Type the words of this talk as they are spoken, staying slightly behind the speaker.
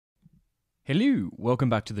Hello, welcome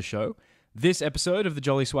back to the show. This episode of the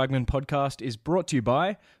Jolly Swagman podcast is brought to you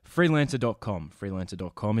by Freelancer.com.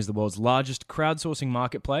 Freelancer.com is the world's largest crowdsourcing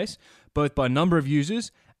marketplace, both by number of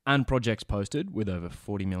users and projects posted, with over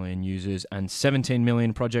 40 million users and 17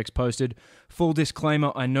 million projects posted. Full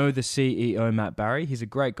disclaimer, I know the CEO, Matt Barry. He's a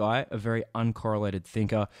great guy, a very uncorrelated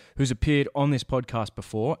thinker who's appeared on this podcast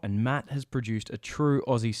before, and Matt has produced a true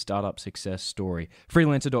Aussie startup success story.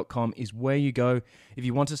 Freelancer.com is where you go if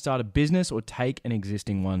you want to start a business or take an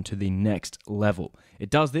existing one to the next level. It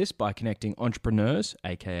does this by connecting entrepreneurs,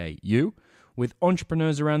 aka you, with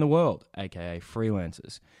entrepreneurs around the world, aka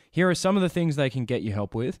freelancers. Here are some of the things they can get you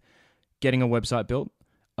help with: getting a website built,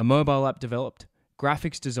 a mobile app developed,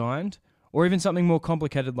 graphics designed, or even something more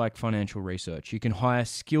complicated like financial research. You can hire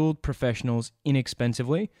skilled professionals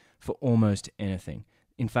inexpensively for almost anything.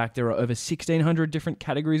 In fact, there are over 1,600 different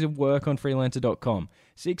categories of work on Freelancer.com.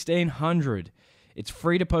 1,600! It's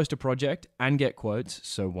free to post a project and get quotes,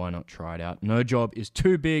 so why not try it out? No job is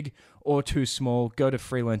too big or too small. Go to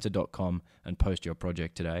Freelancer.com and post your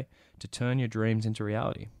project today to turn your dreams into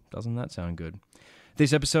reality. Doesn't that sound good?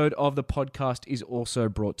 This episode of the podcast is also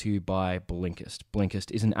brought to you by Blinkist.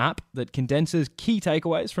 Blinkist is an app that condenses key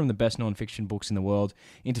takeaways from the best nonfiction books in the world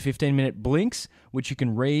into 15-minute blinks, which you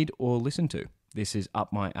can read or listen to. This is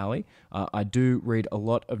up my alley. I do read a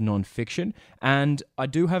lot of nonfiction, and I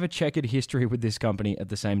do have a checkered history with this company at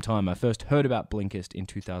the same time. I first heard about Blinkist in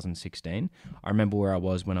 2016. I remember where I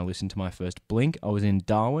was when I listened to my first Blink. I was in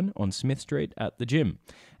Darwin on Smith Street at the gym,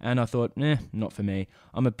 and I thought, not for me.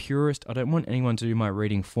 I'm a purist. I don't want anyone to do my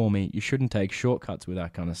reading for me. You shouldn't take shortcuts with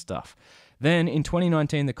that kind of stuff. Then in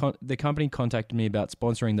 2019, the company contacted me about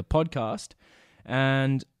sponsoring the podcast,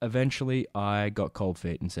 and eventually I got cold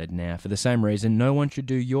feet and said, for the same reason, no one should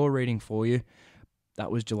do your reading for you. That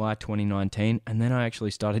was July 2019, and then I actually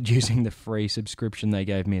started using the free subscription they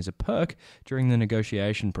gave me as a perk during the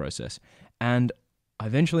negotiation process. And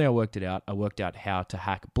eventually I worked it out. I worked out how to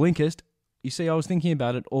hack Blinkist. You see, I was thinking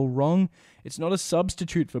about it all wrong. It's not a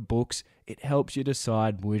substitute for books. It helps you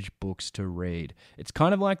decide which books to read. It's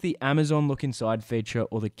kind of like the Amazon Look Inside feature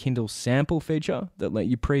or the Kindle Sample feature that let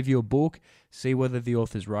you preview a book, see whether the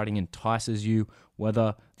author's writing entices you,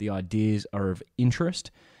 whether the ideas are of interest.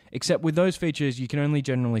 Except with those features, you can only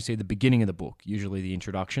generally see the beginning of the book, usually the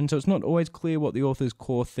introduction, so it's not always clear what the author's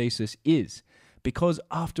core thesis is. Because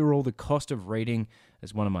after all, the cost of reading,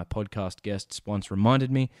 as one of my podcast guests once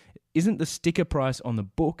reminded me, isn't the sticker price on the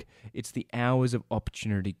book, it's the hours of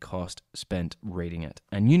opportunity cost spent reading it.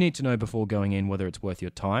 And you need to know before going in whether it's worth your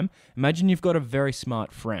time. Imagine you've got a very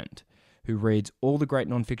smart friend who reads all the great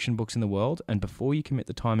nonfiction books in the world, and before you commit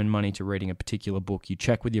the time and money to reading a particular book, you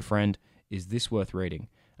check with your friend, is this worth reading?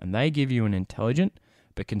 And they give you an intelligent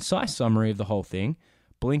but concise summary of the whole thing.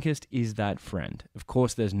 Blinkist is that friend. Of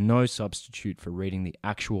course, there's no substitute for reading the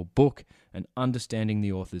actual book and understanding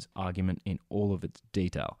the author's argument in all of its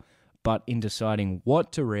detail. But in deciding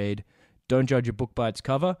what to read, don't judge a book by its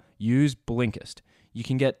cover, use Blinkist. You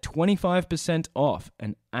can get 25% off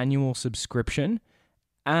an annual subscription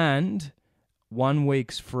and 1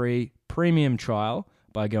 week's free premium trial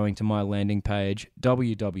by going to my landing page,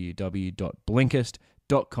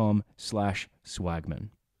 www.blinkist.com/swagman.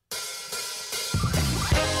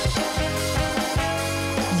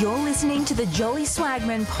 You're listening to the Jolly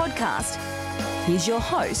Swagman podcast. Here's your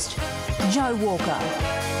host, Joe Walker.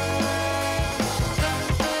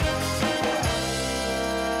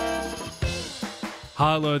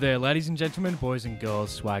 Hello there, ladies and gentlemen, boys and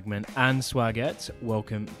girls, swagmen and swagettes.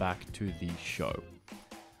 Welcome back to the show.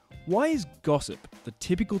 Why is gossip the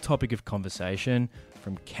typical topic of conversation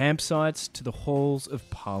from campsites to the halls of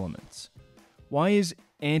parliaments? Why is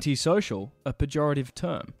antisocial a pejorative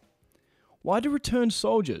term? Why do returned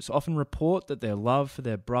soldiers often report that their love for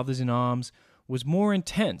their brothers in arms was more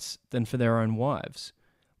intense than for their own wives?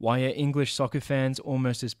 Why are English soccer fans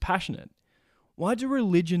almost as passionate? Why do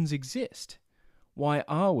religions exist? Why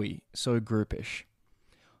are we so groupish?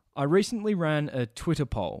 I recently ran a Twitter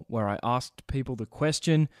poll where I asked people the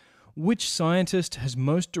question, which scientist has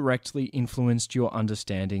most directly influenced your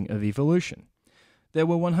understanding of evolution? There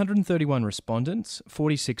were 131 respondents,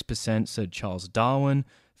 46% said Charles Darwin,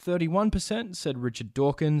 31% said Richard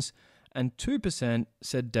Dawkins, and 2%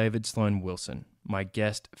 said David Sloan Wilson, my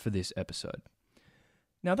guest for this episode.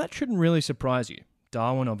 Now that shouldn't really surprise you.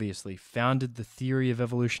 Darwin obviously founded the theory of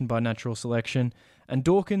evolution by natural selection, and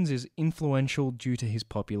Dawkins is influential due to his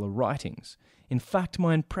popular writings. In fact,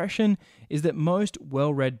 my impression is that most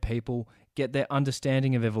well-read people get their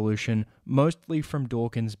understanding of evolution mostly from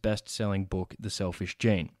Dawkins' best-selling book, The Selfish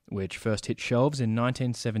Gene, which first hit shelves in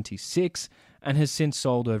 1976 and has since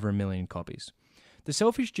sold over 1 million copies. The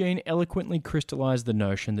selfish gene eloquently crystallized the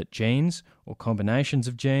notion that genes, or combinations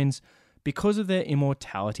of genes, because of their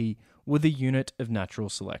immortality, were the unit of natural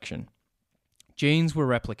selection. Genes were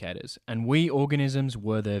replicators, and we organisms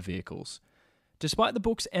were their vehicles. Despite the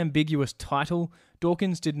book's ambiguous title,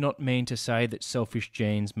 Dawkins did not mean to say that selfish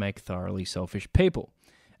genes make thoroughly selfish people.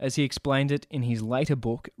 As he explained it in his later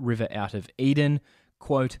book, River Out of Eden,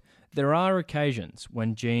 quote, "There are occasions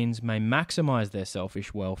when genes may maximize their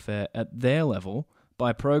selfish welfare at their level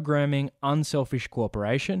by programming unselfish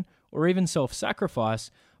cooperation or even self-sacrifice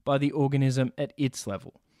by the organism at its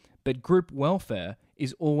level. But group welfare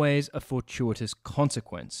is always a fortuitous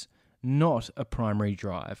consequence, not a primary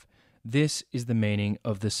drive. This is the meaning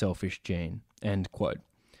of the selfish gene." End quote.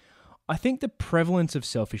 I think the prevalence of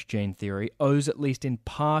selfish gene theory owes at least in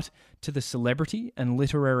part to the celebrity and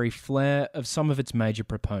literary flair of some of its major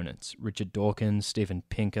proponents, Richard Dawkins, Steven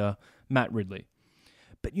Pinker, Matt Ridley.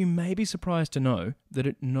 But you may be surprised to know that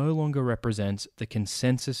it no longer represents the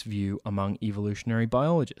consensus view among evolutionary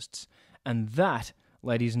biologists. And that,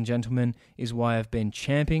 ladies and gentlemen, is why I've been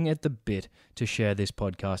champing at the bit to share this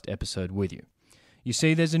podcast episode with you. You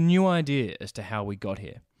see, there's a new idea as to how we got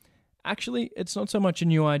here. Actually, it's not so much a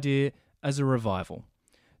new idea as a revival.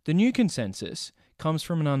 The new consensus comes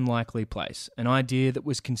from an unlikely place, an idea that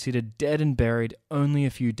was considered dead and buried only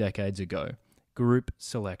a few decades ago: group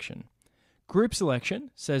selection. Group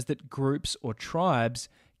selection says that groups or tribes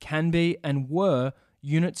can be and were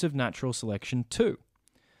units of natural selection too.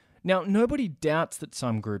 Now, nobody doubts that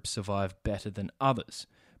some groups survive better than others,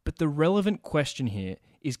 but the relevant question here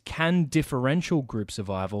is, can differential group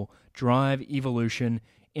survival drive evolution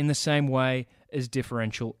in the same way as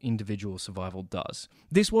differential individual survival does?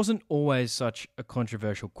 This wasn't always such a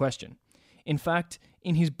controversial question. In fact,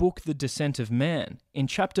 in his book The Descent of Man, in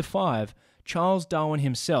Chapter 5, Charles Darwin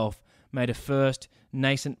himself made a first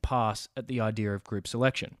nascent pass at the idea of group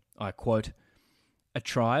selection. I quote, "A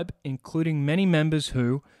tribe, including many members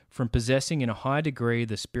who, from possessing in a high degree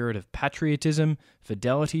the spirit of patriotism,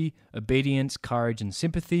 fidelity, obedience, courage, and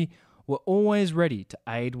sympathy, were always ready to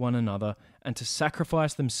aid one another and to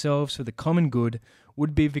sacrifice themselves for the common good,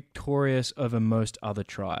 would be victorious over most other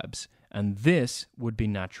tribes, and this would be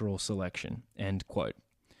natural selection." End quote.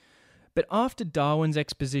 But after Darwin's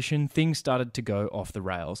exposition, things started to go off the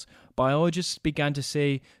rails. Biologists began to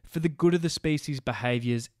see, for the good of the species,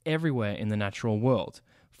 behaviours everywhere in the natural world.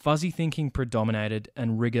 Fuzzy thinking predominated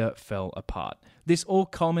and rigour fell apart. This all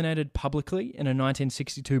culminated publicly in a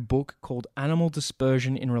 1962 book called Animal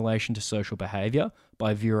Dispersion in Relation to Social Behaviour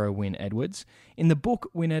by Vero Wynne Edwards. In the book,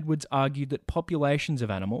 Wynne Edwards argued that populations of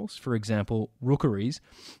animals, for example rookeries,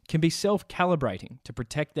 can be self-calibrating to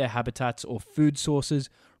protect their habitats or food sources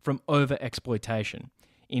from over-exploitation.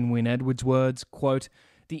 In Wynne Edwards' words, quote,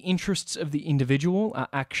 "The interests of the individual are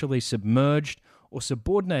actually submerged or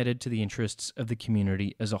subordinated to the interests of the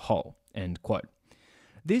community as a whole." End quote.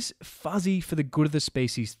 This fuzzy for the good of the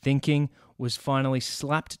species thinking was finally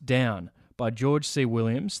slapped down by George C.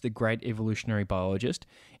 Williams, the great evolutionary biologist,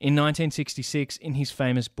 in 1966 in his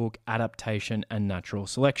famous book Adaptation and Natural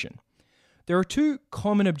Selection. There are two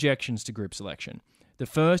common objections to group selection. The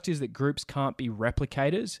first is that groups can't be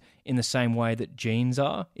replicators in the same way that genes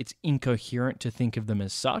are. It's incoherent to think of them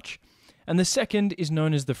as such. And the second is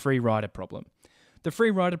known as the free rider problem. The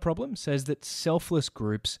free rider problem says that selfless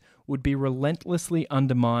groups would be relentlessly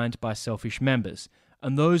undermined by selfish members,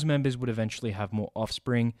 and those members would eventually have more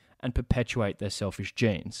offspring and perpetuate their selfish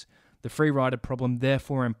genes. The free rider problem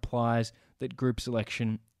therefore implies that group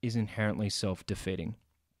selection is inherently self-defeating.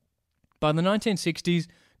 By the 1960s,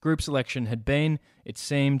 group selection had been, it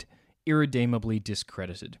seemed, irredeemably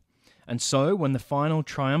discredited. And so, when the final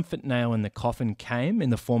triumphant nail in the coffin came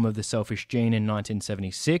in the form of the selfish gene in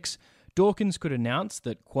 1976, Dawkins could announce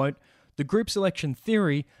that, quote, "The group selection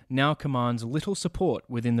theory now commands little support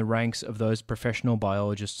within the ranks of those professional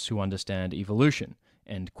biologists who understand evolution."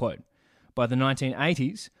 End quote. By the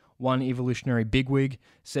 1980s, one evolutionary bigwig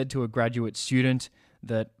said to a graduate student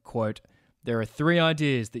that, quote, "There are three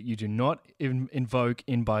ideas that you do not invoke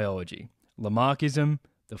in biology: Lamarckism,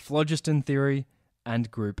 the phlogiston theory,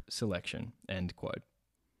 and group selection." End quote.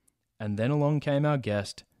 And then along came our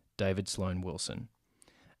guest, David Sloan Wilson.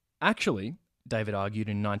 Actually, David argued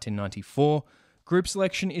in 1994, group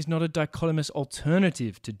selection is not a dichotomous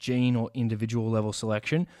alternative to gene or individual level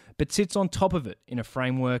selection, but sits on top of it in a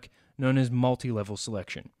framework known as multi-level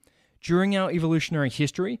selection. During our evolutionary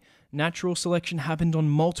history, natural selection happened on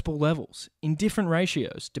multiple levels, in different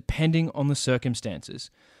ratios, depending on the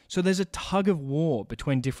circumstances. So there's a tug of war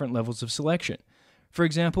between different levels of selection. For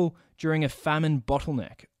example, during a famine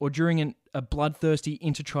bottleneck, or during a bloodthirsty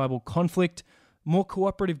intertribal conflict, more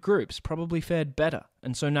cooperative groups probably fared better,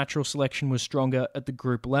 and so natural selection was stronger at the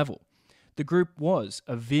group level. The group was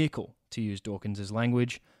a vehicle, to use Dawkins's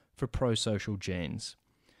language, for pro-social genes.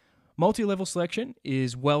 Multi-level selection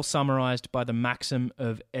is well summarized by the maxim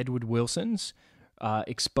of Edward Wilson's,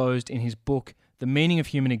 exposed in his book The Meaning of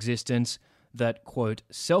Human Existence, that, quote,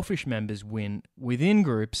 selfish members win within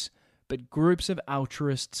groups, but groups of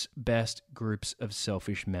altruists best groups of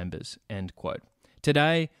selfish members, end quote.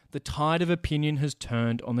 Today, the tide of opinion has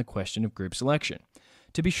turned on the question of group selection.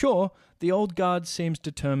 To be sure, the old guard seems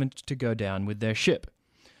determined to go down with their ship.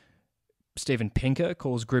 Steven Pinker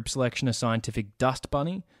calls group selection a scientific dust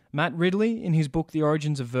bunny. Matt Ridley, in his book The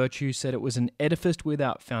Origins of Virtue, said it was an edifice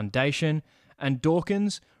without foundation. And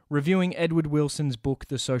Dawkins, reviewing Edward Wilson's book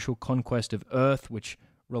The Social Conquest of Earth, which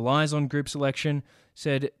relies on group selection,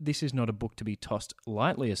 said this is not a book to be tossed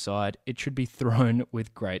lightly aside. It should be thrown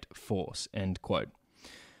with great force, end quote.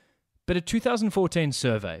 But a 2014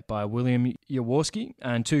 survey by William Jaworski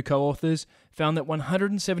and two co-authors found that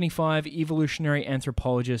 175 evolutionary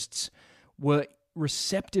anthropologists were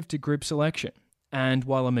receptive to group selection. And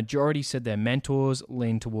while a majority said their mentors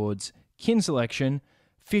leaned towards kin selection,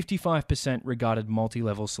 55% regarded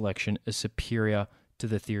multi-level selection as superior to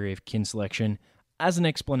the theory of kin selection as an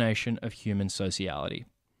explanation of human sociality.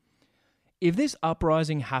 If this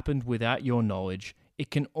uprising happened without your knowledge,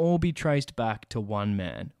 it can all be traced back to one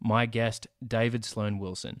man, my guest, David Sloan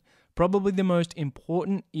Wilson, probably the most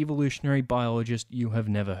important evolutionary biologist you have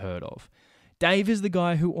never heard of. Dave is the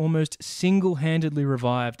guy who almost single-handedly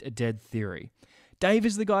revived a dead theory. Dave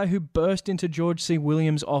is the guy who burst into George C.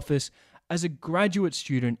 Williams' office as a graduate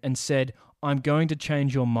student and said, "I'm going to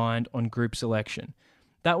change your mind on group selection."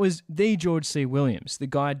 That was the George C. Williams, the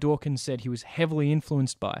guy Dawkins said he was heavily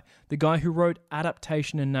influenced by, the guy who wrote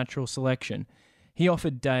Adaptation and Natural Selection. He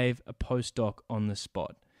offered Dave a postdoc on the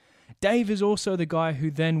spot. Dave is also the guy who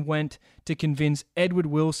then went to convince Edward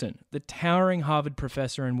Wilson, the towering Harvard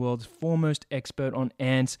professor and world's foremost expert on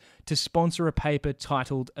ants, to sponsor a paper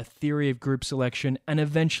titled A Theory of Group Selection and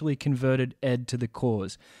eventually converted Ed to the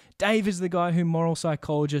cause. Dave is the guy who moral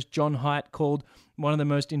psychologist John Haidt called one of the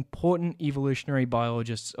most important evolutionary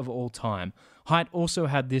biologists of all time. Haidt also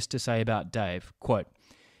had this to say about Dave, quote,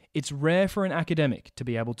 "It's rare for an academic to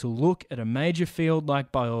be able to look at a major field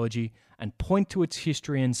like biology and point to its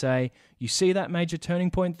history and say, 'You see that major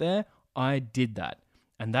turning point there? I did that.'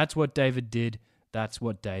 And that's what David did. That's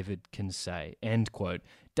what David can say." End quote.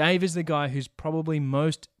 Dave is the guy who's probably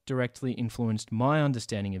most directly influenced my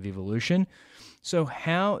understanding of evolution. So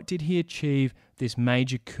how did he achieve this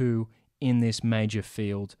major coup in this major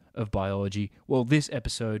field of biology? Well, this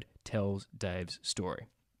episode tells Dave's story.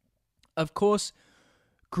 Of course,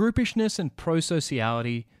 groupishness and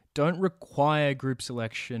prosociality don't require group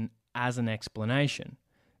selection as an explanation,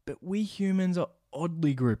 but we humans are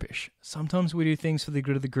oddly groupish. Sometimes we do things for the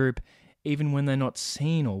good of the group, even when they're not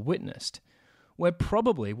seen or witnessed. We're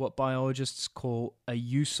probably what biologists call a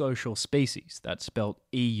eusocial species. That's spelled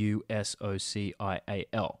E-U-S-O-C-I-A-L,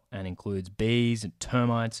 and includes bees and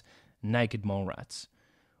termites, naked mole rats.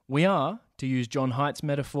 We are, to use John Haidt's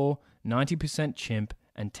metaphor, 90% chimp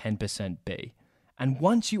and 10% bee. And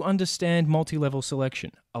once you understand multi-level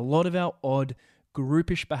selection, a lot of our odd,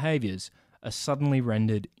 groupish behaviours are suddenly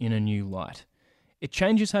rendered in a new light. It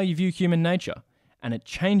changes how you view human nature, and it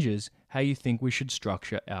changes how you think we should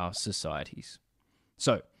structure our societies.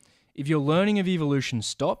 So, if your learning of evolution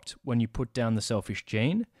stopped when you put down the selfish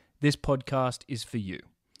gene, this podcast is for you.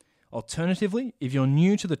 Alternatively, if you're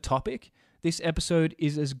new to the topic, this episode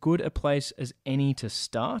is as good a place as any to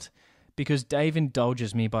start, because Dave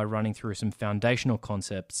indulges me by running through some foundational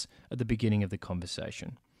concepts at the beginning of the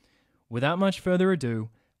conversation. Without much further ado,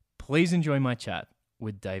 please enjoy my chat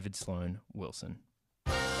with David Sloan Wilson.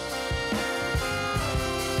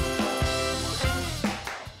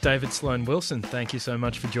 David Sloan Wilson, thank you so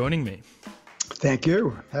much for joining me. Thank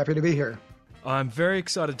you. Happy to be here. I'm very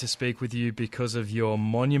excited to speak with you because of your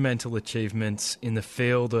monumental achievements in the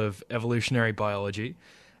field of evolutionary biology.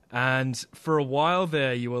 And for a while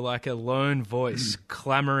there, you were like a lone voice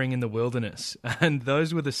clamoring in the wilderness. And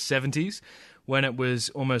those were the 70s, when it was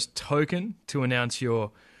almost token to announce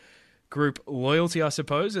your group loyalty, I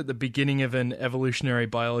suppose, at the beginning of an evolutionary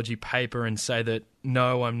biology paper and say that,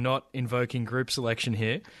 no, I'm not invoking group selection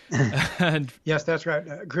here. And yes, that's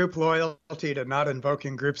right. Group loyalty to not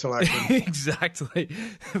invoking group selection. Exactly.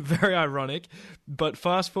 Very ironic. But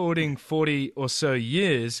fast forwarding 40 or so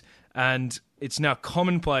years, and it's now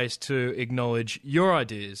commonplace to acknowledge your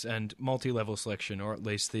ideas and multi-level selection, or at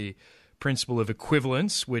least the principle of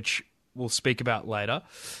equivalence, which we'll speak about later.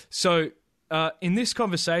 So in this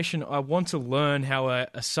conversation, I want to learn how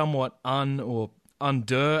a somewhat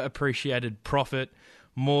underappreciated prophet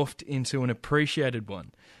morphed into an appreciated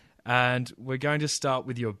one. And we're going to start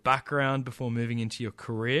with your background before moving into your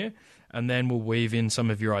career, and then we'll weave in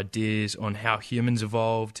some of your ideas on how humans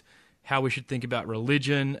evolved, how we should think about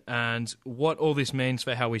religion, and what all this means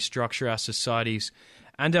for how we structure our societies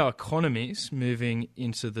and our economies moving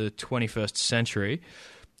into the 21st century.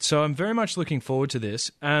 So I'm very much looking forward to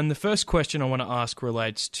this. And the first question I want to ask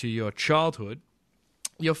relates to your childhood.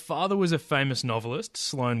 Your father was a famous novelist,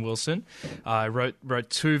 Sloan Wilson. Wrote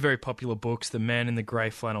two very popular books, The Man in the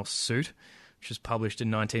Grey Flannel Suit, which was published in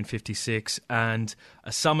 1956, and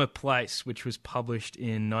A Summer Place, which was published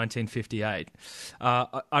in 1958.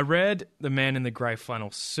 I read The Man in the Grey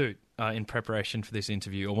Flannel Suit in preparation for this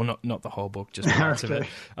interview, or well, not the whole book, just parts of it,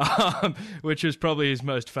 which was probably his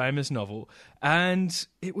most famous novel. And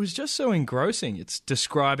it was just so engrossing. It's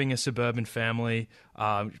describing a suburban family,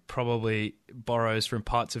 probably borrows from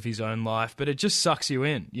parts of his own life, but it just sucks you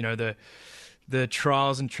in. You know, the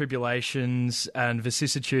trials and tribulations and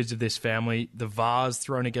vicissitudes of this family, the vase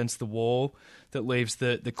thrown against the wall that leaves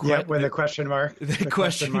the question mark. The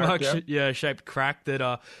question mark shaped crack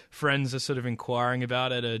that friends are sort of inquiring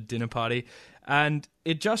about at a dinner party. And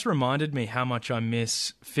it just reminded me how much I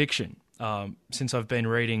miss fiction since I've been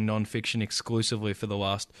reading nonfiction exclusively for the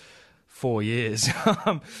last 4 years.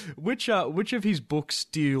 Which of his books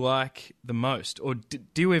do you like the most? Or do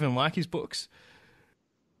you even like his books?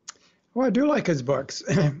 Well, I do like his books.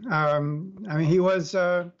 I mean,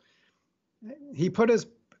 he put his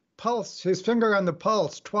finger on the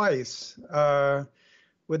pulse twice.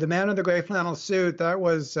 With The Man in the Grey Flannel Suit, that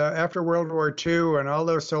was after World War II, and all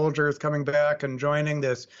those soldiers coming back and joining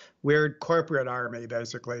this weird corporate army,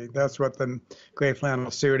 basically. That's what the Grey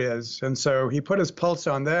Flannel Suit is. And so he put his pulse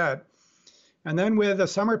on that. And then with A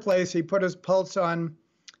Summer Place, he put his pulse on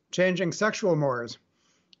changing sexual mores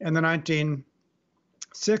in the 1960s.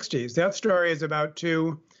 That story is about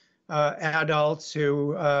two adults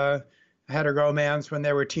who had a romance when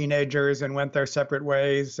they were teenagers and went their separate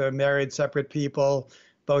ways, married separate people,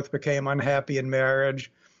 both became unhappy in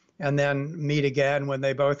marriage, and then meet again when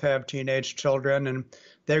they both have teenage children, and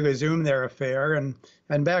they resume their affair. And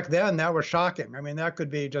back then, that was shocking. I mean, that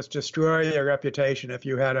could be just destroy your reputation if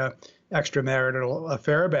you had a extramarital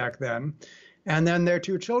affair back then. And then their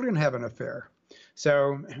two children have an affair.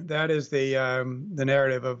 So that is the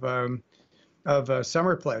narrative of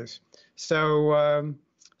Summer Place. So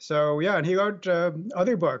yeah, and he wrote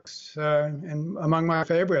other books. And among my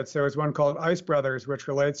favorites, there was one called Ice Brothers, which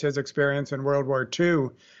relates his experience in World War II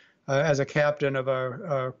as a captain of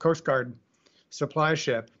a Coast Guard supply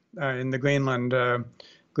ship in the Greenland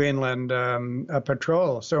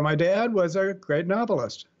patrol. So my dad was a great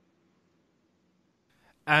novelist.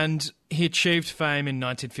 And he achieved fame in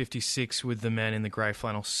 1956 with The Man in the Grey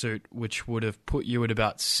Flannel Suit, which would have put you at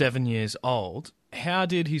about 7 years old. How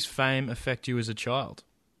did his fame affect you as a child?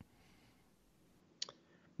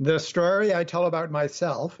 The story I tell about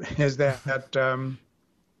myself is that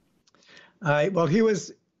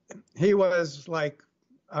he was like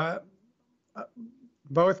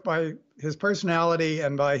both by his personality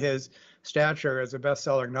and by his stature as a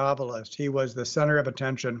best-selling novelist, he was the center of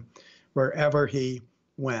attention wherever he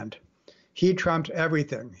went. He trumped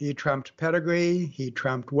everything. He trumped pedigree. He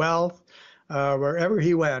trumped wealth. Wherever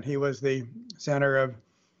he went, he was the center of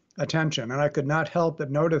attention, and I could not help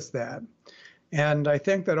but notice that. And I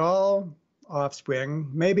think that all offspring,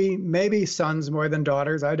 maybe sons more than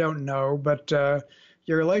daughters, I don't know, but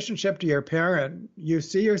your relationship to your parent, you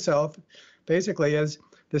see yourself basically as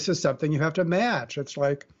this is something you have to match. It's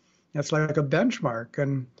like a benchmark.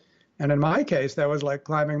 And in my case, that was like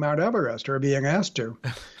climbing Mount Everest or being asked to.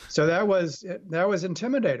 So that was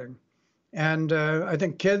intimidating. And I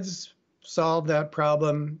think kids solve that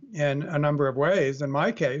problem in a number of ways. In my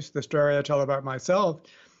case, the story I tell about myself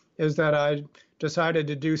is that I decided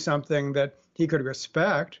to do something that he could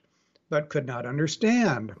respect, but could not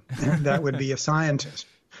understand. That would be a scientist.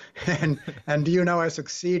 And do you know, I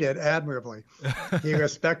succeeded admirably. He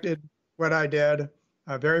respected what I did,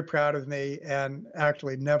 very proud of me, and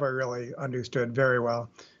actually never really understood very well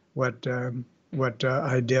what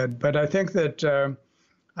I did. But I think that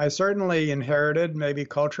I certainly inherited, maybe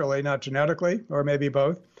culturally, not genetically, or maybe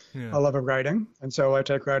both, a love of writing. And so I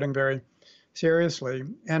take writing very seriously.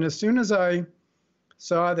 And as soon as I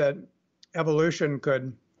saw that evolution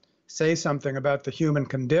could say something about the human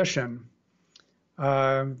condition,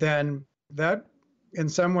 then that in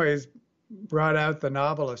some ways brought out the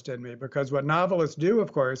novelist in me, because what novelists do,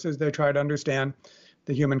 of course, is they try to understand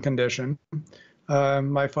the human condition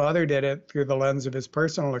My father did it through the lens of his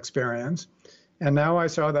personal experience. And now I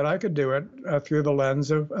saw that I could do it through the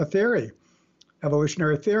lens of a theory,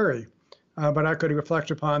 evolutionary theory. But I could reflect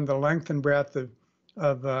upon the length and breadth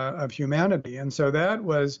of humanity. And so that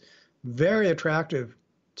was very attractive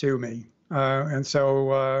to me. And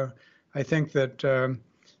so I think that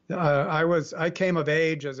I came of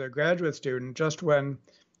age as a graduate student just when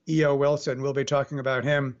E.O. Wilson, we'll be talking about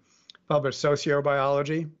him, published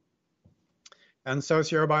sociobiology. And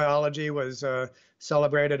sociobiology was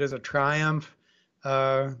celebrated as a triumph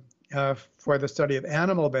for the study of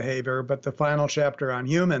animal behavior, but the final chapter on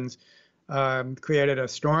humans created a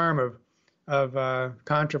storm of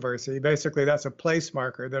controversy. Basically, that's a place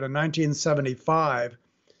marker that in 1975,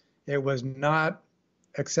 it was not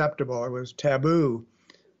acceptable, it was taboo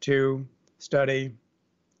to study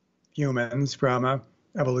humans from an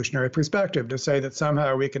evolutionary perspective, to say that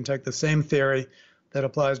somehow we can take the same theory that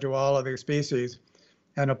applies to all other species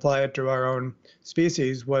and apply it to our own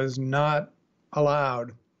species was not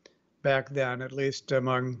allowed back then, at least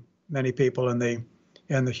among many people in the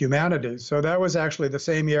humanities. So that was actually the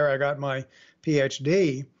same year I got my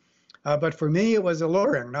PhD, but for me it was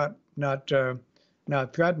alluring, not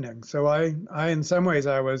threatening. So I in some ways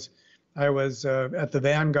I was at the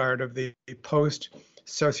vanguard of the post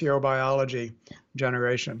sociobiology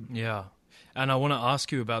generation. Yeah, and I want to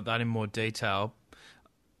ask you about that in more detail.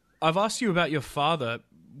 I've asked you about your father.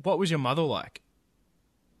 What was your mother like?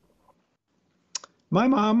 My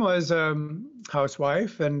mom was a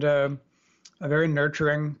housewife and a very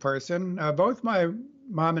nurturing person. Both my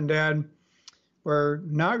mom and dad were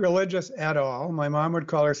not religious at all. My mom would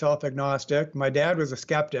call herself agnostic. My dad was a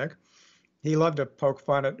skeptic. He loved to poke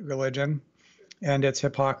fun at religion and its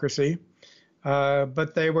hypocrisy.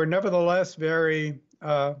 But they were nevertheless very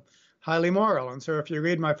highly moral. And so if you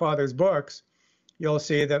read my father's books, you'll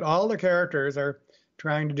see that all the characters are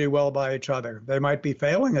trying to do well by each other. They might be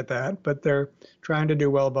failing at that, but they're trying to do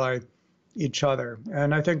well by each other.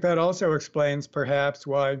 And I think that also explains perhaps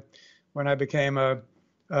why when I became a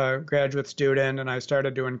graduate student and I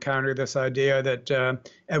started to encounter this idea that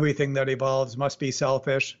everything that evolves must be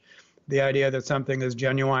selfish, the idea that something is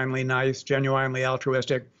genuinely nice, genuinely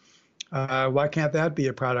altruistic, why can't that be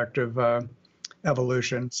a product of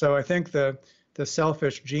evolution? So I think the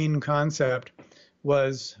selfish gene concept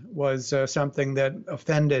was something that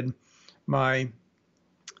offended my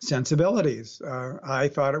sensibilities. I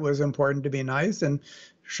thought it was important to be nice, and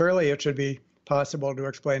surely it should be possible to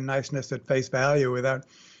explain niceness at face value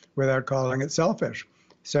without calling it selfish.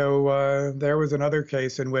 So there was another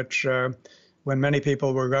case in which when many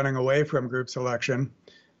people were running away from group selection,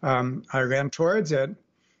 I ran towards it.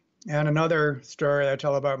 And another story I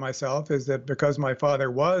tell about myself is that because my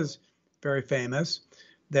father was very famous,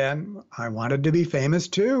 then I wanted to be famous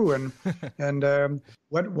too. And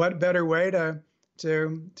what better way to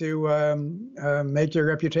make your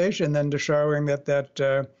reputation than to showing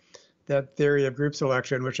that theory of group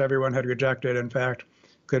selection, which everyone had rejected, in fact,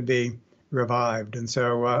 could be revived. And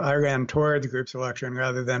so I ran towards group selection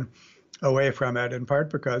rather than away from it, in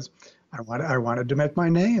part because I wanted to make my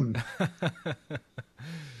name.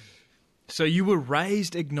 So you were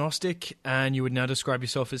raised agnostic, and you would now describe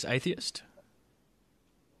yourself as atheist?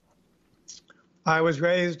 I was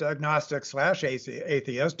raised agnostic /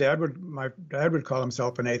 atheist. My dad would call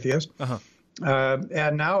himself an atheist. Uh-huh.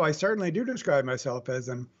 And now I certainly do describe myself as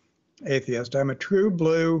an atheist. I'm a true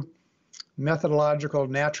blue methodological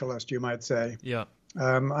naturalist, you might say. Yeah.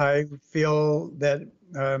 I feel that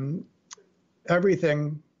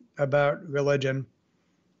everything about religion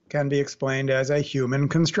can be explained as a human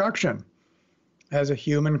construction.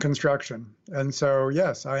 And so,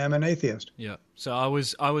 yes, I am an atheist. Yeah. So I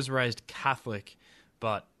was raised Catholic,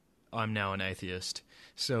 but I'm now an atheist.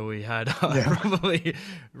 So we had probably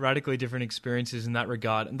radically different experiences in that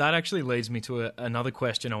regard. And that actually leads me to another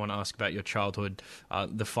question I want to ask about your childhood,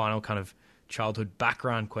 the final kind of childhood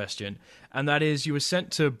background question. And that is, you were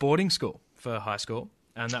sent to boarding school for high school.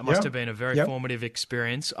 And that must have been a very formative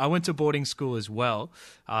experience. I went to boarding school as well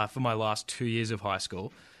for my last 2 years of high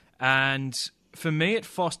school. And for me, it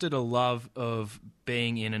fostered a love of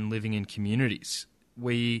being in and living in communities.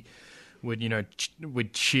 We would,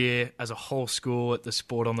 would cheer as a whole school at the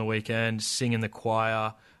sport on the weekend, sing in the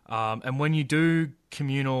choir. And when you do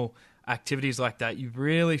communal activities like that, you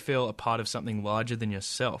really feel a part of something larger than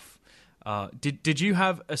yourself. Did you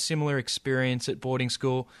have a similar experience at boarding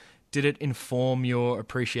school? Did it inform your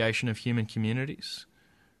appreciation of human communities?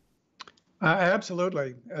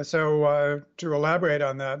 Absolutely. So to elaborate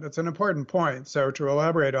on that, that's an important point. So to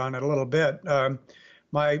elaborate on it a little bit,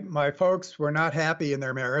 my folks were not happy in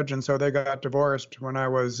their marriage, and so they got divorced when I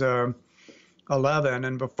was 11.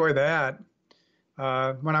 And before that,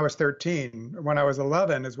 when I was 13, when I was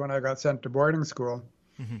 11 is when I got sent to boarding school.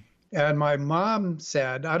 Mm-hmm. And my mom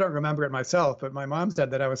said, I don't remember it myself, but my mom said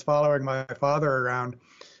that I was following my father around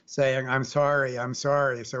saying, I'm sorry, I'm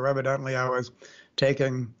sorry. So evidently I was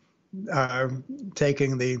taking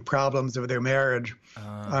the problems of their marriage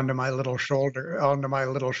onto my little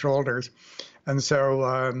shoulders. And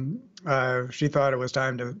so she thought it was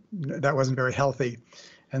time that wasn't very healthy.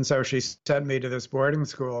 And so she sent me to this boarding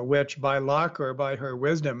school, which by luck or by her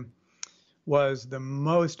wisdom was the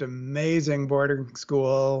most amazing boarding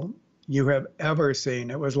school you have ever seen.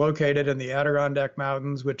 It was located in the Adirondack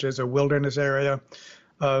Mountains, which is a wilderness area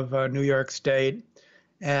of New York State.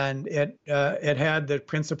 And it had the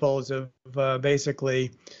principles of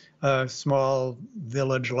basically a small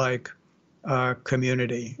village-like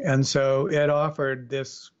community. And so it offered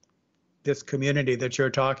this community that you're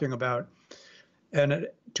talking about, and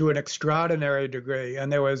to an extraordinary degree.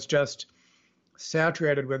 And there was just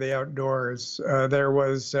saturated with the outdoors. There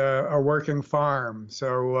was a working farm.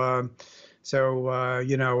 So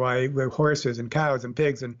with horses and cows and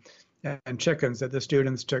pigs and chickens that the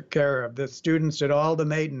students took care of. The students did all the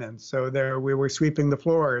maintenance. So we were sweeping the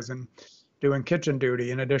floors and doing kitchen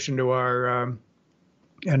duty in addition to our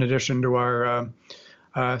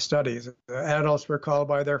studies. The adults were called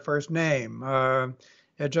by their first name.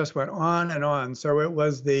 It just went on and on. So it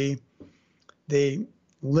was the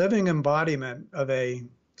living embodiment of a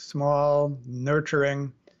small,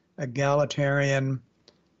 nurturing, egalitarian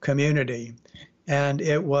community. And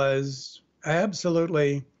it was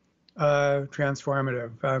absolutely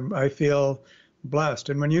transformative. I feel blessed.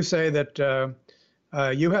 And when you say that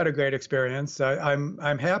you had a great experience,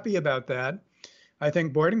 I'm happy about that. I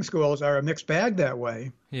think boarding schools are a mixed bag that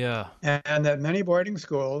way. Yeah. And that many boarding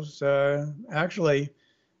schools actually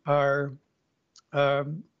are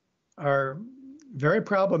very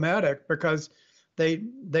problematic because they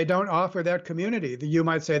don't offer that community. You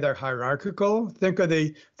might say they're hierarchical. Think of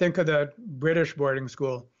the British boarding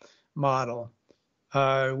school model,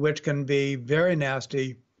 which can be very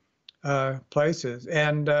nasty places.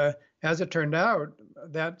 And as it turned out,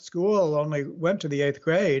 that school only went to the 8th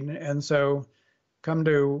grade, and so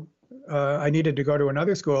I needed to go to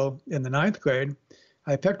another school in the 9th grade.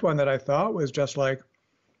 I picked one that I thought was just like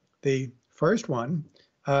the first one,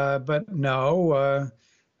 but no,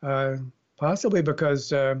 possibly because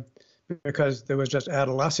there was just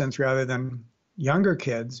adolescents rather than younger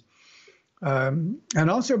kids, and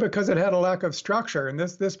also because it had a lack of structure. And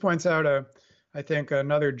this points out I think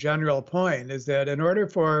another general point is that in order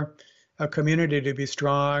for a community to be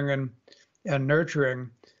strong and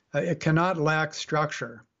nurturing, it cannot lack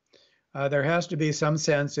structure. There has to be some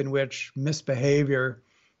sense in which misbehavior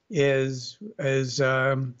is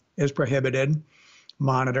prohibited,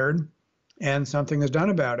 monitored, and something is done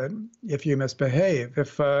about it if you misbehave.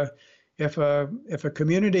 If a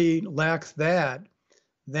community lacks that,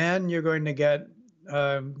 then you're going to get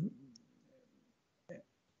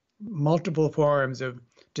multiple forms of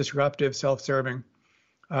disruptive, self-serving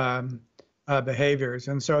behaviors.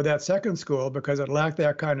 And so that second school, because it lacked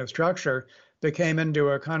that kind of structure, became into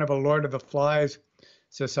a kind of a Lord of the Flies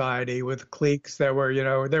society with cliques that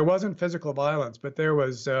were, there wasn't physical violence, but there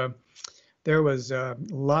was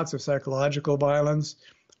lots of psychological violence,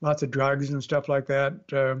 lots of drugs and stuff like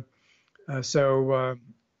that. So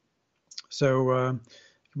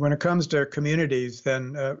when it comes to communities,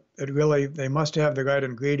 then they must have the right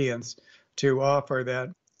ingredients to offer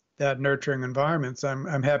that nurturing environments.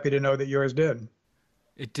 I'm happy to know that yours did.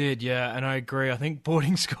 It did, yeah, and I agree. I think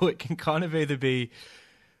boarding school, it can kind of either be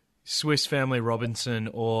Swiss Family Robinson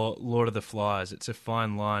or Lord of the Flies. It's a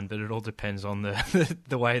fine line, but it all depends on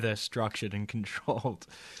the way they're structured and controlled.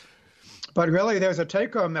 But really, there's a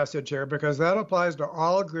take-home message here, because that applies to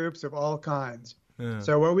all groups of all kinds. Yeah.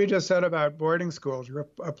 So what we just said about boarding schools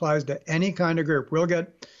applies to any kind of group. We'll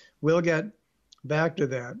get back to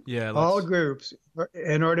that. Yeah, all groups,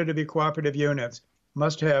 in order to be cooperative units,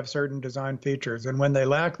 must have certain design features. And when they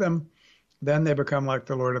lack them, then they become like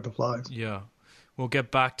the Lord of the Flies. Yeah. We'll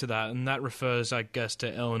get back to that, and that refers, I guess,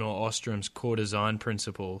 to Elinor Ostrom's core design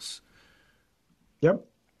principles. Yep.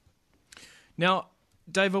 Now,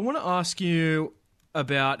 Dave, I want to ask you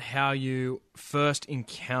about how you first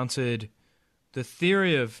encountered the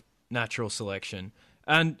theory of natural selection.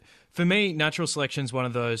 And for me, natural selection is one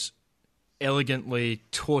of those elegantly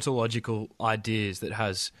tautological ideas that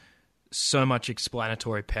has so much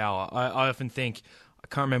explanatory power. I often think, I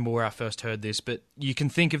can't remember where I first heard this, but you can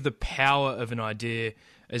think of the power of an idea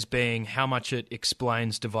as being how much it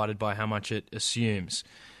explains divided by how much it assumes.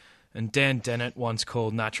 And Dan Dennett once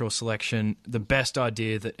called natural selection the best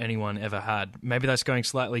idea that anyone ever had. Maybe that's going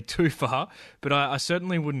slightly too far, but I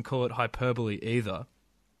certainly wouldn't call it hyperbole either.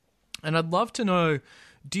 And I'd love to know,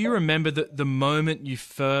 do you remember the moment you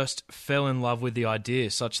first fell in love with the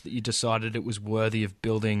idea such that you decided it was worthy of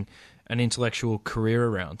building an intellectual career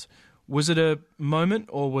around? Was it a moment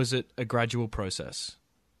or was it a gradual process?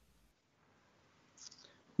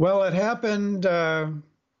 Well, it happened,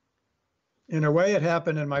 in a way, it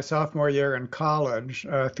happened in my sophomore year in college.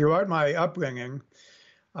 Throughout my upbringing,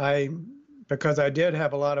 because I did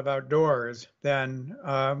have a lot of outdoors, then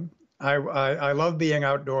I love being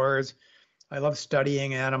outdoors. I love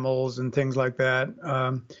studying animals and things like that.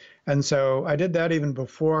 And so I did that even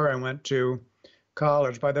before I went to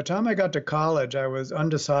college. By the time I got to college, I was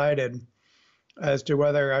undecided as to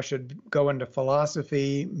whether I should go into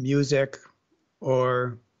philosophy, music,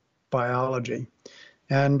 or biology.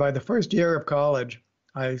 And by the first year of college,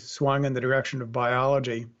 I swung in the direction of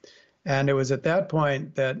biology. And it was at that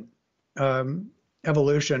point that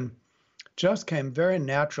evolution just came very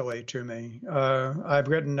naturally to me. I've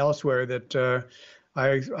written elsewhere that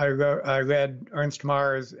I read Ernst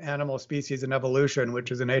Mahr's Animal Species and Evolution, which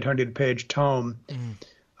is an 800-page tome,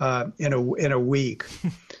 in a week.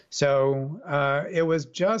 So it was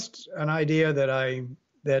just an idea that I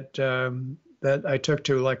took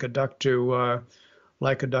to like a duck to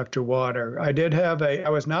water. I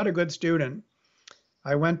was not a good student.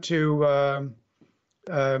 I went to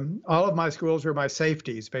all of my schools were my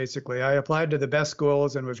safeties, basically. I applied to the best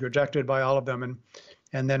schools and was rejected by all of them,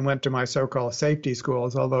 and then went to my so-called safety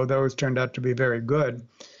schools, although those turned out to be very good.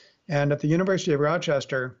 And at the University of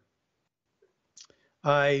Rochester,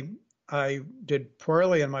 I did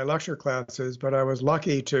poorly in my lecture classes, but I was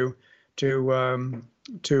lucky to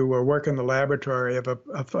work in the laboratory of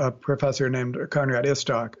a professor named Conrad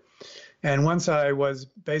Istok. And once I was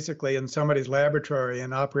basically in somebody's laboratory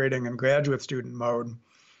and operating in graduate student mode,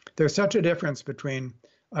 there's such a difference between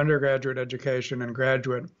undergraduate education and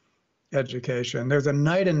graduate education. There's a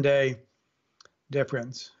night and day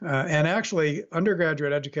difference. And actually,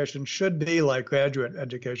 undergraduate education should be like graduate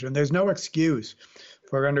education. There's no excuse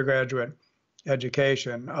for undergraduate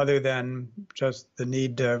education other than just the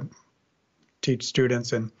need to teach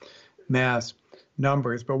students in mass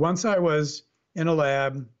numbers. But once I was in a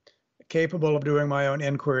lab, capable of doing my own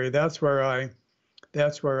inquiry, that's where I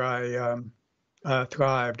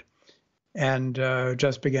thrived, and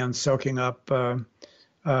just began soaking up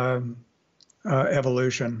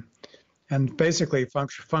evolution, and basically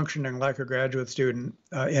functioning like a graduate student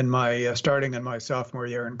starting in my sophomore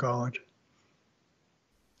year in college.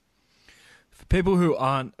 For people who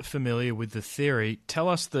aren't familiar with the theory, tell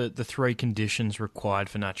us the three conditions required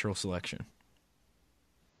for natural selection.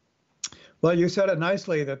 Well, you said it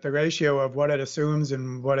nicely, that the ratio of what it assumes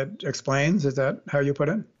and what it explains, is that how you put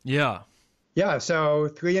it? Yeah. Yeah, so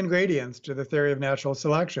three ingredients to the theory of natural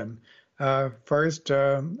selection. First,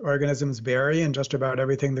 organisms vary in just about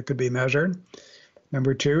everything that could be measured.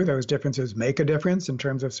 Number two, those differences make a difference in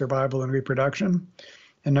terms of survival and reproduction.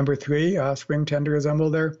 And number three, offspring tend to resemble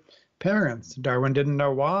their parents. Darwin didn't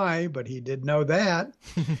know why, but he did know that.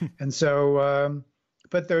 And so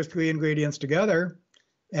put those three ingredients together,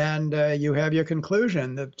 and you have your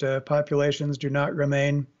conclusion that populations do not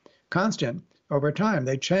remain constant over time.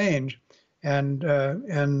 They change, and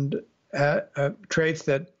traits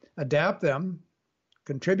that adapt them,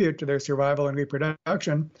 contribute to their survival and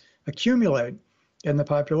reproduction, accumulate in the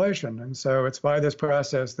population. And so it's by this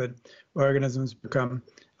process that organisms become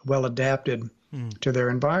well adapted to their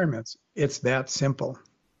environments. It's that simple.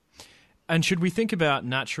 And should we think about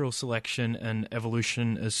natural selection and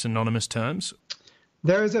evolution as synonymous terms?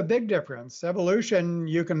 There's a big difference. Evolution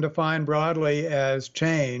you can define broadly as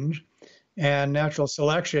change, and natural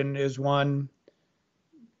selection is one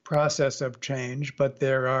process of change, but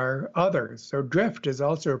there are others. So drift is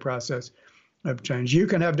also a process of change. You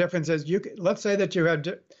can have differences. Let's say that you have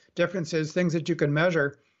differences, things that you can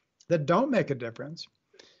measure that don't make a difference.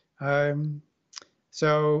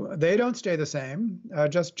 So they don't stay the same.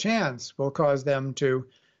 Just chance will cause them to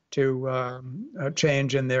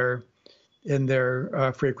change in their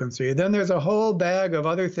frequency. Then there's a whole bag of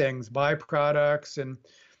other things, byproducts,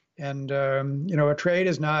 and a trait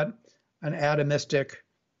is not an atomistic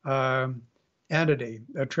entity.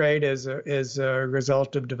 A trait is a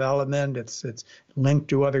result of development. It's linked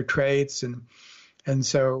to other traits, and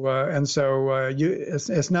so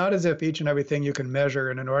it's not as if each and everything you can measure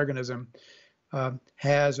in an organism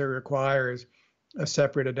has or requires a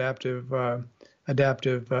separate adaptive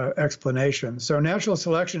explanation. So natural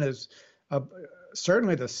selection is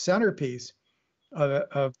certainly the centerpiece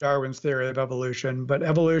of Darwin's theory of evolution, but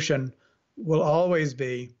evolution will always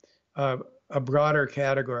be a broader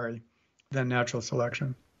category than natural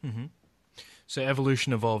selection. Mm-hmm. So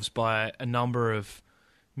evolution evolves by a number of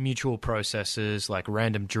mutual processes like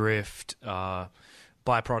random drift,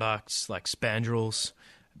 byproducts like spandrels,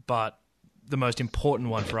 but the most important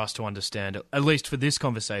one for us to understand, at least for this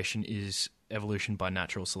conversation, is evolution by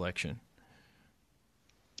natural selection.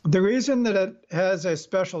 The reason that it has a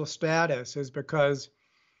special status is because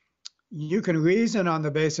you can reason on the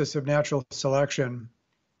basis of natural selection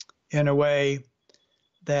in a way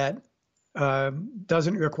that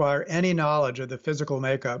doesn't require any knowledge of the physical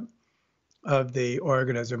makeup of the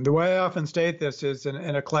organism. The way I often state this is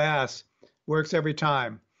in a class, works every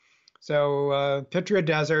time. So picture a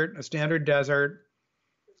desert, a standard desert,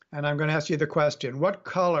 and I'm going to ask you the question, what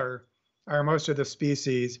color are most of the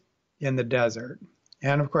species in the desert?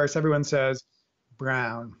 And of course, everyone says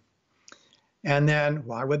brown. And then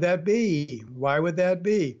why would that be? Why would that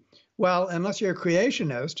be? Well, unless you're a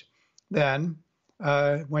creationist, then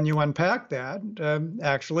when you unpack that,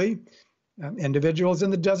 actually, individuals in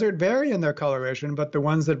the desert vary in their coloration, but the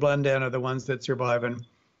ones that blend in are the ones that survive and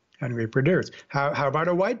reproduce. How about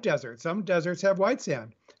a white desert? Some deserts have white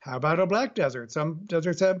sand. How about a black desert? Some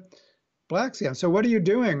deserts have black sand. So what are you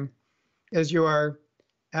doing is you are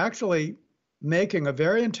actually making a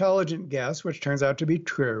very intelligent guess, which turns out to be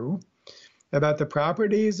true, about the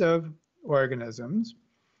properties of organisms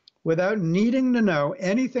without needing to know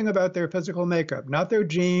anything about their physical makeup, not their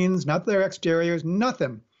genes, not their exteriors,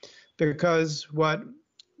 nothing. Because what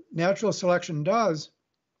natural selection does,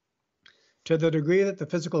 to the degree that the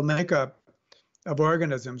physical makeup of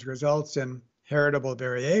organisms results in heritable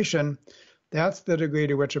variation, that's the degree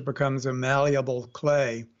to which it becomes a malleable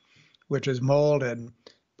clay, which is molded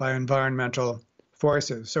by environmental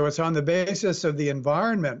forces. So it's on the basis of the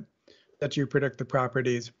environment that you predict the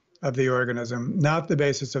properties of the organism, not the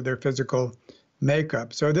basis of their physical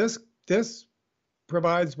makeup. So this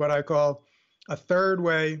provides what I call a third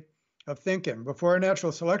way of thinking. Before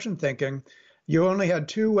natural selection thinking, you only had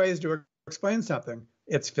two ways to explain something: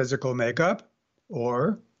 its physical makeup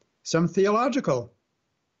or some theological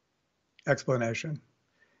explanation.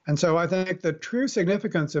 And so I think the true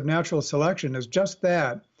significance of natural selection is just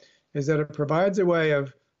that, is that it provides a way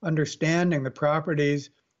of understanding the properties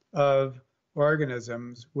of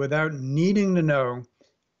organisms without needing to know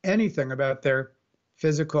anything about their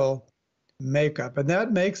physical makeup. And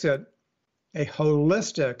that makes it a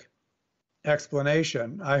holistic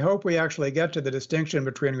explanation. I hope we actually get to the distinction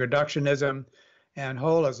between reductionism and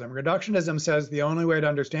holism. Reductionism says the only way to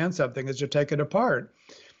understand something is to take it apart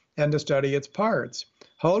and to study its parts.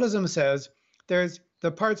 Holism says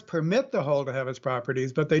the parts permit the whole to have its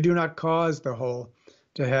properties, but they do not cause the whole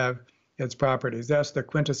to have its properties. That's the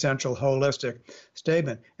quintessential holistic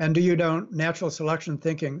statement. And natural selection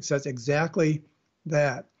thinking says exactly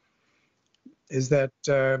that, is that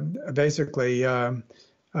basically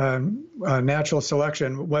natural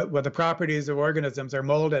selection, what the properties of organisms are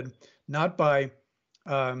molded not by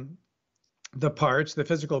the parts, the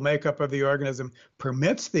physical makeup of the organism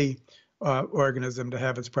permits the organism to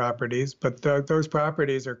have its properties, but those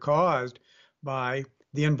properties are caused by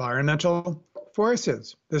the environmental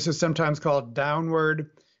forces. This is sometimes called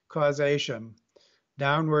downward causation.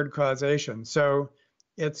 Downward causation. So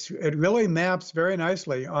it really maps very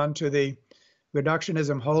nicely onto the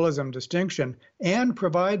reductionism-holism distinction and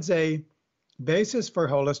provides a basis for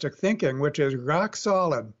holistic thinking, which is rock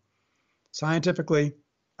solid, scientifically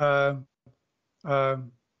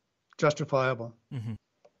justifiable. Mm-hmm.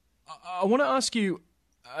 I want to ask you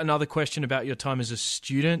another question about your time as a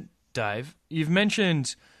student, Dave. You've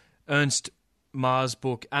mentioned Ernst Mahr's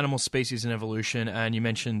book, Animal Species and Evolution, and you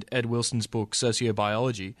mentioned Ed Wilson's book,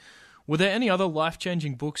 Sociobiology. Were there any other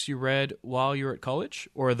life-changing books you read while you were at college,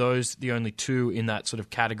 or are those the only two in that sort of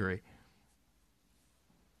category?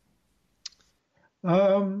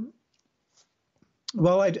 Well,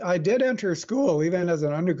 I did enter school even as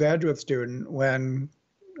an undergraduate student when,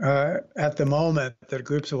 at the moment that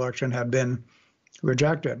group selection had been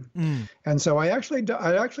rejected. And so I actually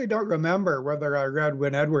don't remember whether I read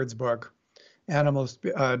Wynne Edwards' book, Animal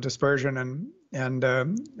Dispersion and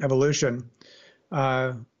Evolution,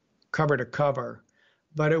 cover to cover,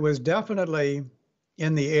 but it was definitely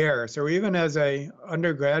in the air. So even as a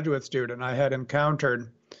undergraduate student, I had encountered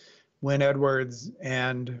Wynne Edwards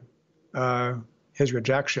and his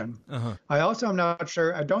rejection. Uh-huh. I also am not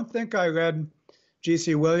sure, I don't think I read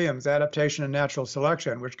G.C. Williams' Adaptation and Natural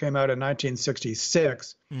Selection, which came out in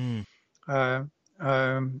 1966.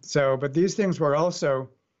 But these things were also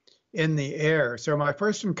in the air. So my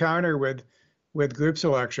first encounter with with group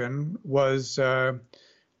selection was, and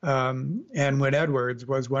when Edwards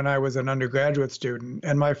was when I was an undergraduate student.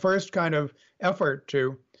 And my first kind of effort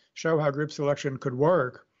to show how group selection could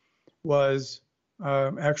work was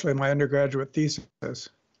actually my undergraduate thesis.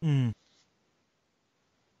 Mm.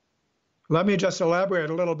 Let me just elaborate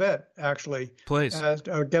a little bit, actually. Please.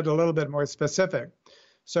 Get a little bit more specific.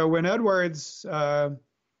 So when Edwards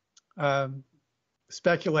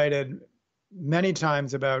speculated many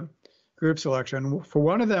times about group selection, for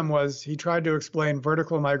one of them was he tried to explain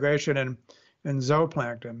vertical migration in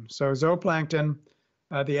zooplankton. So zooplankton,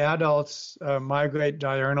 the adults migrate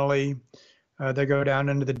diurnally. They go down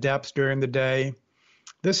into the depths during the day.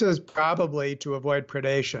 This is probably to avoid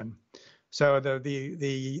predation. So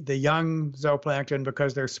the young zooplankton,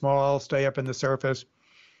 because they're small, stay up in the surface.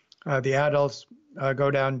 The adults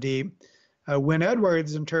go down deep. When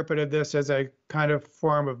Edwards interpreted this as a kind of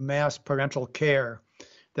form of mass parental care,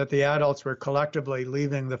 that the adults were collectively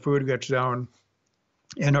leaving the food-rich zone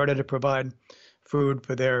in order to provide food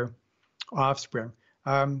for their offspring.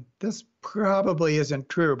 This probably isn't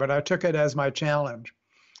true, but I took it as my challenge.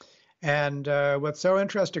 And what's so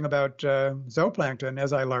interesting about zooplankton,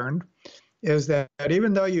 as I learned, is that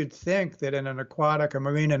even though you'd think that in an aquatic or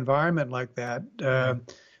marine environment like that,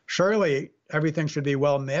 surely everything should be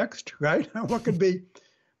well mixed, right? What could be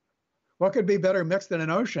better mixed than an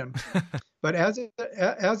ocean? But as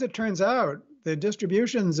it turns out, the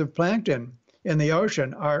distributions of plankton in the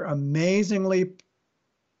ocean are amazingly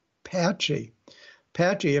patchy.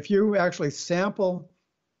 If you actually sample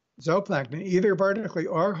zooplankton, either vertically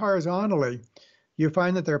or horizontally, you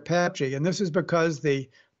find that they're patchy. And this is because the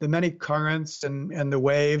many currents and the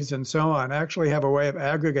waves and so on actually have a way of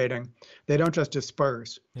aggregating. They don't just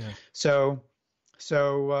disperse. Yeah.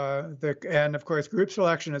 And of course, group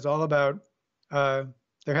selection is all about,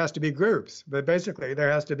 there has to be groups, but basically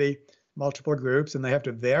there has to be multiple groups and they have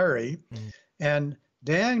to vary. Mm. And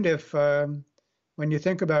danged if, when you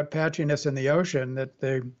think about patchiness in the ocean, that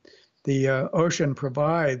the ocean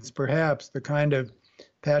provides perhaps the kind of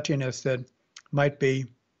patchiness that might be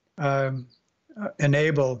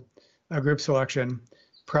enable a group selection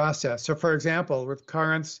process. So for example, with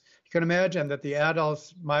currents, you can imagine that the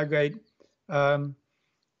adults migrate down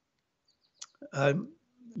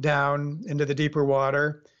into the deeper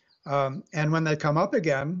water. And when they come up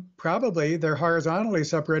again, probably they're horizontally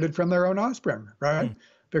separated from their own offspring, right? Mm.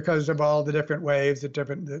 Because of all the different waves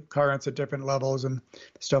the currents at different levels and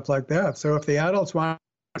stuff like that. So if the adults want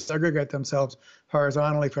to segregate themselves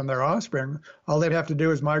horizontally from their offspring, all they'd have to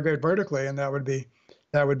do is migrate vertically, and that would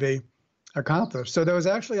be accomplished. So there was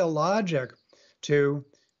actually a logic to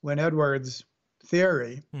Wynne Edwards'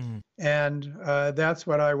 theory, and that's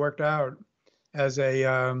what I worked out as a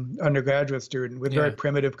undergraduate student with very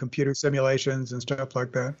primitive computer simulations and stuff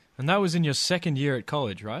like that. And that was in your second year at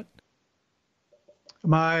college, right?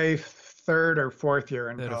 My third or fourth year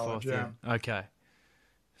in college, year. Okay.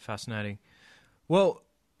 Fascinating. Well,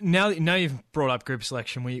 now you've brought up group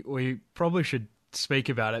selection, we probably should speak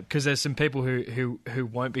about it, because there's some people who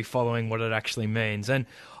won't be following what it actually means. And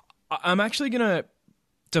I'm actually going to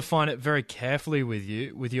define it very carefully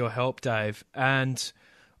with your help, Dave. And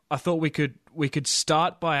I thought we could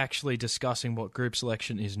start by actually discussing what group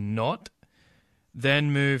selection is not,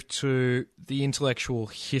 then move to the intellectual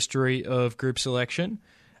history of group selection,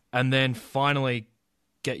 and then finally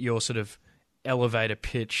get your sort of elevator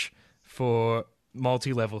pitch for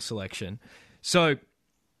multi-level selection. So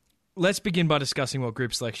let's begin by discussing what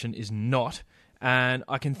group selection is not. And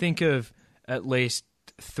I can think of at least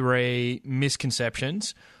 3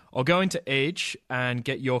 misconceptions. I'll go into each and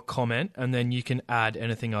get your comment, and then you can add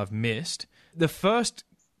anything I've missed. The first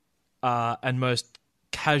and most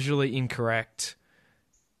casually incorrect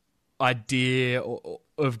idea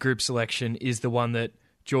of group selection is the one that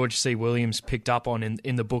George C. Williams picked up on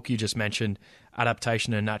in the book you just mentioned,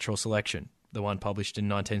 Adaptation and Natural Selection, the one published in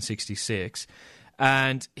 1966.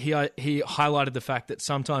 And he highlighted the fact that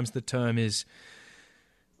sometimes the term is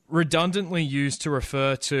redundantly used to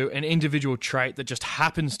refer to an individual trait that just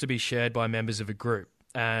happens to be shared by members of a group.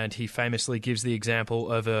 And he famously gives the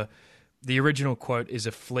example of the original quote is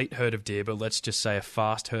a fleet herd of deer, but let's just say a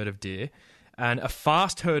fast herd of deer. And a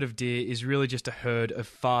fast herd of deer is really just a herd of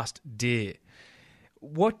fast deer.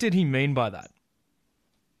 What did he mean by that?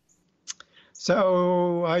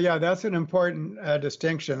 So, that's an important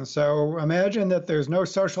distinction. So imagine that there's no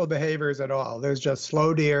social behaviors at all. There's just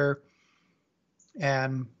slow deer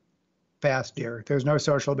and fast deer. There's no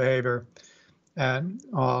social behavior. And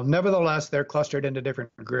nevertheless, they're clustered into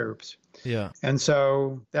different groups. Yeah. And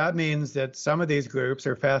so that means that some of these groups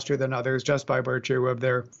are faster than others just by virtue of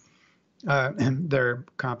their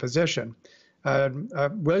composition.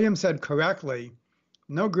 William said correctly,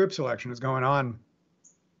 no group selection is going on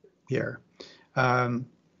here.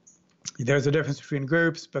 There's a difference between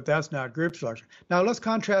groups, but that's not group selection. Now let's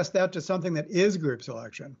contrast that to something that is group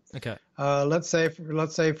selection. Okay. Let's say,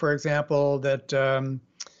 for example, that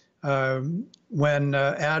when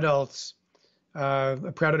adults,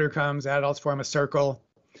 a predator comes, adults form a circle,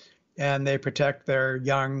 and they protect their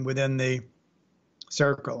young within the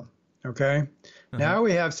circle. Okay. Now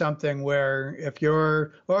we have something where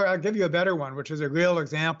or I'll give you a better one, which is a real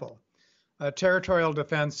example, territorial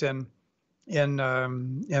defense in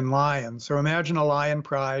lions. So imagine a lion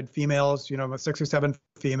pride, females, 6 or 7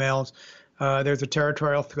 females. There's a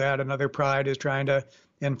territorial threat. Another pride is trying to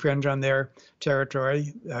infringe on their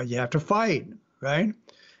territory. You have to fight, right?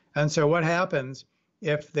 And so what happens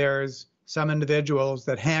if there's some individuals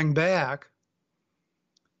that hang back?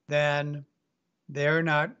 Then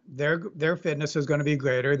their fitness is going to be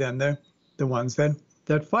greater than the ones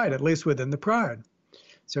that fight, at least within the pride.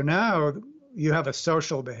 So now you have a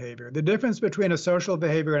social behavior. The difference between a social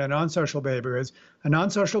behavior and a non-social behavior is a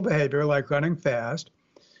non-social behavior, like running fast,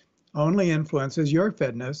 only influences your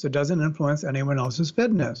fitness. It doesn't influence anyone else's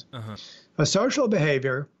fitness. A social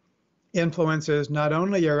behavior influences not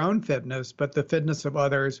only your own fitness, but the fitness of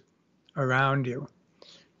others around you.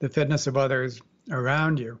 The fitness of others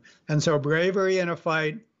around you. And so bravery in a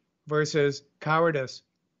fight versus cowardice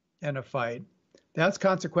in a fight, that's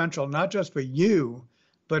consequential not just for you,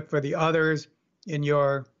 but for the others in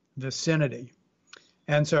your vicinity.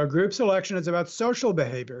 And so group selection is about social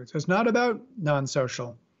behaviors. It's not about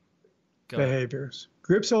non-social behaviors.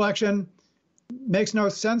 Group selection makes no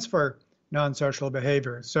sense for non-social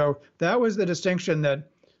behaviors. So that was the distinction that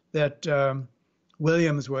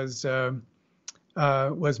Williams was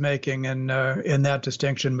making in that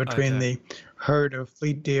distinction between the herd of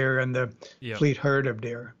fleet deer and the fleet herd of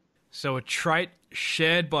deer. So a trait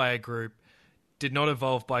shared by a group did not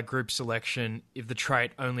evolve by group selection if the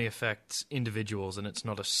trait only affects individuals and it's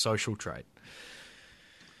not a social trait.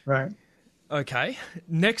 Right. Okay.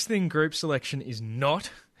 Next thing group selection is not.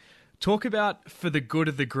 Talk about for the good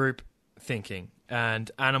of the group thinking and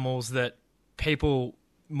animals that people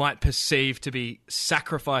might perceive to be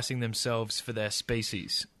sacrificing themselves for their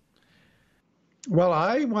species. Well,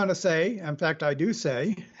 I want to say, in fact, I do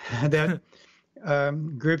say that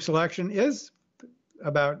group selection is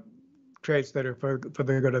about traits that are for the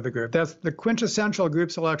good of the group. That's the quintessential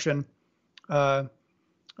group selection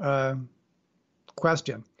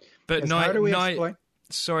question. But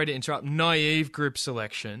sorry to interrupt. Naive group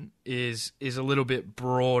selection is a little bit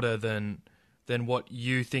broader than what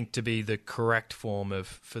you think to be the correct form of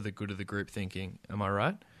for the good of the group thinking. Am I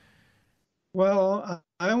right? Well,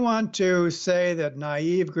 I want to say that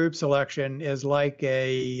naive group selection is like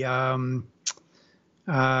a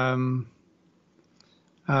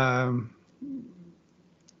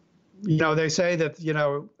they say that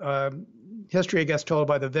history gets told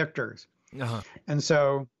by the victors, and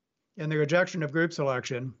so in the rejection of group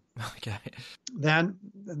selection, then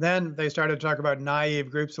they started to talk about naive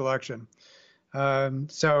group selection.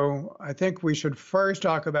 So I think we should first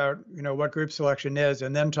talk about what group selection is,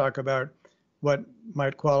 and then talk about what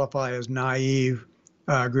might qualify as naive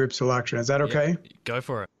group selection. Is that okay? Yeah, go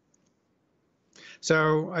for it.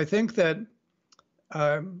 So I think that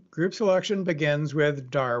group selection begins with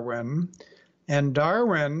Darwin, and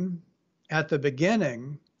Darwin, at the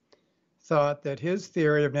beginning, thought that his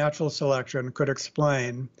theory of natural selection could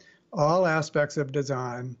explain all aspects of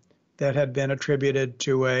design that had been attributed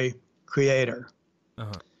to a creator.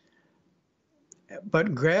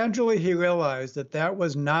 But gradually he realized that that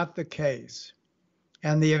was not the case.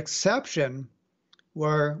 And the exception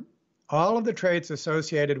were all of the traits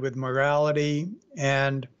associated with morality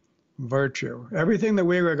and virtue. Everything that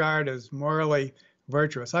we regard as morally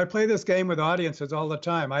virtuous. I play this game with audiences all the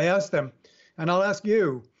time. I ask them, and I'll ask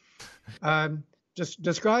you, just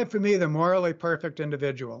describe for me the morally perfect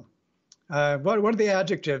individual. What are the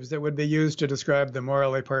adjectives that would be used to describe the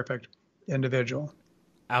morally perfect individual?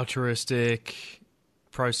 Altruistic,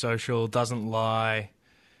 pro-social, doesn't lie,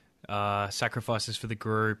 sacrifices for the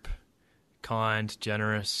group, kind,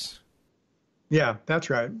 generous. Yeah, that's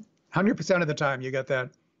right. 100% of the time you get that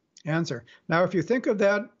answer. Now, if you think of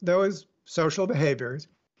those social behaviors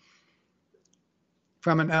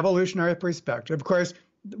from an evolutionary perspective, of course,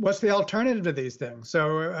 what's the alternative to these things?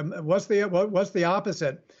 So what's the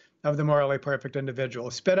opposite of the morally perfect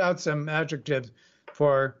individual? Spit out some adjectives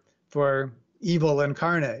for evil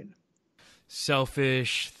incarnate.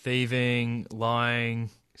 Selfish, thieving, lying,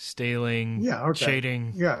 stealing,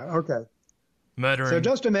 cheating. Yeah, okay. Murdering. So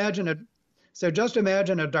just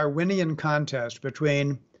imagine a Darwinian contest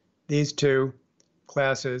between these two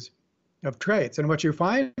classes of traits. And what you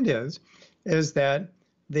find is that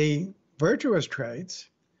the virtuous traits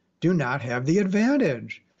do not have the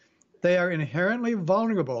advantage. They are inherently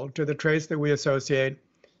vulnerable to the traits that we associate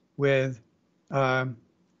with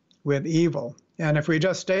evil. And if we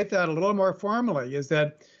just state that a little more formally, is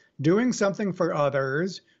that doing something for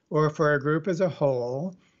others or for a group as a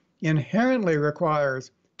whole inherently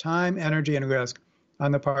requires time, energy, and risk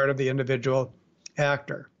on the part of the individual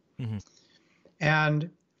actor. Mm-hmm.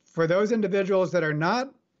 And for those individuals that are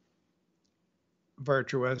not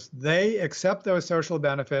virtuous, they accept those social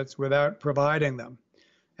benefits without providing them.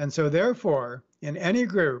 And so therefore, in any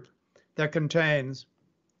group that contains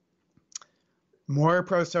more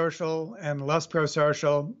prosocial and less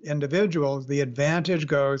prosocial individuals, the advantage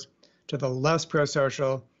goes to the less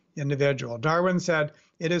prosocial individual. Darwin said,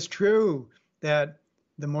 it is true that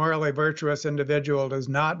the morally virtuous individual is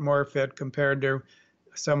not more fit compared to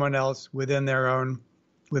someone else within their own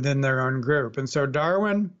group. And so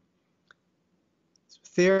Darwin's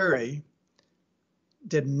theory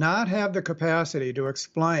did not have the capacity to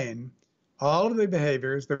explain all of the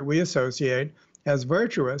behaviors that we associate as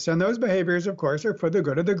virtuous. And those behaviors, of course, are for the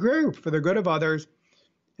good of the group, for the good of others,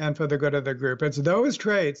 and for the good of the group. It's those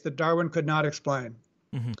traits that Darwin could not explain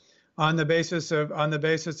on the basis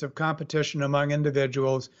of competition among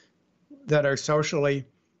individuals that are socially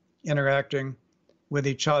interacting with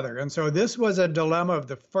each other. And so this was a dilemma of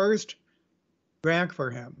the first rank for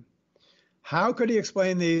him. How could he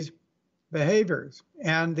explain these behaviors?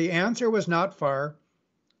 And the answer was not far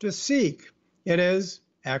to seek. It is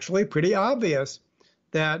actually pretty obvious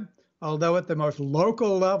that although at the most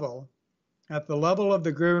local level, at the level of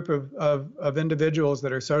the group of individuals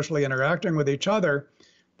that are socially interacting with each other,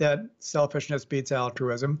 that selfishness beats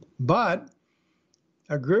altruism, but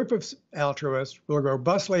a group of altruists will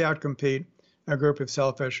robustly outcompete a group of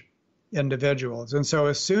selfish individuals. And so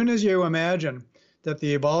as soon as you imagine that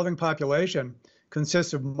the evolving population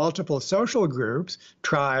consists of multiple social groups,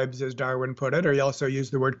 tribes, as Darwin put it, or he also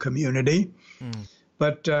used the word community.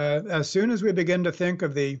 But as soon as we begin to think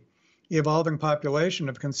of the evolving population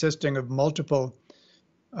of consisting of multiple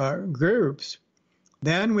groups,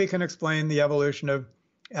 then we can explain the evolution of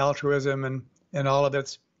altruism and all of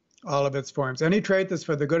its forms. Any trait that's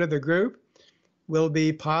for the good of the group will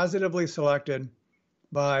be positively selected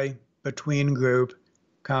by between group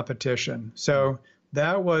competition. So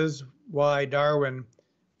that was why Darwin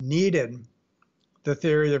needed the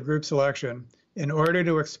theory of group selection in order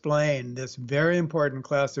to explain this very important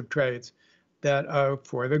class of traits that are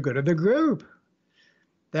for the good of the group.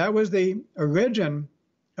 That was the origin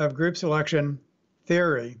of group selection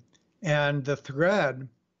theory and the thread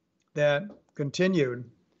that continued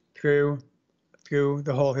through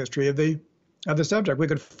the whole history of the subject. We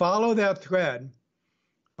could follow that thread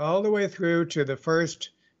all the way through to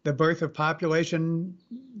the birth of population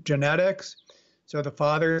genetics. So the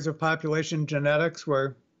fathers of population genetics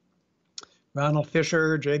were Ronald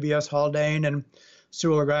Fisher, J.B.S. Haldane, and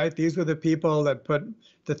Sewall Wright. These were the people that put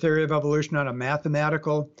the theory of evolution on a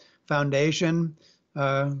mathematical foundation,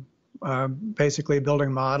 basically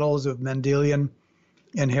building models of Mendelian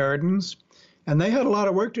inheritance. And they had a lot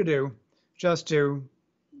of work to do just to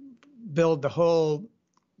build the whole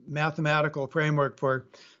mathematical framework for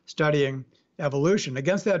studying evolution.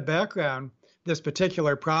 Against that background, this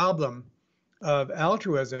particular problem of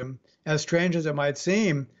altruism, as strange as it might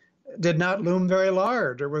seem, did not loom very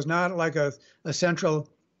large. It was not like a central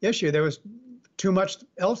issue. There was too much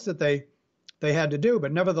else that they had to do.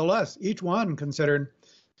 But nevertheless, each one considered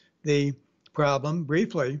the problem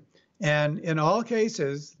briefly. And in all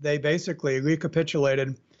cases, they basically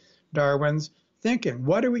recapitulated Darwin's thinking.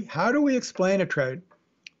 How do we explain a trait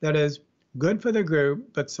that is good for the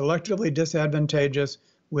group, but selectively disadvantageous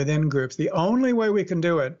within groups? The only way we can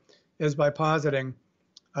do it is by positing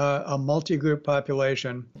a multi-group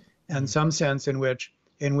population and some sense in which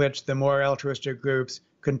the more altruistic groups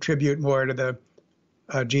contribute more to the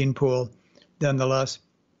gene pool than the less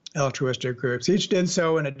altruistic groups. Each did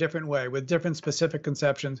so in a different way with different specific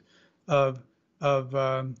conceptions of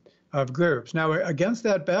groups. Now, against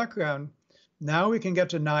that background, now we can get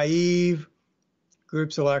to naive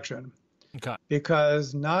group selection. Okay.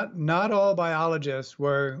 Because not all biologists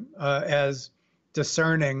were as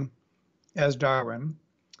discerning as Darwin,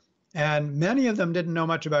 and many of them didn't know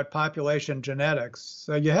much about population genetics.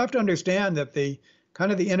 So you have to understand that the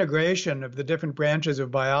kind of the integration of the different branches of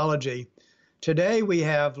biology. Today we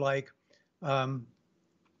have like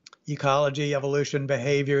ecology, evolution,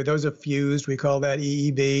 behavior. Those are fused. We call that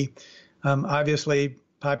EEB. Obviously,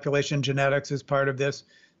 population genetics is part of this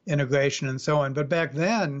integration and so on. But back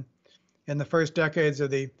then, in the first decades of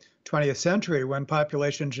the 20th century, when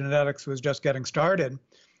population genetics was just getting started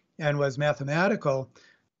and was mathematical,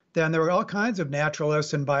 then there were all kinds of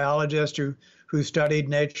naturalists and biologists who studied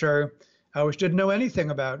nature, which didn't know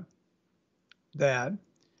anything about that.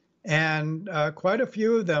 And quite a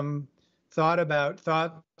few of them thought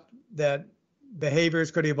that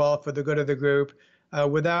behaviors could evolve for the good of the group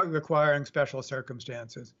without requiring special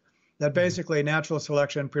circumstances. That basically natural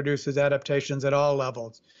selection produces adaptations at all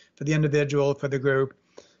levels, for the individual, for the group,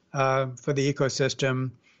 for the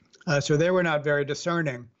ecosystem. So they were not very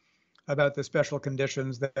discerning about the special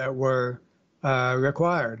conditions that were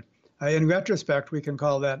required. In retrospect, we can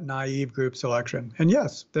call that naive group selection. And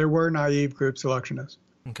yes, there were naive group selectionists.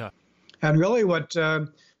 Okay. And really what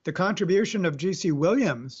the contribution of G.C.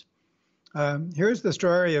 Williams, here's the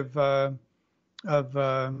story of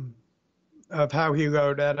how he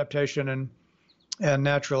wrote Adaptation and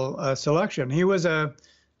Natural Selection. He was got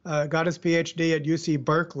his PhD at UC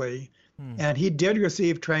Berkeley, and he did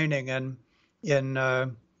receive training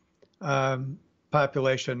in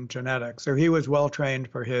population genetics. So he was well trained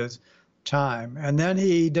for his time. And then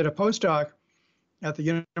he did a postdoc at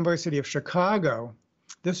the University of Chicago.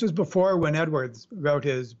 This was before Wynne Edwards wrote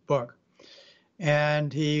his book.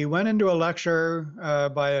 And he went into a lecture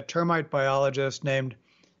by a termite biologist named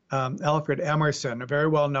Alfred Emerson, a very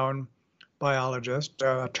well-known biologist,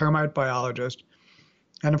 a termite biologist.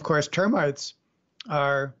 And of course, termites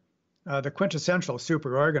are the quintessential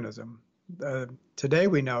superorganism. Today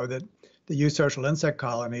we know that the eusocial insect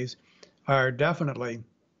colonies are definitely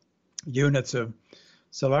units of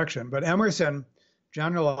selection. But Emerson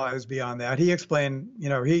generalized beyond that. He explained,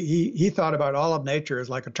 he thought about all of nature as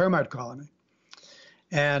like a termite colony.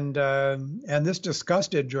 And this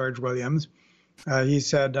disgusted George Williams. He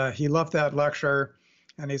said he left that lecture,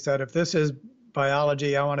 and he said, if this is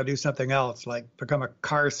biology, I want to do something else, like become a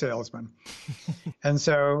car salesman. and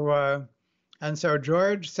so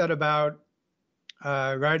George set about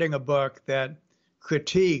writing a book that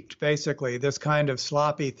critiqued basically this kind of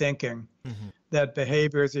sloppy thinking that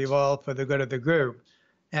behaviors evolve for the good of the group.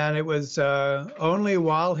 And it was only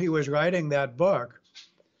while he was writing that book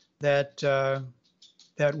that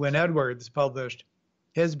Wynne Edwards published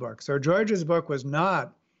his book. So George's book was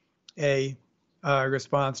not a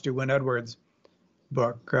response to Wynne Edwards'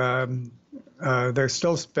 book. They're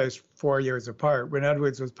still spaced 4 years apart. Wynne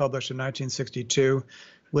Edwards was published in 1962,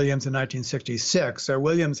 Williams in 1966. So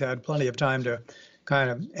Williams had plenty of time to kind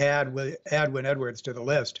of add Wynne Edwards to the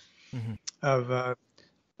list of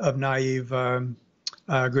naive group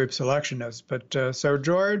selectionists. But so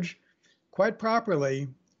George, quite properly,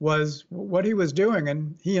 was what he was doing,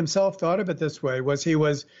 and he himself thought of it this way, was he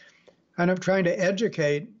was kind of trying to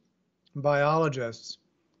educate biologists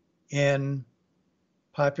in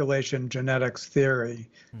population genetics theory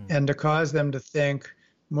and to cause them to think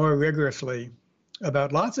more rigorously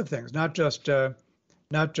about lots of things, not just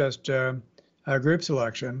group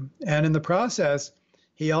selection. And in the process,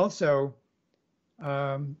 he also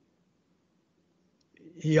came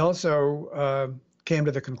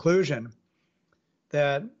to the conclusion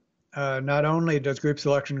that not only does group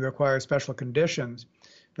selection require special conditions,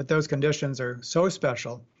 but those conditions are so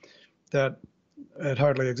special that it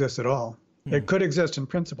hardly exists at all. It could exist in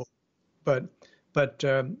principle, but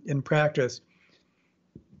in practice,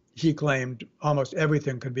 he claimed almost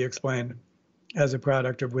everything could be explained as a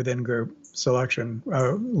product of within-group selection.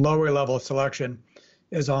 Lower-level selection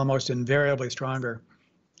is almost invariably stronger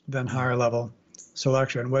than higher-level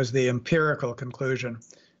selection, was the empirical conclusion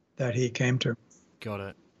that he came to. Got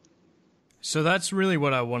it. So that's really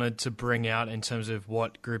what I wanted to bring out in terms of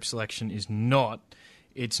what group selection is not.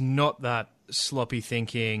 It's not that sloppy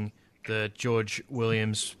thinking that George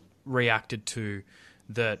Williams reacted to,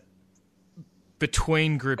 that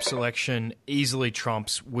between group selection easily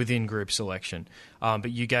trumps within group selection.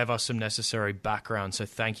 But you gave us some necessary background, so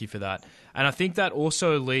thank you for that. And I think that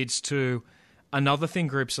also leads to another thing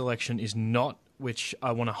group selection is not, which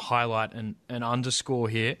I want to highlight and underscore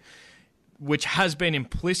here, which has been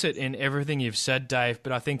implicit in everything you've said, Dave,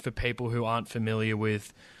 but I think for people who aren't familiar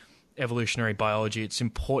with evolutionary biology, it's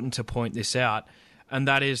important to point this out, and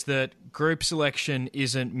that is that group selection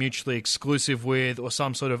isn't mutually exclusive with or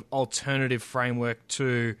some sort of alternative framework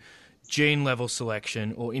to gene-level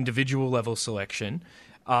selection or individual-level selection.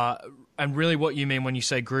 And really what you mean when you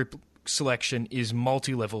say group selection is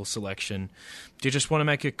multi-level selection. Do you just want to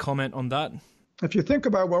make a comment on that? If you think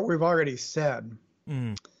about what we've already said,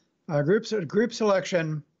 group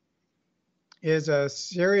selection is a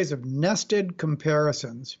series of nested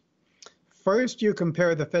comparisons. First, you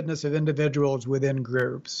compare the fitness of individuals within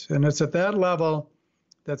groups, and it's at that level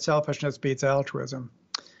that selfishness beats altruism.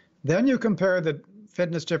 Then you compare the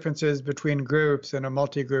fitness differences between groups in a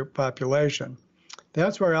multi-group population.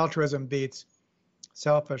 That's where altruism beats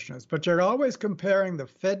selfishness. But you're always comparing the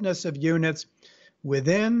fitness of units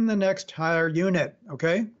within the next higher unit,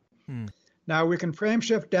 okay? Now we can frame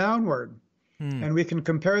shift downward, and we can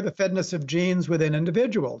compare the fitness of genes within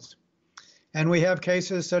individuals. And we have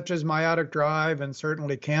cases such as meiotic drive and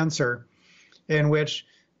certainly cancer, in which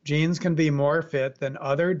genes can be more fit than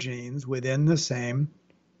other genes within the same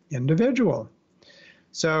individual.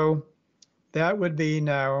 So that would be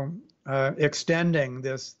now extending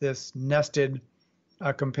this nested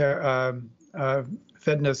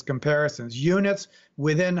fitness comparisons. Units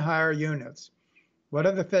within higher units. What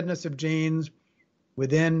are the fitness of genes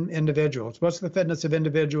within individuals? What's the fitness of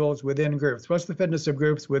individuals within groups? What's the fitness of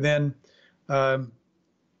groups within a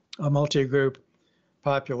multi-group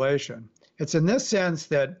population? It's in this sense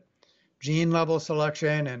that gene level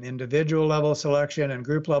selection and individual level selection and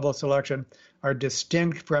group level selection are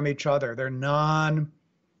distinct from each other. They're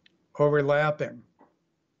non-overlapping,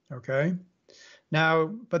 okay? Now,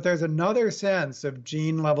 but there's another sense of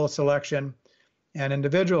gene level selection and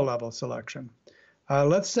individual level selection.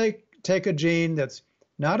 Let's take a gene that's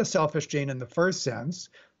not a selfish gene in the first sense.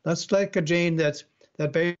 Let's take a gene that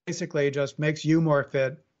basically just makes you more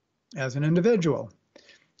fit as an individual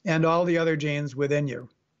and all the other genes within you,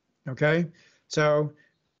 okay? So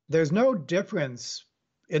there's no difference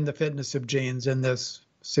in the fitness of genes in this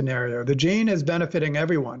scenario. The gene is benefiting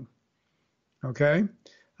everyone, okay?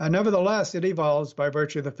 Nevertheless, it evolves by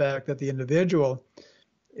virtue of the fact that the individual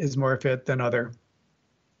is more fit than other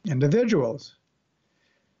individuals.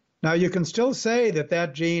 Now, you can still say that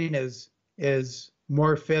that gene is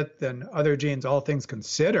more fit than other genes, all things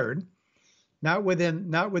considered. Not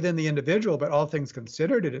within the individual, but all things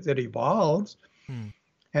considered, it evolves. And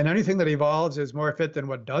anything that evolves is more fit than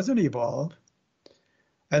what doesn't evolve.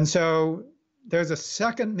 And so there's a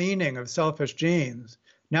second meaning of selfish genes,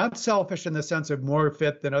 not selfish in the sense of more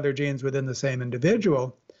fit than other genes within the same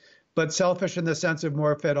individual, but selfish in the sense of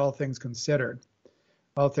more fit, all things considered.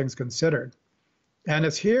 All things considered. And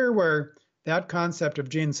it's here where that concept of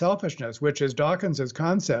gene selfishness, which is Dawkins's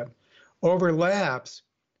concept, overlaps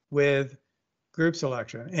with group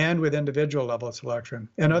selection and with individual level selection.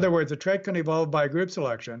 In other words, a trait can evolve by group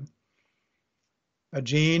selection. A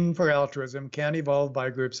gene for altruism can evolve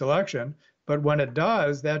by group selection, but when it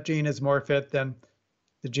does, that gene is more fit than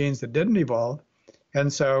the genes that didn't evolve.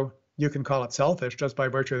 And so you can call it selfish just by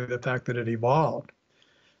virtue of the fact that it evolved.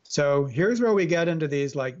 So here's where we get into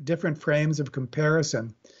these like different frames of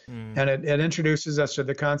comparison. And it introduces us to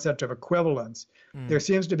the concept of equivalence. There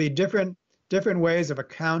seems to be different ways of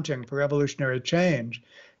accounting for evolutionary change,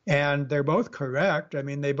 and they're both correct. I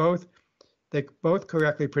mean, they both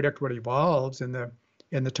correctly predict what evolves in the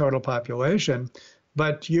total population,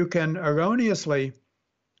 but you can erroneously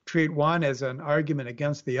treat one as an argument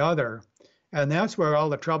against the other, and that's where all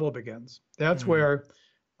the trouble begins. That's where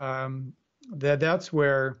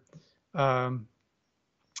the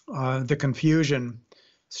confusion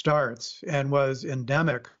starts and was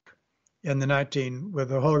endemic in the with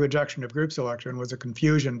the whole rejection of group selection was a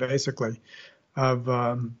confusion basically of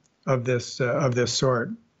this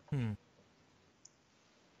sort.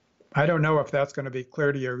 I don't know if that's going to be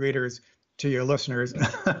clear to your readers, to your listeners.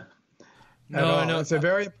 No, it's a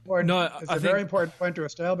very important point to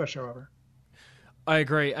establish, however. I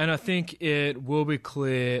agree, and I think it will be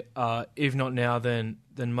clear, if not now, then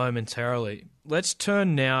momentarily. Let's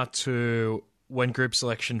turn now to when group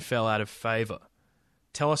selection fell out of favour.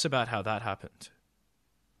 Tell us about how that happened.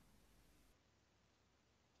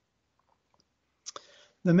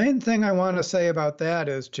 The main thing I want to say about that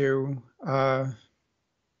is to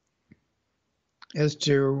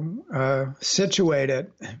situate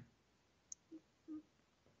it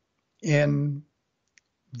in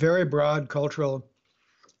very broad cultural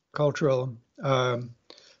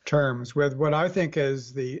terms, with what I think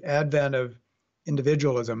is the advent of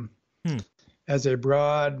individualism as a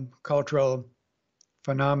broad cultural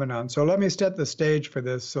phenomenon. So let me set the stage for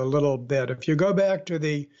this a little bit. If you go back to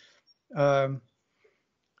the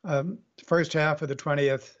first half of the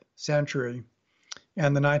 20th century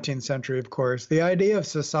and the 19th century, of course, the idea of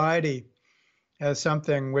society as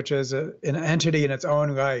something which is an entity in its own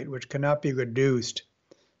right, which cannot be reduced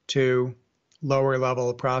to lower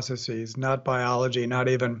level processes, not biology, not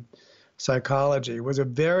even psychology, was a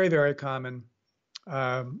very, very common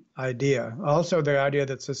idea. Also, the idea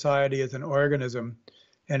that society is an organism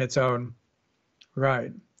in its own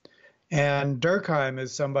right. And Durkheim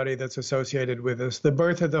is somebody that's associated with this. The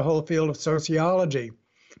birth of the whole field of sociology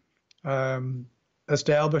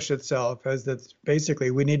established itself as that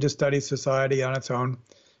basically we need to study society on its own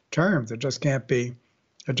terms. It just can't be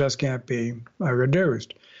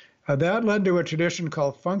reduced. That led to a tradition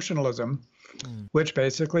called functionalism, which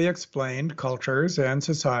basically explained cultures and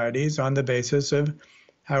societies on the basis of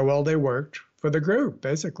how well they worked for the group,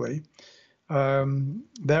 basically.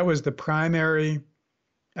 That was the primary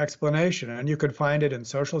explanation, and you could find it in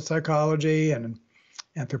social psychology and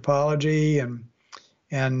anthropology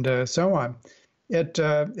and so on. It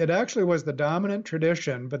actually was the dominant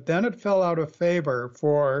tradition, but then it fell out of favor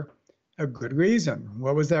for a good reason.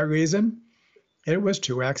 What was that reason? It was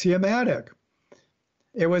too axiomatic.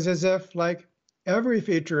 It was as if, like, every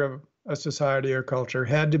feature of a society or culture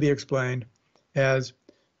had to be explained as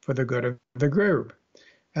for the good of the group.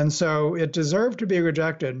 And so it deserved to be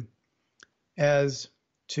rejected as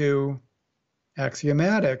too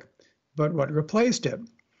axiomatic, but what replaced it?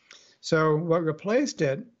 So what replaced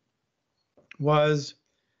it was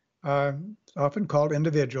often called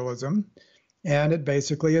individualism, and it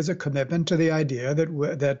basically is a commitment to the idea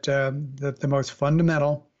that the most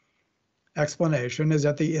fundamental explanation is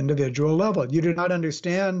at the individual level. You do not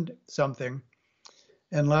understand something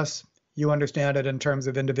unless you understand it in terms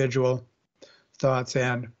of individual thoughts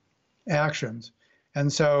and actions.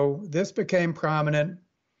 And so this became prominent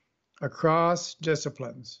across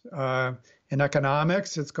disciplines. In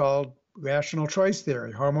economics, it's called rational choice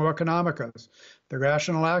theory, homo economicus, the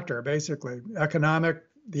rational actor, basically.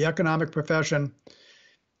 The economic profession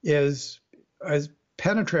is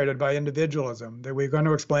penetrated by individualism, that we're going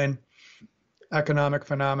to explain economic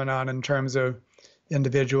phenomenon in terms of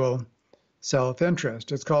individual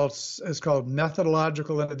self-interest. It's called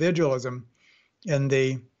methodological individualism in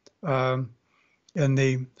the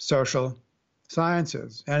social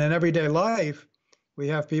sciences. And in everyday life, we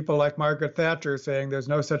have people like Margaret Thatcher saying there's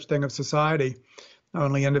no such thing of society,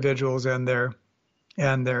 only individuals and their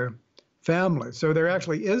families. So there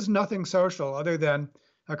actually is nothing social other than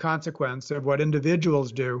a consequence of what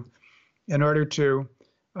individuals do in order to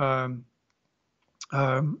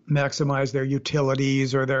maximize their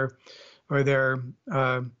utilities or their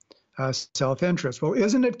self-interest. Well,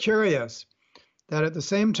 isn't it curious that at the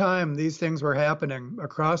same time these things were happening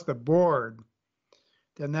across the board,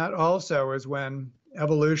 then that also is when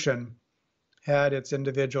evolution had its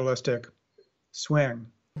individualistic swing.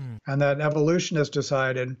 And that evolutionists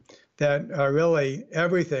decided that really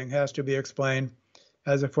everything has to be explained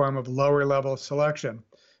as a form of lower level selection.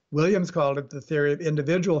 Williams called it the theory of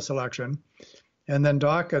individual selection, and then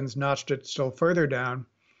Dawkins notched it still further down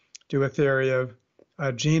to a theory of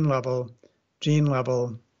gene level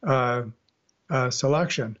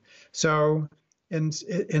selection. So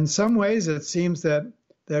in some ways, it seems that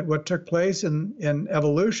what took place in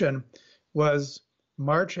evolution was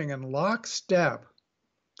marching in lockstep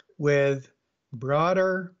with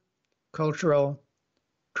broader cultural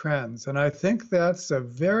trends. And I think that's a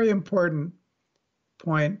very important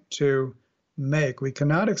point to make. We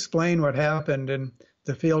cannot explain what happened in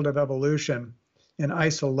the field of evolution in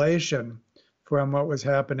isolation from what was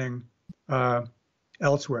happening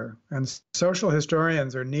elsewhere. And social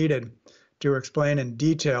historians are needed to explain in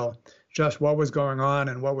detail just what was going on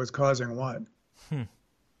and what was causing what.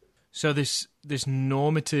 So this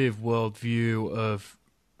normative worldview of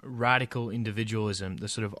radical individualism, the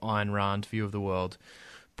sort of Ayn Rand view of the world,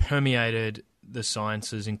 permeated the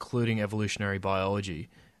sciences, including evolutionary biology,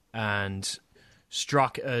 and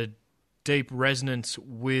struck a deep resonance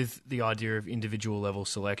with the idea of individual level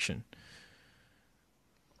selection.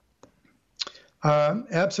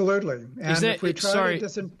 Absolutely. And if we try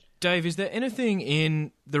to Dave, is there anything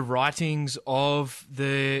in the writings of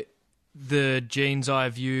the gene's eye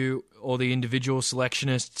view or the individual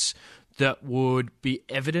selectionists that would be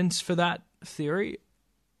evidence for that theory?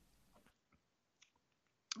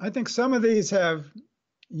 I think some of these have,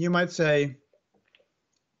 you might say,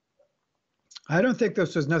 I don't think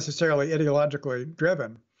this was necessarily ideologically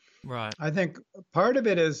driven. Right. I think part of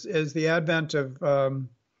it is the advent of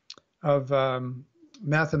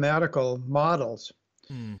mathematical models.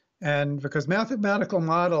 And because mathematical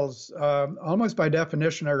models, almost by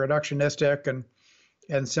definition, are reductionistic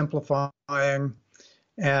and simplifying,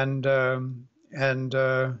 and are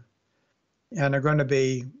going to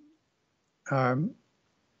be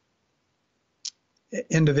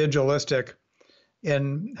individualistic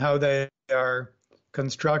in how they are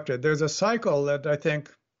constructed. There's a cycle that I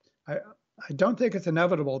don't think it's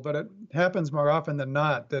inevitable, but it happens more often than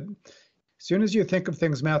not, that as soon as you think of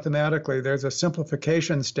things mathematically, there's a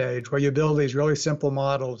simplification stage where you build these really simple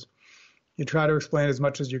models. You try to explain as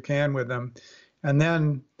much as you can with them. And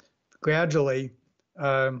then gradually,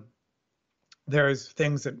 there's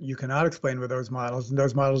things that you cannot explain with those models, and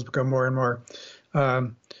those models become more and more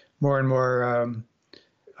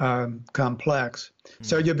complex.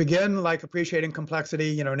 So you begin like appreciating complexity,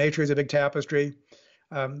 you know, nature is a big tapestry.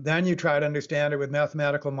 Then you try to understand it with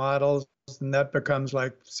mathematical models, and that becomes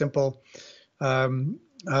like simple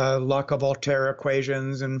Locke-Voltaire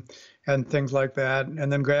equations and things like that.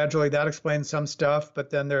 And then gradually that explains some stuff, but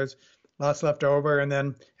then there's lots left over. And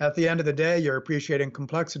then at the end of the day, you're appreciating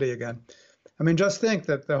complexity again. I mean, just think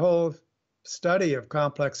that the whole study of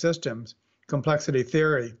complex systems, complexity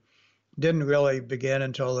theory, didn't really begin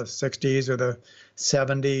until the 60s or the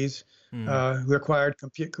 70s.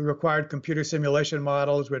 Required computer simulation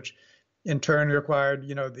models, which in turn required,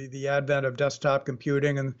 you know, the advent of desktop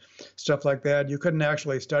computing and stuff like that. You couldn't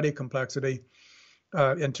actually study complexity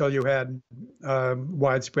until you had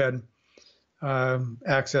widespread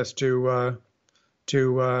access to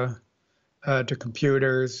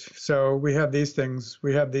computers. So we have these things.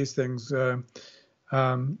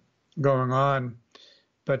 Going on.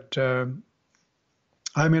 But I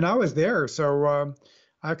mean, I was there, so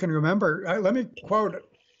I can remember. Let me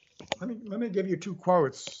give you two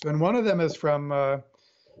quotes, and one of them is from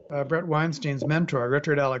Brett Weinstein's mentor,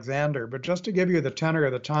 Richard Alexander. But just to give you the tenor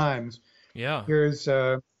of the times, here's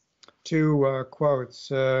two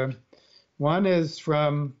quotes. One is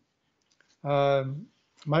from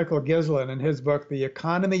Michael Gislin in his book, The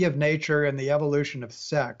Economy of Nature and the Evolution of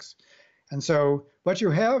Sex. And so what you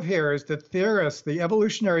have here is that theorists, the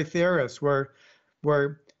evolutionary theorists, were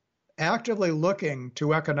actively looking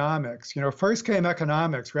to economics. You know, first came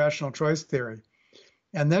economics, rational choice theory,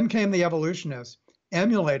 and then came the evolutionists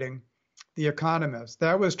emulating the economists.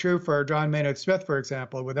 That was true for John Maynard Smith, for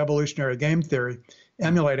example, with evolutionary game theory,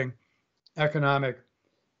 emulating economic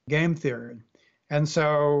game theory. And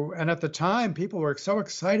so, and at the time, people were so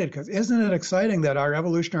excited because isn't it exciting that our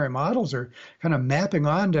evolutionary models are kind of mapping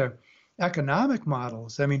onto economic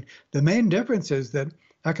models? I mean, the main difference is that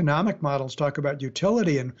economic models talk about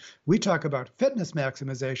utility and we talk about fitness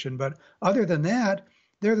maximization, but other than that,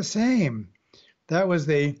 they're the same. That was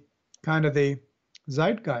the kind of the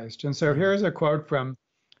zeitgeist. And so here's a quote from,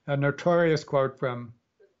 a notorious quote from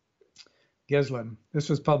Gislin. This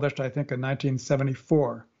was published, I think, in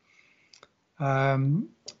 1974.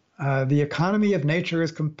 The economy of nature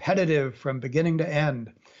is competitive from beginning to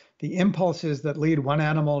end. The impulses that lead one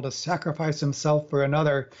animal to sacrifice himself for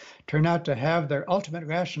another turn out to have their ultimate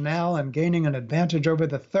rationale in gaining an advantage over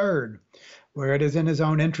the third. Where it is in his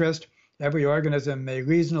own interest, every organism may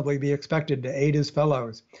reasonably be expected to aid his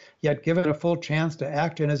fellows. Yet given a full chance to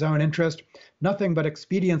act in his own interest, nothing but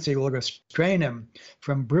expediency will restrain him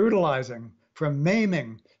from brutalizing, from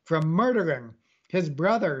maiming, from murdering his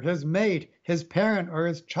brother, his mate, his parent, or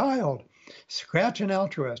his child. Scratch an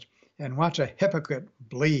altruist and watch a hypocrite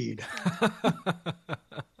bleed.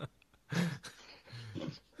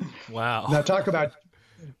 Wow. Now talk about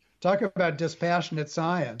dispassionate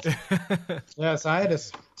science. Yeah,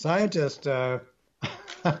 scientists, they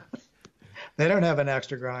don't have an axe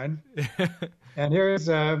to grind. And here's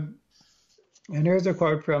a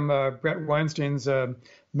quote from Brett Weinstein's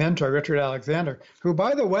mentor, Richard Alexander, who,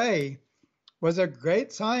 by the way, was a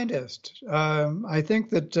great scientist. I think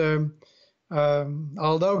that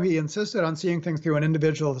although he insisted on seeing things through an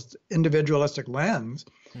individualistic lens,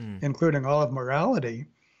 including all of morality,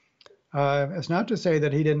 it's not to say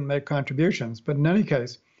that he didn't make contributions. But in any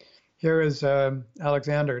case, here is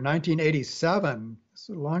Alexander, 1987. It's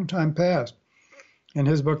a long time past. In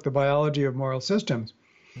his book, The Biology of Moral Systems.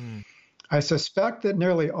 I suspect that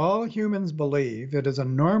nearly all humans believe it is a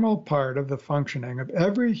normal part of the functioning of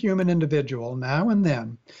every human individual now and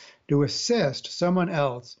then to assist someone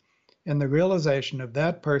else in the realization of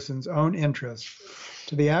that person's own interests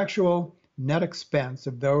to the actual net expense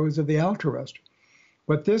of those of the altruist.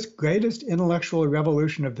 What this greatest intellectual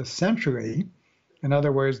revolution of the century, in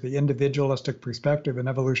other words, the individualistic perspective in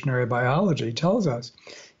evolutionary biology, tells us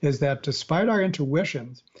is that despite our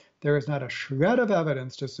intuitions, there is not a shred of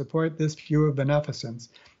evidence to support this view of beneficence,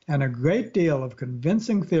 and a great deal of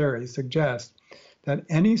convincing theory suggests that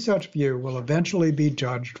any such view will eventually be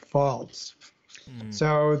judged false.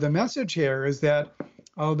 So the message here is that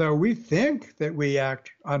although we think that we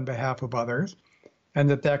act on behalf of others and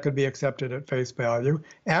that could be accepted at face value,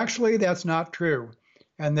 actually that's not true.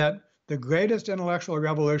 And that the greatest intellectual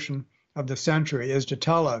revolution of the century is to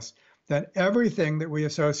tell us that everything that we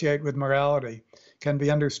associate with morality can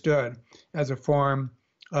be understood as a form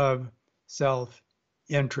of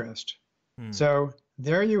self-interest. So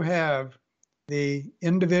there you have the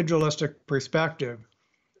individualistic perspective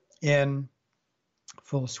in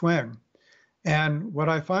full swing. And what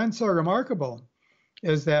I find so remarkable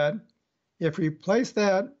is that if we place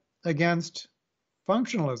that against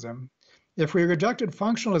functionalism, if we rejected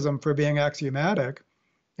functionalism for being axiomatic,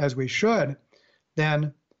 as we should,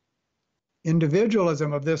 then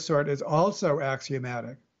individualism of this sort is also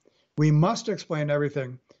axiomatic. We must explain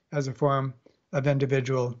everything as a form of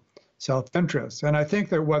individual self-interest. And I think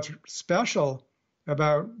that what's special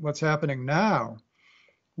about what's happening now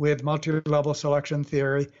with multi-level selection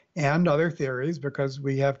theory and other theories, because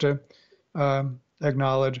we have to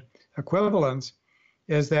acknowledge equivalence,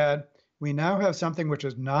 is that we now have something which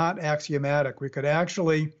is not axiomatic. We could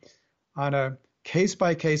actually, on a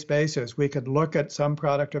case-by-case basis, we could look at some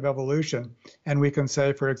product of evolution, and we can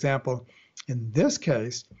say, for example, in this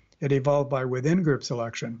case, it evolved by within-group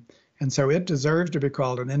selection, and so it deserves to be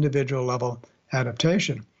called an individual-level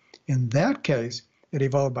adaptation. In that case, it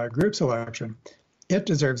evolved by group selection. It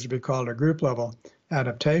deserves to be called a group-level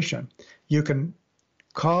adaptation. You can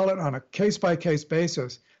call it on a case-by-case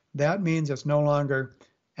basis. That means it's no longer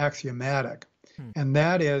axiomatic. And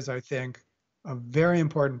that is, I think, a very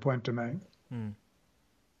important point to make.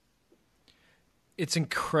 It's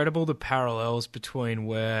incredible the parallels between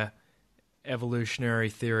where evolutionary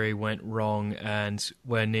theory went wrong and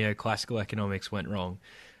where neoclassical economics went wrong.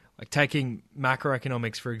 Like taking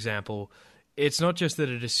macroeconomics, for example, it's not just that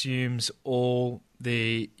it assumes all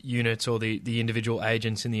the units or the individual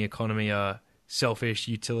agents in the economy are selfish,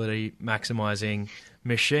 utility maximizing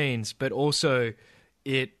machines, but also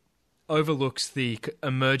it overlooks the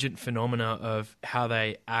emergent phenomena of how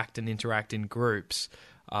they act and interact in groups.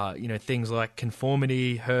 Things like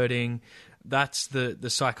conformity, herding. That's the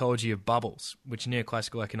psychology of bubbles, which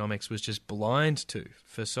neoclassical economics was just blind to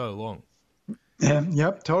for so long.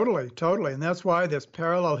 Yep, totally. And that's why this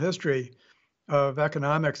parallel history of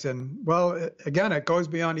economics, and well, again, it goes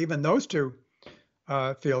beyond even those two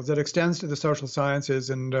fields. It extends to the social sciences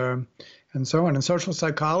and so on. And social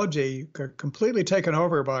psychology completely taken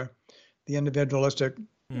over by the individualistic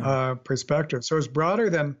perspective. So it's broader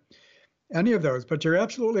than any of those. But you're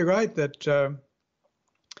absolutely right that,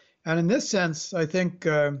 and in this sense, I think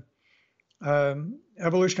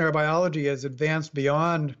evolutionary biology has advanced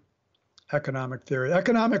beyond economic theory.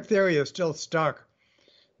 Economic theory is still stuck,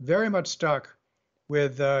 very much stuck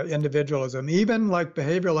with individualism, even like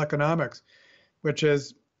behavioral economics, which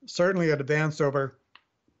is certainly an advance over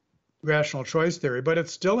rational choice theory, but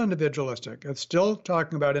it's still individualistic. It's still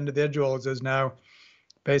talking about individuals as now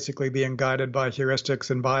basically being guided by heuristics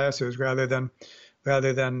and biases rather than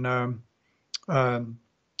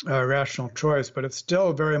rational choice. But it's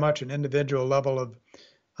still very much an individual level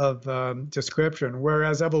of description.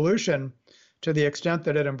 Whereas evolution, to the extent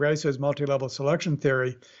that it embraces multi-level selection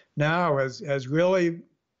theory, now has really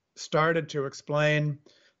started to explain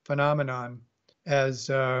phenomenon as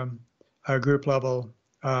a group level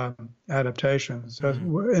adaptations,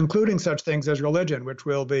 including such things as religion, which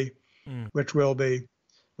we'll be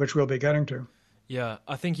getting to. Yeah,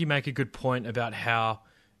 I think you make a good point about how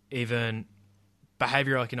even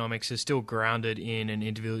behavioral economics is still grounded in an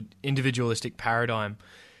individualistic paradigm.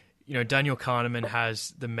 You know, Daniel Kahneman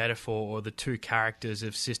has the metaphor or the two characters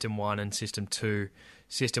of System 1 and System 2.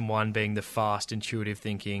 System 1 being the fast, intuitive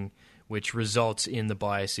thinking, which results in the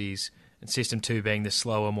biases, and System 2 being the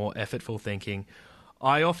slower, more effortful thinking.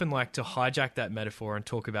 I often like to hijack that metaphor and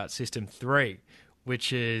talk about System 3,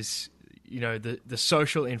 which is, the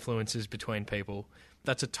social influences between people.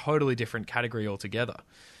 That's a totally different category altogether.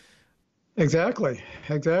 Exactly.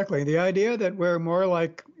 The idea that we're more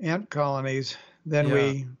like ant colonies than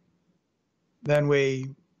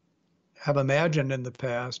we have imagined in the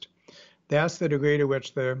past. That's the degree to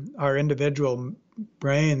which our individual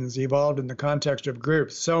brains evolved in the context of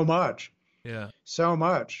groups so much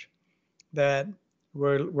that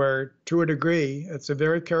we're to a degree, it's a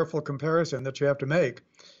very careful comparison that you have to make.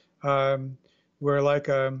 We're like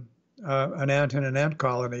an ant in an ant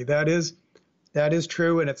colony. That is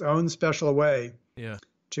true in its own special way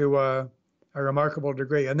to a remarkable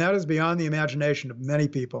degree. And that is beyond the imagination of many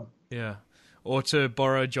people. Yeah. Or to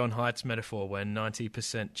borrow John Haidt's metaphor, we're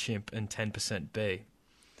 90% chimp and 10% bee.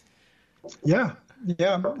 Yeah.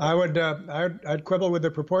 I'd quibble with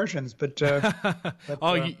the proportions, but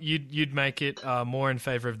you'd make it more in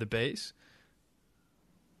favor of the bees?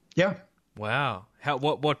 Yeah. Wow.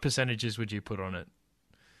 What percentages would you put on it?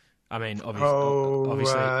 I mean,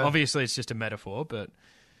 obviously, it's just a metaphor, but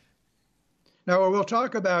no. We'll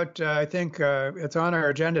talk about. I think it's on our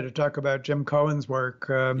agenda to talk about Jim Cohen's work.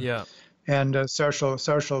 And social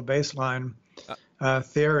baseline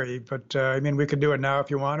theory. But I mean, we can do it now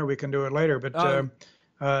if you want, or we can do it later. But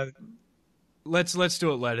let's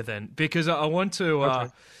do it later then, because I want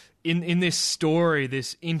to in this story,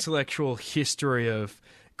 this intellectual history of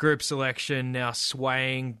group selection now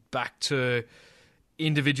swaying back to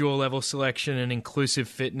individual level selection and inclusive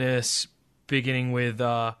fitness, beginning with,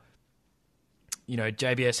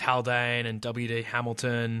 JBS Haldane and W.D.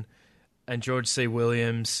 Hamilton and George C.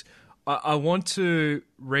 Williams. I want to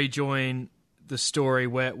rejoin the story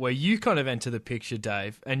where you kind of enter the picture,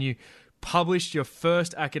 Dave, and you published your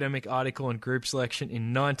first academic article on group selection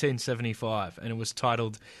in 1975, and it was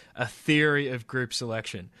titled A Theory of Group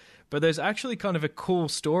Selection. But there's actually kind of a cool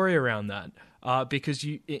story around that, because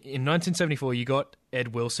in 1974 you got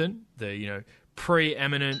Ed Wilson, the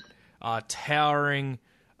preeminent, towering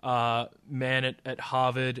man at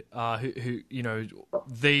Harvard, who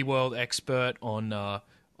the world expert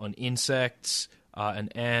on insects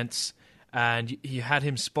and ants, and you had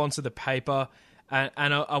him sponsor the paper.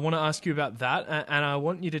 And I want to ask you about that, and I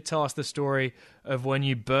want you to tell us the story of when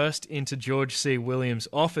you burst into George C. Williams'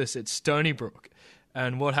 office at Stony Brook,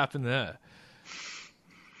 and what happened there.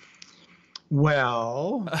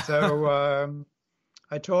 Well, so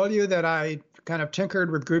I told you that I kind of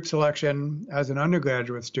tinkered with group selection as an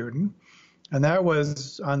undergraduate student, and that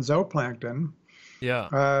was on zooplankton. Yeah.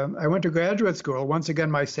 I went to graduate school. Once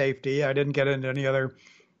again, my safety. I didn't get into any other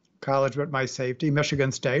college but my safety,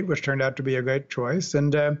 Michigan State, which turned out to be a great choice.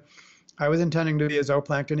 And I was intending to be a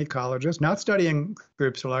zooplankton ecologist, not studying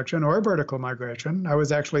group selection or vertical migration. I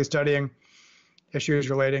was actually studying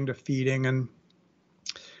issues relating to feeding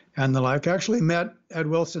and the like. I actually met Ed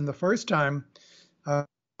Wilson the first time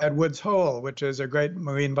at Woods Hole, which is a great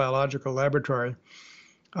marine biological laboratory.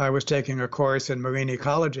 I was taking a course in marine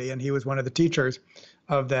ecology, and he was one of the teachers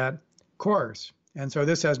of that course. And so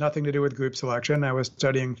this has nothing to do with group selection. I was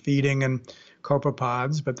studying feeding and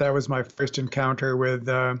copepods, but that was my first encounter with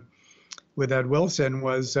Ed Wilson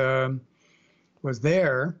was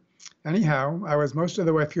there. Anyhow, I was most of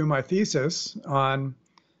the way through my thesis on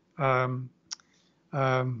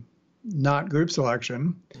not group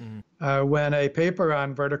selection when a paper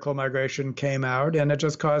on vertical migration came out, and it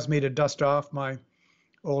just caused me to dust off my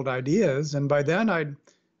old ideas. And by then I'd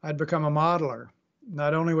become a modeler.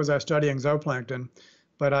 Not only was I studying zooplankton,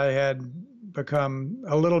 but I had become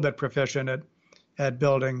a little bit proficient at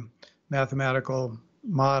building mathematical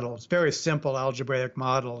models, very simple algebraic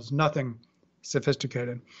models, nothing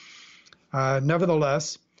sophisticated.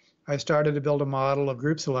 Nevertheless, I started to build a model of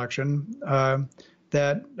group selection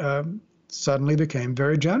that suddenly became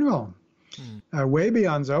very general, way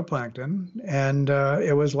beyond zooplankton. And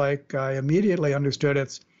it was like I immediately understood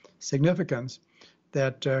its significance,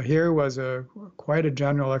 that here was quite a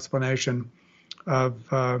general explanation of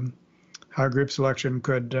how group selection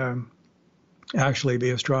could actually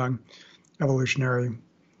be a strong evolutionary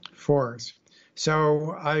force.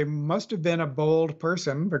 So I must have been a bold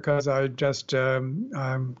person, because I just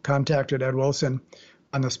contacted Ed Wilson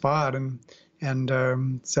on the spot and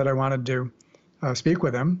said I wanted to speak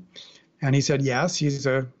with him, and he said yes. He's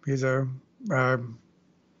a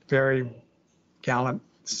very gallant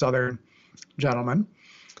Southern gentleman,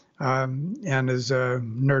 and is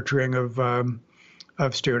nurturing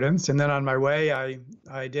of students. And then on my way,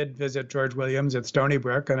 I did visit George Williams at Stony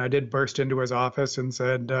Brook, and I did burst into his office and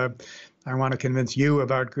said, I want to convince you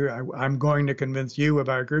about I'm going to convince you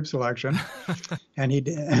about group selection. and he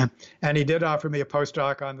did offer me a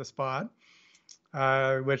postdoc on the spot,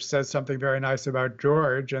 which says something very nice about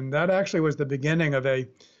George. And that actually was the beginning of a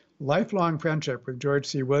lifelong friendship with George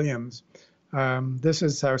C. Williams. This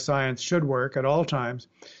is how science should work at all times,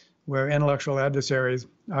 where intellectual adversaries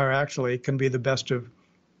can be the best of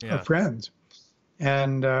friends.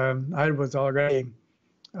 And I was already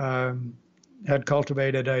had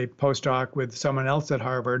cultivated a postdoc with someone else at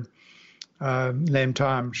Harvard named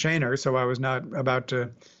Tom Shaner, so I was not about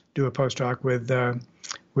to do a postdoc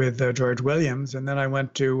with George Williams. And then I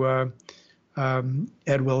went to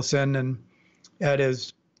Ed Wilson, and Ed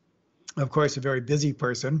is, of course, a very busy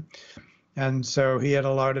person. And so he had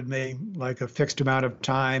allotted me like a fixed amount of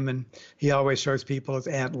time, and he always shows people his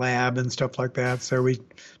ant lab and stuff like that. So we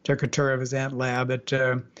took a tour of his ant lab at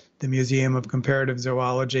the Museum of Comparative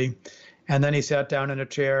Zoology. And then he sat down in a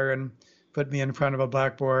chair and put me in front of a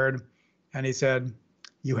blackboard, and he said,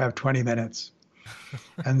 "You have 20 minutes."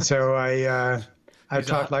 And so I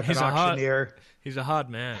talked like an auctioneer. He's a hard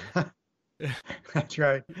man. That's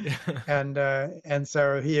right. And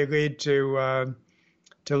so he agreed to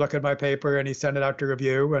look at my paper, and he sent it out to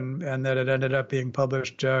review, and then it ended up being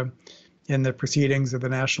published in the Proceedings of the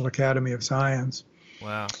National Academy of Science.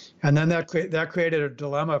 Wow. And then that created a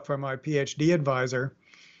dilemma for my PhD advisor,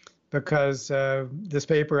 because this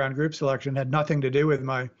paper on group selection had nothing to do with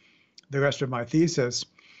the rest of my thesis.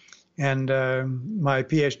 And my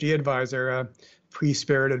PhD advisor, a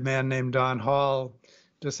free-spirited man named Don Hall,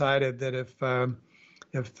 decided that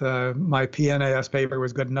my PNAS paper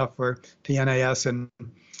was good enough for PNAS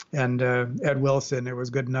and Ed Wilson, it was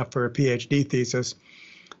good enough for a PhD thesis.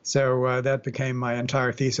 So that became my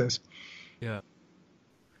entire thesis. Yeah.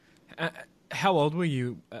 How old were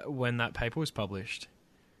you when that paper was published?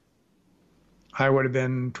 I would have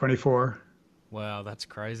been 24. Wow, that's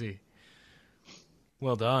crazy.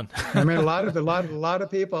 Well done. I mean, a lot of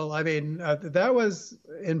people. I mean, that was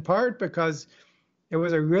in part because it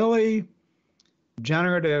was a really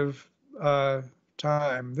generative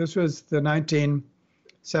time. This was the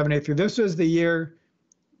 1973. This was the year.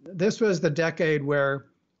 This was the decade where,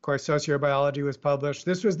 of course, sociobiology was published.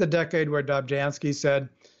 This was the decade where Dobzhansky said,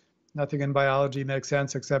 "Nothing in biology makes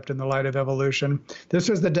sense except in the light of evolution." This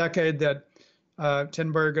was the decade that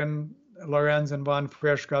Tinbergen, Lorenz, and von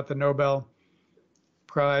Frisch got the Nobel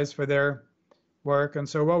Prize for their work. And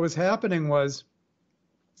so what was happening was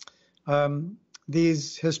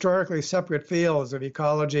these historically separate fields of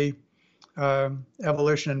ecology,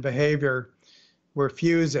 evolution, and behavior were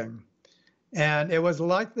fusing. And it was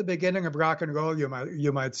like the beginning of rock and roll,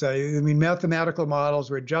 you might say. I mean, mathematical models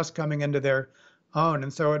were just coming into their own.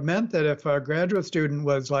 And so it meant that if a graduate student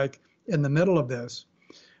was like in the middle of this,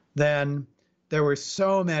 then there were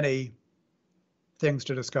so many things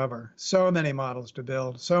to discover, so many models to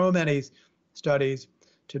build, so many studies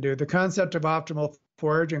to do. The concept of optimal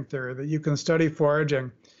foraging theory, that you can study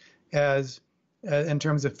foraging as in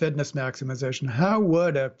terms of fitness maximization. How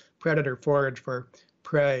would a predator forage for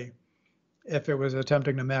prey if it was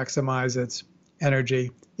attempting to maximize its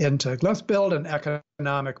energy intake? Let's build an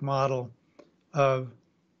economic model of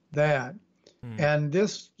that. And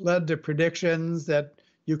this led to predictions that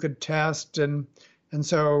you could test, and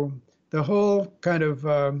so the whole kind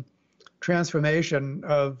of transformation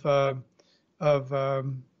of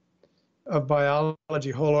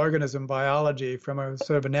biology, whole organism biology, from a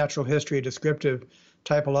sort of a natural history descriptive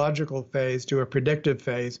typological phase to a predictive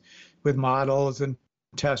phase with models and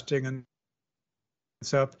testing and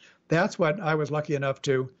stuff. That's what I was lucky enough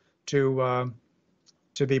to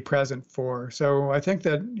be present for. So I think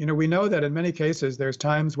that, we know that in many cases there's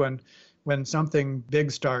times when something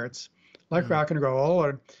big starts, like rock and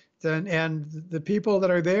roll, and the people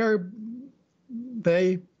that are there,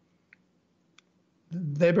 they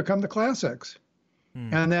become the classics.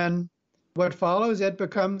 And then what follows, it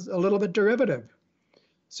becomes a little bit derivative.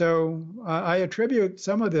 So I attribute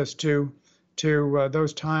some of this to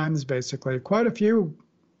those times, basically. Quite a few,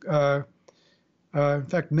 in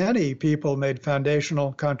fact, many people made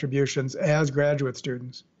foundational contributions as graduate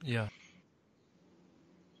students. Yeah.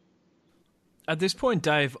 At this point,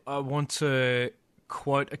 Dave, I want to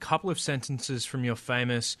quote a couple of sentences from your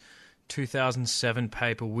famous 2007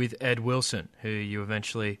 paper with Ed Wilson, who you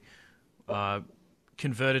eventually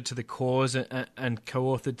converted to the cause and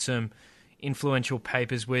co-authored some influential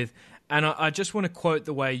papers with. And I just want to quote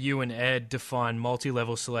the way you and Ed define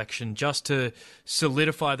multi-level selection, just to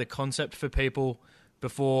solidify the concept for people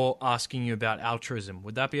before asking you about altruism.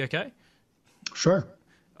 Would that be okay? Sure.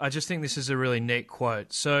 I just think this is a really neat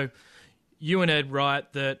quote. So you and Ed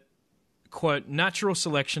write that, quote, natural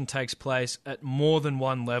selection takes place at more than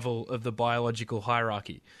one level of the biological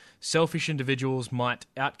hierarchy. Selfish individuals might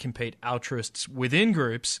outcompete altruists within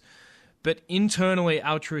groups, but internally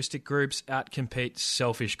altruistic groups outcompete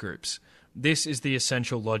selfish groups. This is the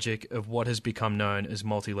essential logic of what has become known as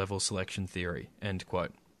multi-level selection theory, end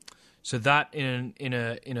quote. So that, in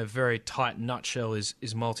a very tight nutshell,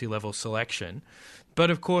 is multi-level selection. But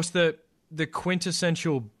of course, the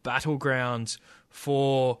quintessential battlegrounds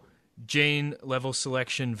for gene level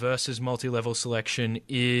selection versus multi-level selection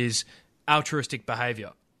is altruistic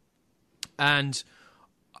behavior. And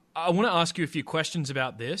I want to ask you a few questions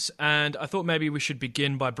about this, and I thought maybe we should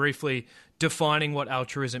begin by briefly defining what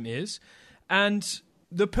altruism is. And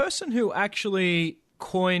the person who actually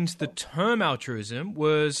coined the term altruism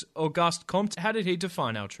was Auguste Comte. How did he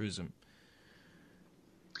define altruism?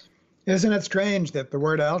 Isn't it strange that the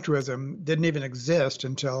word altruism didn't even exist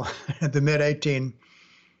until the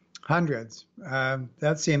mid-1800s?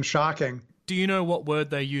 That seems shocking. Do you know what word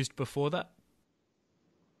they used before that?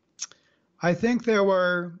 I think there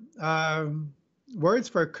were words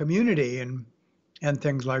for community and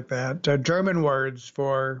things like that, German words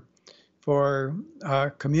for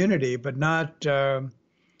community, but not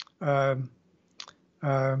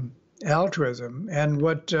altruism. And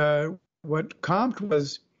what Comte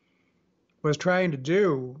was trying to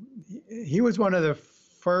do, he was one of the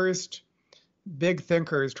first big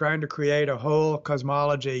thinkers trying to create a whole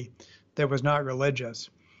cosmology that was not religious.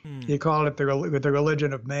 He called it the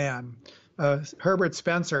religion of man. Herbert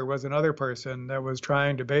Spencer was another person that was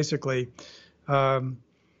trying to basically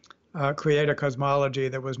create a cosmology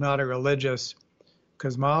that was not a religious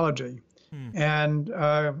cosmology. And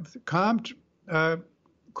Comte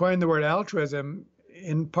coined the word altruism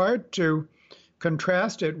in part to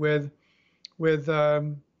contrast it with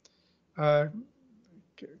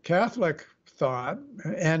Catholic thought.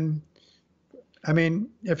 And I mean,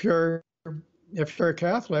 if you're a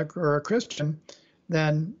Catholic or a Christian,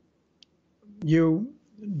 then you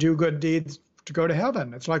do good deeds to go to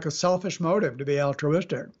heaven. It's like a selfish motive to be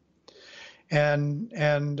altruistic.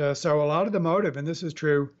 And so a lot of the motive, and this is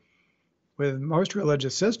true with most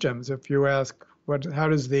religious systems, if you ask how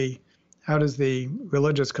does the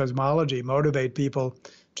religious cosmology motivate people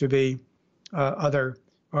to be other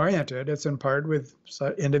oriented, it's in part with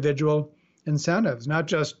individual incentives, not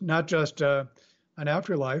just an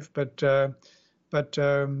afterlife, but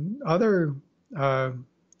other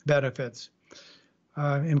benefits,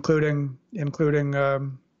 including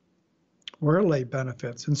worldly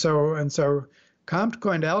benefits. And so Comte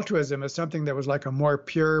coined altruism as something that was like a more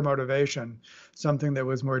pure motivation, something that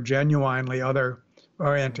was more genuinely other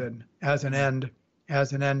oriented as an end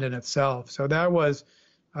in itself. So that was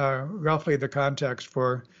roughly the context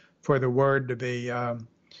for the word to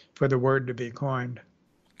be coined.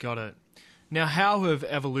 Got it. Now, how have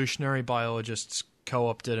evolutionary biologists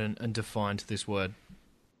co-opted and defined this word?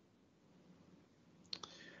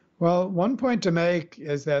 Well, one point to make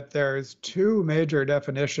is that there's two major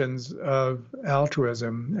definitions of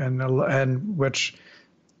altruism, and which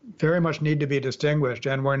very much need to be distinguished,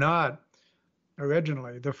 and were not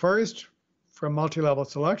originally. The first, from multi-level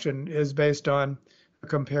selection, is based on a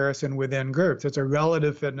comparison within groups. It's a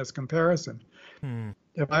relative fitness comparison.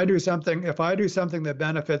 If I do something that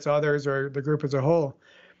benefits others or the group as a whole,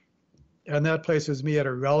 and that places me at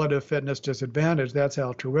a relative fitness disadvantage, that's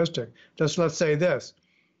altruistic. Just let's say this.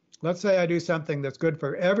 Let's say I do something that's good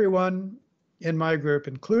for everyone in my group,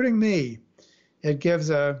 including me. It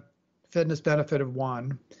gives a fitness benefit of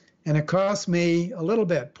 1, and it costs me a little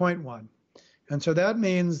bit, 0.1. And so that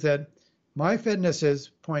means that my fitness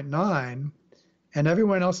is 0.9, and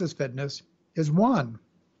everyone else's fitness is 1.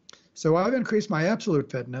 So I've increased my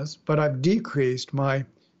absolute fitness, but I've decreased my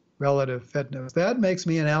relative fitness. That makes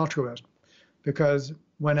me an altruist, because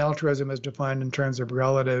when altruism is defined in terms of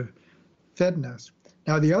relative fitness.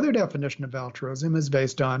 Now, the other definition of altruism is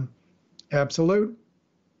based on absolute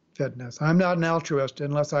fitness. I'm not an altruist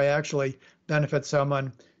unless I actually benefit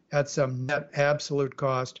someone at some net absolute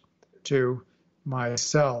cost to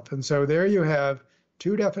myself. And so there you have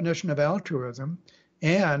two definitions of altruism.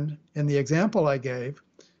 And in the example I gave,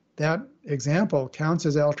 that example counts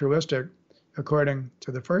as altruistic according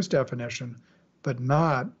to the first definition, but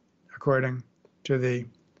not according to the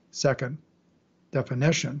second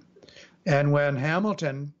definition. And when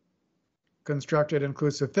Hamilton constructed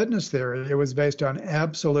inclusive fitness theory, it was based on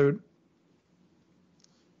absolute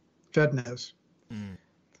fitness.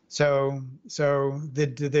 So the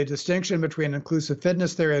distinction between inclusive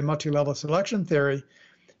fitness theory and multi-level selection theory,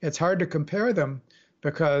 it's hard to compare them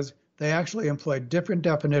because they actually employ different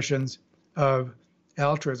definitions of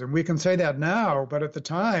altruism. We can say that now, but at the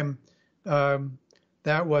time,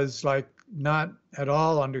 that was like not at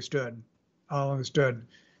all understood.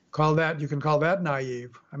 You can call that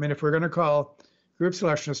naive. I mean, if we're going to call group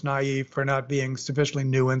selectivists naive for not being sufficiently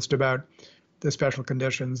nuanced about the special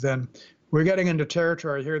conditions, then we're getting into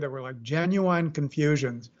territory here that were like genuine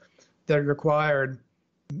confusions that required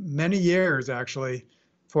many years, actually,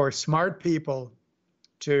 for smart people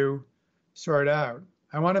to sort out.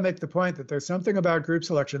 I want to make the point that there's something about group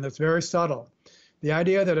selection that's very subtle. The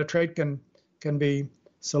idea that a trait can be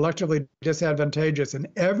selectively disadvantageous in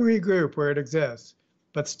every group where it exists,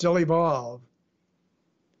 but still evolve,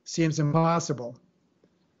 seems impossible.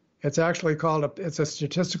 It's actually it's a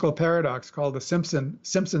statistical paradox called the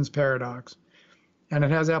Simpson's paradox, and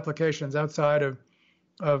it has applications outside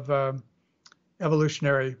of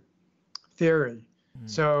evolutionary theory.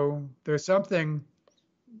 So there's something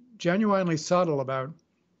genuinely subtle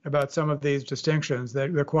about some of these distinctions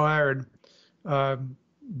that required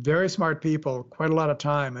very smart people quite a lot of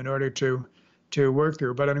time in order to work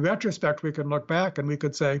through. But in retrospect, we can look back and we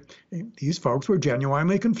could say, these folks were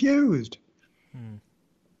genuinely confused.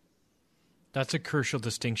 That's a crucial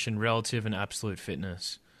distinction, relative and absolute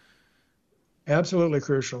fitness. Absolutely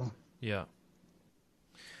crucial. Yeah.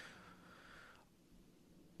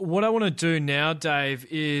 What I want to do now, Dave,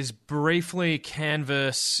 is briefly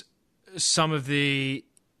canvass some of the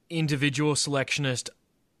individual selectionist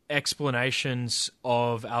explanations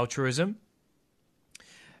of altruism.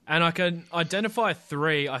 And I can identify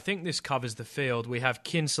 3. I think this covers the field. We have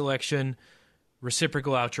kin selection,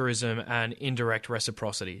 reciprocal altruism, and indirect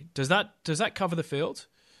reciprocity. Does that cover the field?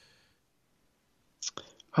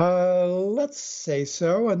 Let's say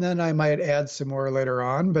so, and then I might add some more later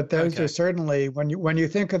on. But those Okay, are certainly when you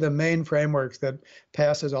think of the main frameworks that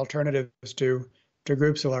pass as alternatives to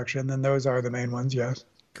group selection, then those are the main ones. Yes.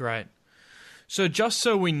 great. So just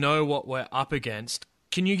so we know what we're up against,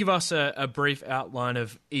 can you give us a brief outline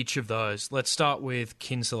of each of those? Let's start with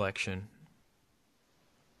kin selection.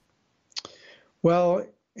 Well,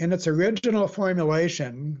 in its original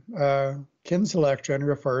formulation, kin selection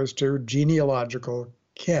refers to genealogical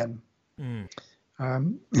kin,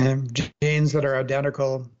 and genes that are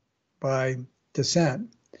identical by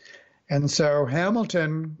descent. And so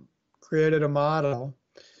Hamilton created a model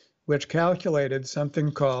which calculated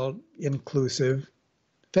something called inclusive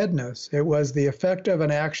fitness. It was the effect of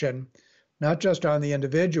an action, not just on the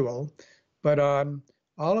individual, but on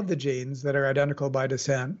all of the genes that are identical by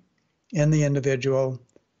descent in the individual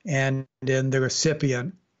and in the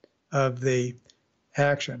recipient of the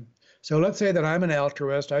action. So let's say that I'm an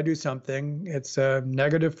altruist. I do something. It's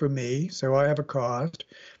negative for me, so I have a cost.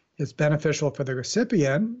 It's beneficial for the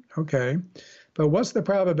recipient. Okay. But what's the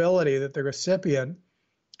probability that the recipient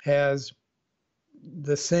has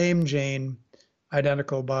the same gene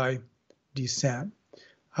identical by descent?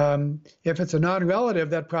 If it's a non-relative,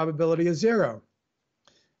 that probability is 0.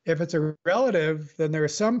 If it's a relative, then there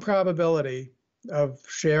is some probability of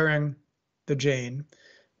sharing the gene,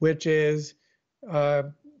 which is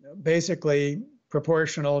basically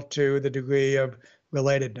proportional to the degree of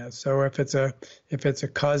relatedness. So if it's a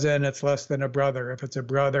cousin, it's less than a brother. If it's a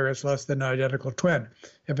brother, it's less than an identical twin.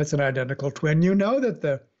 If it's an identical twin, you know that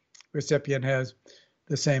the recipient has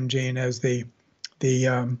the same gene as the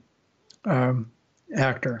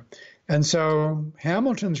actor. And so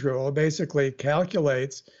Hamilton's rule basically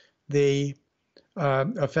calculates the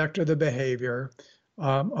effect of the behavior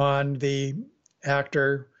on the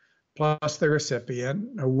actor plus the recipient,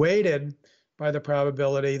 weighted by the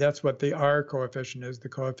probability. That's what the R coefficient is, the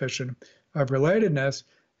coefficient of relatedness.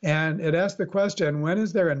 And it asks the question, when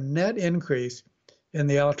is there a net increase in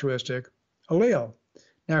the altruistic allele?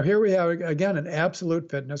 Now, here we have, again, an absolute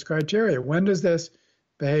fitness criteria. When does this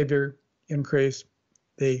behavior increase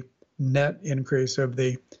the net increase of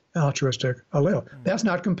the altruistic allele? That's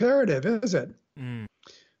not comparative, is it?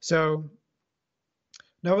 So,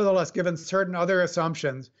 nevertheless, given certain other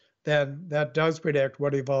assumptions, then that does predict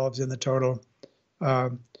what evolves in the total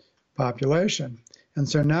population. And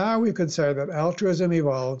so now we could say that altruism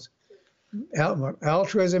evolves.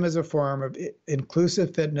 Altruism is a form of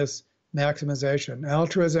inclusive fitness maximization.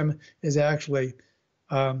 Altruism is actually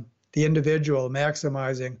the individual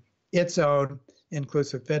maximizing its own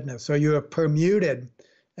inclusive fitness. So you have permuted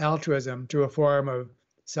altruism to a form of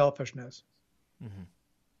selfishness. Mm-hmm.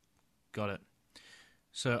 Got it.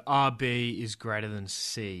 So RB is greater than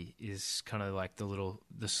C is kind of like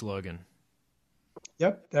the slogan.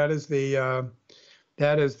 Yep, that is the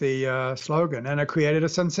slogan, and it created a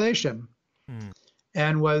sensation,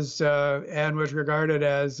 and was regarded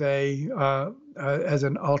as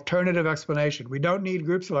an alternative explanation. We don't need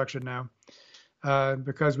group selection now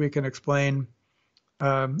because we can explain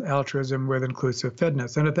altruism with inclusive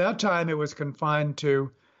fitness. And at that time, it was confined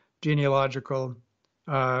to genealogical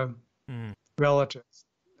relatives.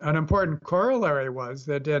 An important corollary was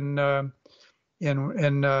that in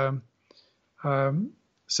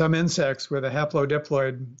some insects with a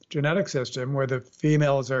haplodiploid genetic system, where the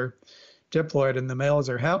females are diploid and the males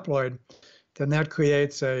are haploid, then that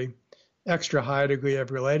creates a extra high degree of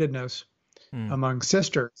relatedness among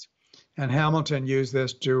sisters. And Hamilton used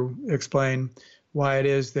this to explain why it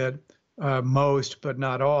is that most, but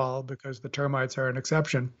not all, because the termites are an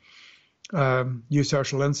exception,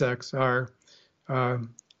 eusocial insects are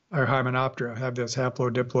Hymenoptera, have this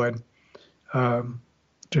haplodiploid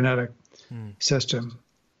genetic system.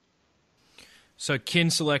 So kin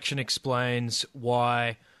selection explains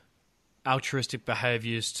why altruistic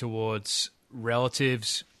behaviors towards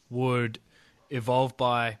relatives would evolve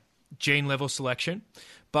by gene level selection.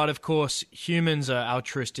 But of course, humans are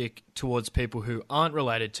altruistic towards people who aren't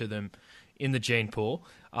related to them in the gene pool.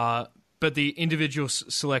 But the individual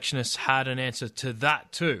selectionists had an answer to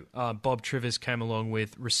that too. Bob Trivers came along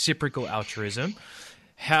with reciprocal altruism.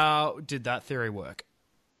 How did that theory work?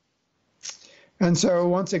 And so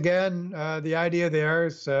once again, the idea there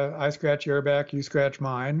is I scratch your back, you scratch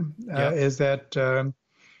mine, is that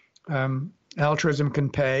altruism can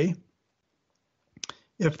pay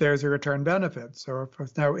if there's a return benefit. So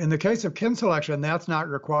now in the case of kin selection, that's not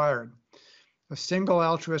required. A single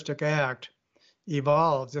altruistic act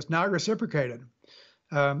evolves. It's not reciprocated.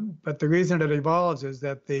 But the reason it evolves is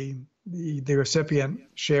that the recipient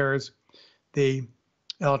shares the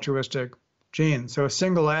altruistic gene. So a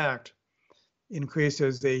single act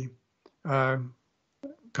increases the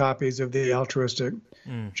copies of the altruistic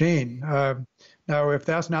gene. Now, if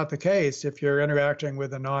that's not the case, if you're interacting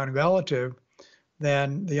with a non-relative,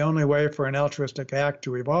 then the only way for an altruistic act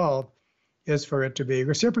to evolve is for it to be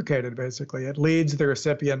reciprocated, basically. It leads the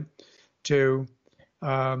recipient to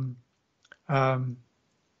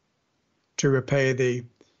repay the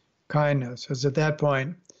kindness. It's at that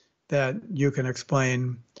point that you can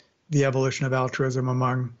explain the evolution of altruism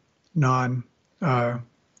among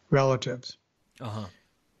non-relatives. Uh-huh.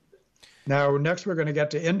 Now, next we're going to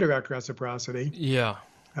get to indirect reciprocity. Yeah.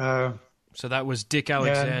 So that was Dick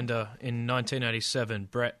Alexander in 1987,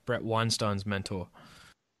 Brett Weinstein's mentor.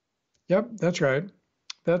 Yep, that's right.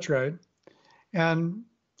 That's right. And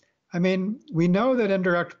I mean, we know that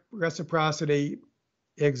indirect reciprocity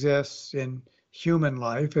exists in human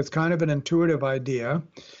life. It's kind of an intuitive idea.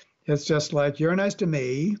 It's just like, you're nice to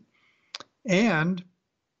me, and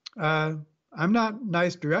I'm not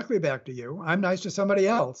nice directly back to you. I'm nice to somebody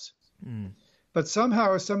else. But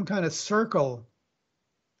somehow some kind of circle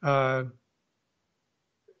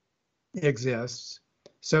exists,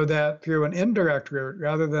 so that through an indirect route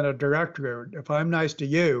rather than a direct route, if I'm nice to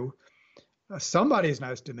you, somebody's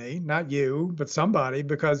nice to me, not you, but somebody,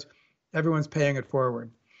 because everyone's paying it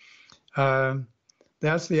forward.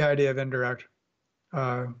 That's the idea of indirect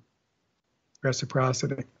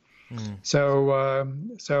reciprocity.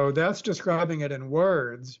 So that's describing it in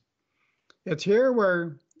words. It's here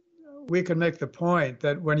where we can make the point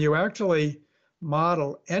that when you actually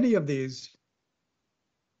model any of these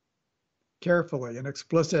carefully in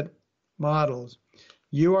explicit models,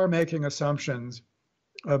 you are making assumptions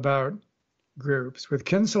about groups. With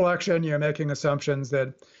kin selection, you're making assumptions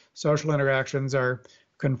that social interactions are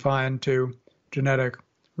confined to genetic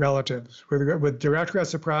relatives. With direct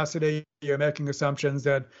reciprocity, you're making assumptions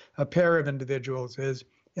that a pair of individuals is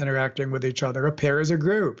interacting with each other. A pair is a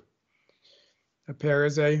group. A pair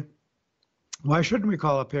is why shouldn't we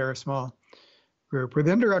call a pair a small group? With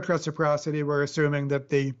indirect reciprocity, we're assuming that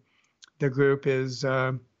the group is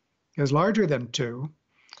larger than two.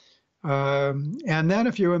 And then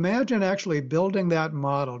if you imagine actually building that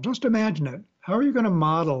model, just imagine it. How are you going to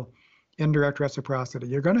model indirect reciprocity?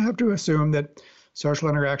 You're going to have to assume that social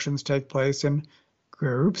interactions take place in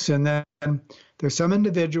groups, and then there's some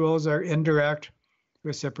individuals are indirect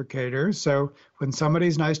reciprocators. So when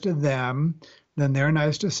somebody's nice to them, then they're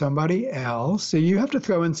nice to somebody else. So you have to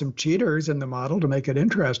throw in some cheaters in the model to make it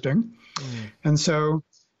interesting. And so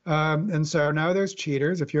now there's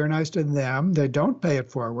cheaters. If you're nice to them, they don't pay it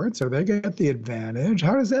forward, so they get the advantage.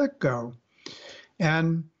 How does that go?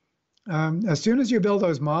 And as soon as you build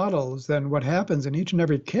those models, then what happens in each and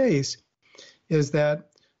every case is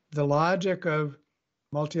that the logic of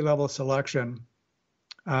multi-level selection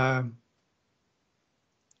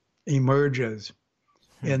emerges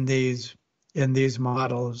in these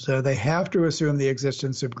models. They have to assume the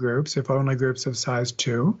existence of groups, if only groups of size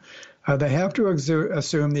 2. They have to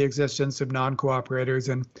assume the existence of non-cooperators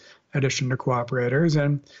in addition to cooperators.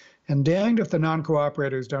 And danged if the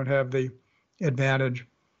non-cooperators don't have the advantage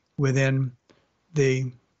within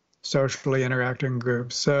the socially interacting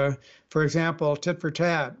groups. For example, tit for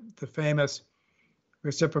tat, the famous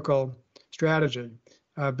reciprocal strategy,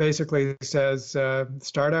 basically says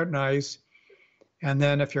start out nice, and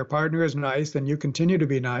then if your partner is nice, then you continue to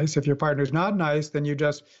be nice. If your partner's not nice, then you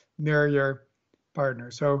just mirror your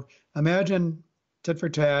partner. So imagine tit for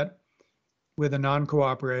tat with a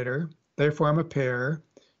non-cooperator. They form a pair.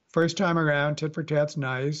 First time around, tit for tat's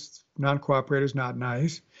nice, non-cooperator's not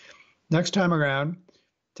nice. Next time around,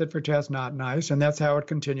 tit for tat's not nice, and that's how it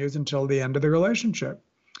continues until the end of the relationship.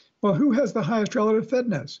 Well, who has the highest relative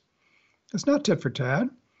fitness? It's not tit for tat,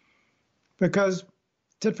 because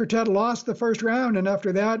tit for tat lost the first round, and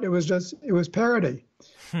after that, it was parity.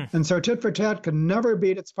 And so tit for tat can never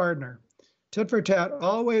beat its partner. Tit for tat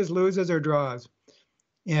always loses or draws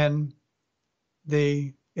in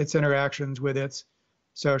its interactions with its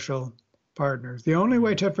social partners. The only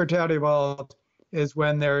way tit for tat evolves is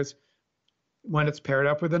when it's paired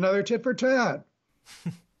up with another tit for tat.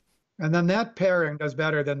 And then that pairing does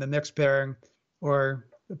better than the mixed pairing or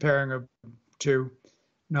the pairing of two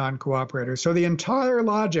non-cooperators. So the entire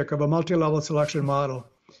logic of a multi-level selection model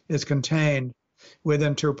is contained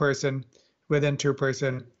within two-person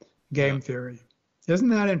game theory. Isn't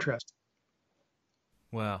that interesting?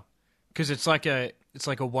 Wow. Because it's like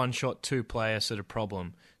a one-shot, two-player sort of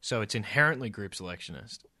problem. So it's inherently group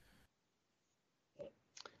selectionist.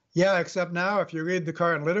 Yeah, except now if you read the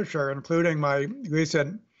current literature, including my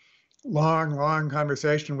recent long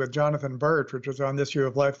conversation with Jonathan Birch, which was on this issue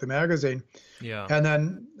of Life, the magazine. Yeah. And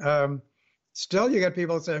then still you get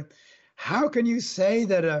people saying, how can you say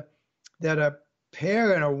that a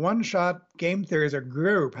pair in a one-shot game theory is a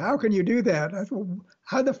group? How can you do that? I said, well,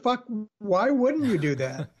 how the fuck? Why wouldn't you do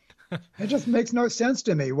that? It just makes no sense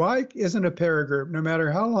to me. Why isn't a pair a group, no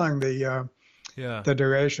matter how long the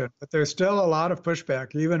duration? But there's still a lot of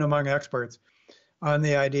pushback, even among experts, on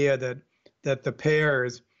the idea that the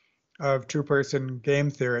pairs of two-person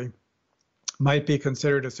game theory might be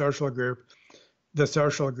considered a social group, the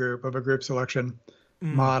social group of a group selection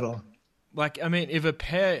model. Like, I mean, if a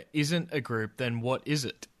pair isn't a group, then what is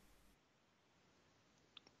it?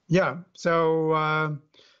 Yeah. So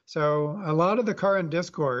a lot of the current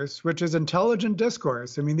discourse, which is intelligent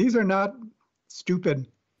discourse, I mean, these are not stupid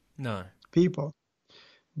people,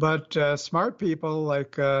 but smart people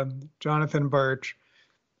like Jonathan Birch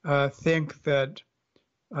think that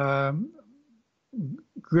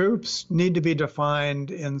groups need to be defined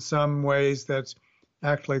in some ways that's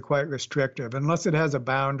actually quite restrictive, unless it has a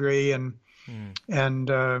boundary and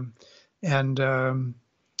a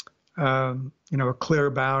clear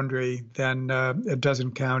boundary, then it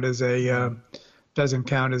doesn't count as a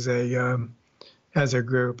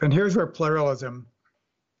group. And here's where pluralism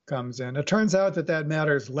comes in. It turns out that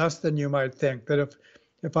matters less than you might think. That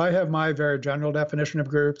if I have my very general definition of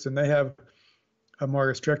groups and they have a more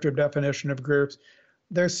restrictive definition of groups,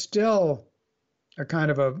 there's still a kind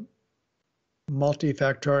of a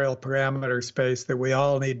multifactorial parameter space that we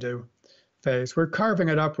all need to face. We're carving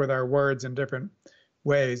it up with our words in different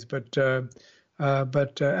ways, but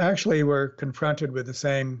actually we're confronted with the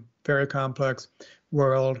same very complex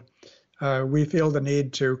world. We feel the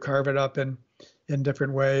need to carve it up in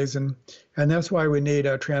different ways, and that's why we need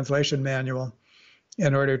a translation manual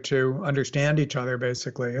in order to understand each other,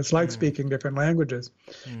 basically. It's like speaking different languages.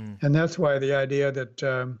 And that's why the idea that,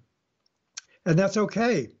 and that's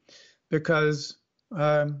okay, because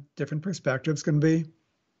different perspectives can be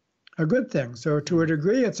a good thing. So to a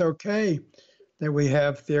degree, it's okay that we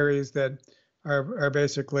have theories that are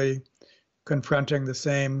basically confronting the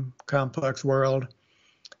same complex world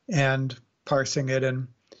and parsing it in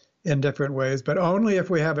different ways, but only if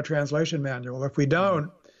we have a translation manual. If we don't,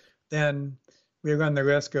 then we run the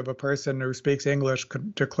risk of a person who speaks English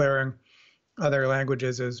declaring other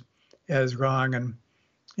languages as wrong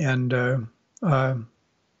and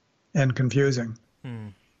confusing.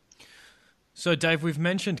 So, Dave, we've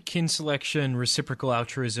mentioned kin selection, reciprocal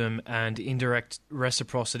altruism, and indirect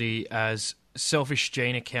reciprocity as selfish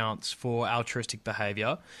gene accounts for altruistic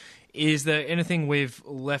behavior. Is there anything we've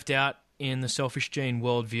left out in the selfish gene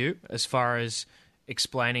worldview as far as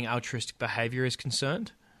explaining altruistic behavior is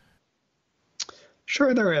concerned?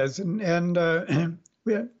 Sure, there is. And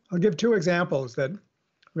I'll give two examples that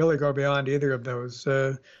really go beyond either of those.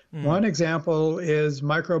 One example is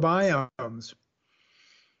microbiomes.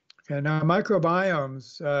 Okay, now,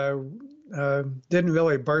 microbiomes didn't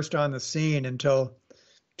really burst on the scene until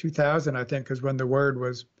 2000, I think, is when the word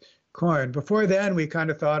was coined. Before then, we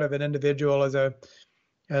kind of thought of an individual as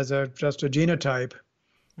just a genotype,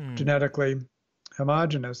 genetically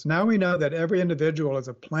homogeneous. Now we know that every individual is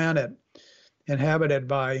a planet inhabited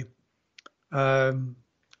by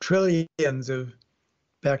trillions of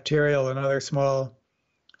bacterial and other small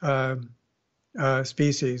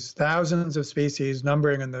species, thousands of species,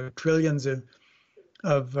 numbering in the trillions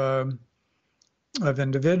of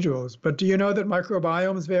individuals. But do you know that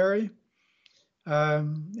microbiomes vary?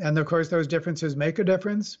 And of course, those differences make a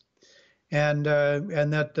difference, and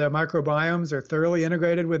that microbiomes are thoroughly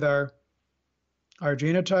integrated with our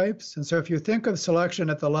genotypes. And so if you think of selection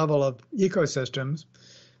at the level of ecosystems,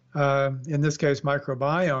 in this case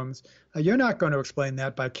microbiomes, you're not going to explain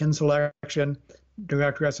that by kin selection,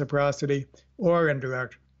 direct reciprocity, or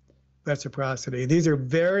indirect reciprocity. These are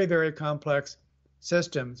very, very complex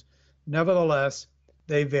systems. Nevertheless,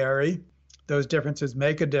 they vary. Those differences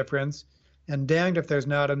make a difference, and danged if there's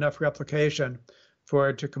not enough replication for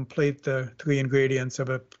it to complete the three ingredients of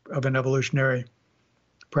an evolutionary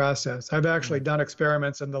process. I've actually done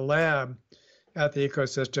experiments in the lab at the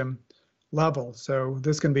ecosystem level, so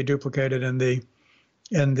this can be duplicated in the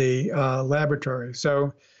laboratory.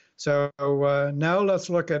 So now let's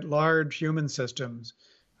look at large human systems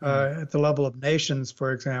at the level of nations,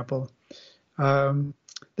 for example.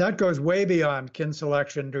 That goes way beyond kin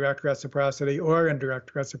selection, direct reciprocity, or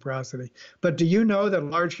indirect reciprocity. But do you know that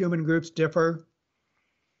large human groups differ?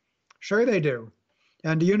 Sure they do.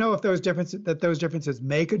 And do you know if those differences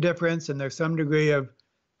make a difference and there's some degree of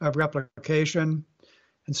replication?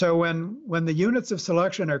 And so when the units of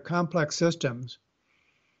selection are complex systems,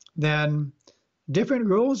 then different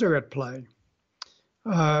rules are at play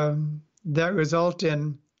that result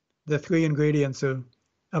in the three ingredients of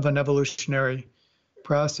an evolutionary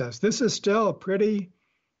process. This is still pretty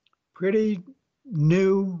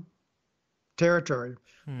new territory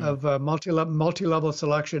of multi-level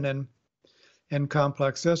selection in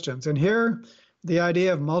complex systems. And here, the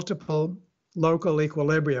idea of multiple local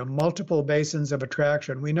equilibrium, multiple basins of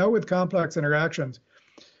attraction. We know with complex interactions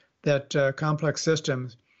that complex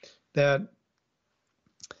systems that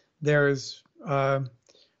there's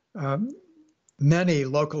many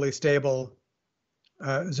locally stable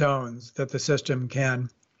zones that the system can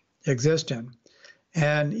exist in.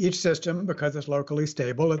 And each system, because it's locally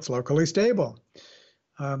stable, it's locally stable.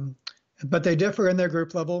 But they differ in their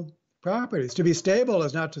group level properties. To be stable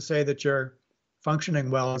is not to say that you're functioning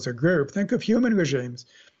well as a group. Think of human regimes.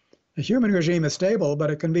 A human regime is stable, but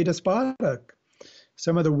it can be despotic.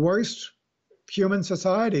 Some of the worst human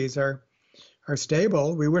societies are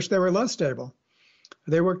stable. We wish they were less stable.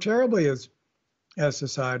 They work terribly as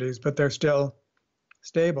societies, but they're still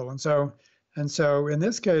stable. And so in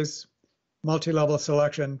this case, multi-level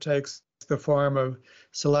selection takes the form of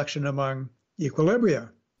selection among equilibria.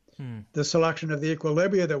 The selection of the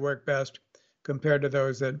equilibria that work best compared to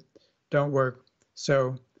those that don't work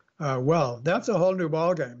so well. That's a whole new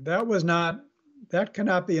ballgame. That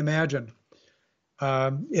cannot be imagined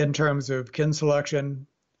in terms of kin selection,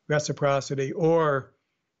 reciprocity, or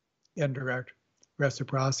indirect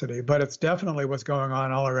reciprocity. But it's definitely what's going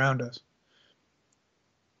on all around us.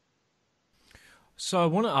 So I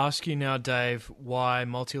want to ask you now, Dave, why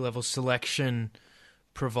multi-level selection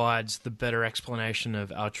provides the better explanation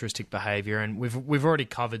of altruistic behavior. And we've already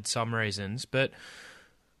covered some reasons, but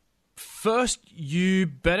first, you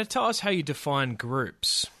better tell us how you define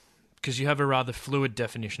groups, because you have a rather fluid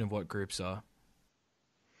definition of what groups are.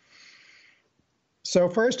 So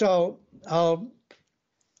first, I'll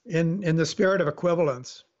in the spirit of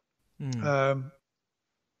equivalence, I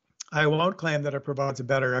won't claim that it provides a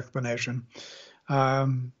better explanation,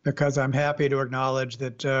 because I'm happy to acknowledge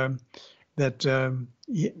that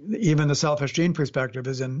even the selfish gene perspective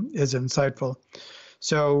is insightful.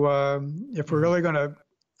 So if we're really going to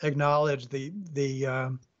acknowledge the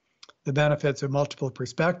benefits of multiple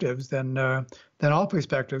perspectives, then all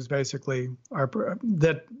perspectives basically are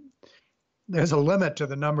that there's a limit to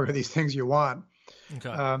the number of these things you want.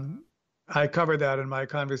 Okay. I covered that in my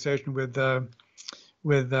conversation with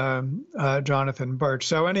Jonathan Birch.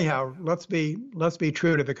 So anyhow, let's be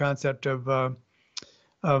true to the concept of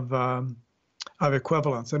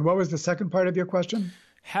equivalence. And what was the second part of your question?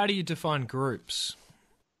 How do you define groups?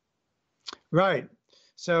 Right.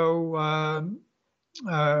 So,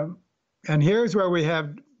 and here's where we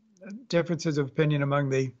have differences of opinion among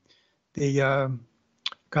the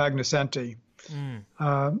cognoscenti.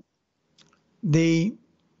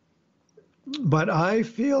 But I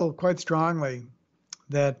feel quite strongly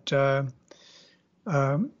that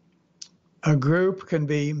a group can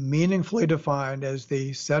be meaningfully defined as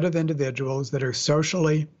the set of individuals that are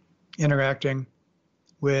socially interacting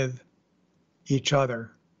with each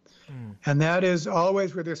other. And that is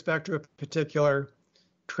always with respect to a particular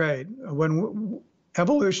trait. When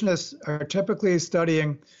evolutionists are typically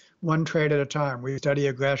studying one trait at a time, we study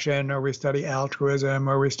aggression, or we study altruism,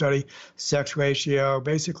 or we study sex ratio.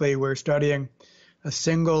 Basically, we're studying a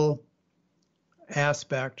single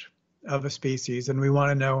aspect of a species, and we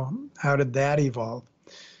want to know, how did that evolve?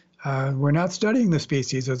 We're not studying the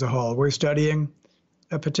species as a whole. We're studying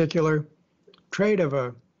a particular trait of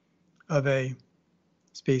a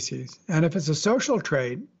species. And if it's a social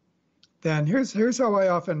trait, then here's how I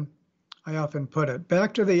often put it.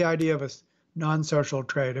 Back to the idea of a non-social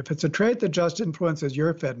trait. If it's a trait that just influences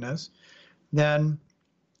your fitness, then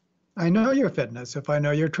I know your fitness if I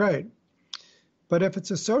know your trait. But if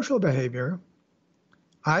it's a social behavior,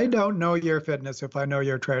 I don't know your fitness if I know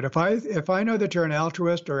your trait. If I know that you're an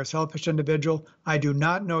altruist or a selfish individual, I do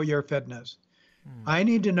not know your fitness. I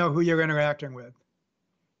need to know who you're interacting with.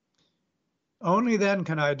 Only then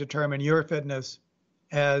can I determine your fitness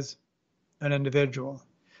as an individual.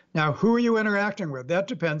 Now, who are you interacting with? That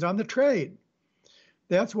depends on the trait.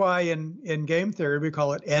 That's why in game theory, we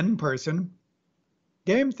call it N-person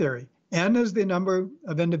game theory. N is the number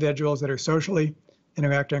of individuals that are socially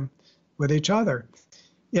interacting with each other.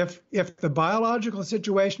 If the biological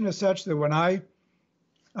situation is such that when I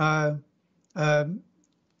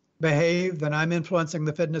behave, then I'm influencing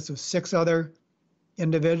the fitness of 6 other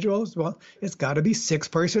individuals, well, it's got to be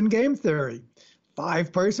 6-person game theory.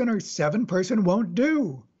 5-person or 7-person won't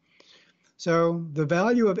do. So the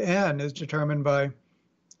value of N is determined by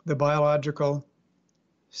the biological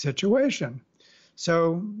situation.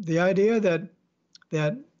 So the idea that,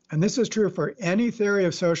 and this is true for any theory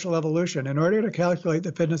of social evolution, in order to calculate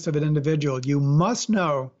the fitness of an individual, you must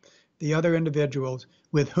know the other individuals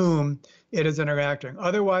with whom it is interacting.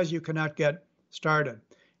 Otherwise, you cannot get started.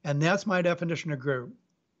 And that's my definition of group.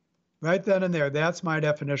 Right then and there, that's my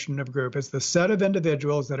definition of group. It's the set of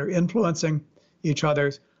individuals that are influencing each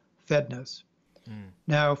other's fitness.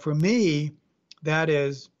 Now, for me, that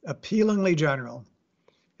is appealingly general.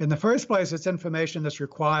 In the first place, it's information that's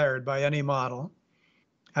required by any model.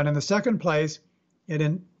 And in the second place, it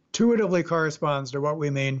intuitively corresponds to what we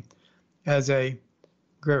mean as a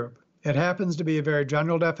group. It happens to be a very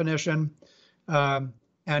general definition, and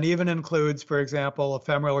even includes, for example,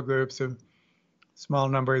 ephemeral groups of small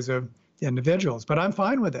numbers of individuals. But I'm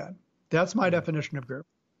fine with that. That's my definition of group.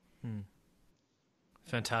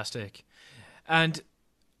 Fantastic. And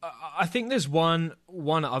I think there's one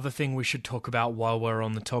other thing we should talk about while we're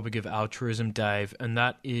on the topic of altruism, Dave, and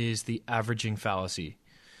that is the averaging fallacy.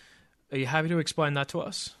 Are you happy to explain that to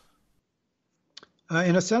us?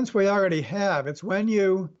 In a sense, we already have. It's when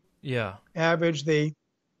you average I'll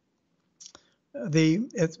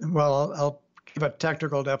give a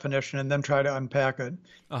technical definition and then try to unpack it.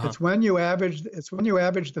 It's when you average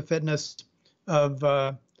the fitness of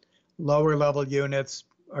lower level units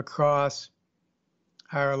across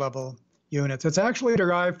higher level units. It's actually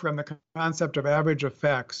derived from the concept of average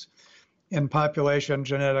effects in population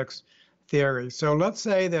genetics theory. So let's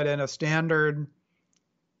say that in a standard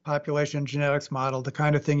population genetics model, the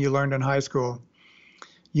kind of thing you learned in high school,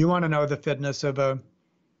 you want to know the fitness of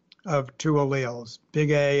two alleles,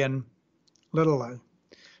 big A and little a.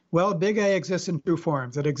 Well, big A exists in two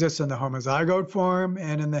forms. It exists in the homozygote form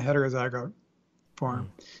and in the heterozygote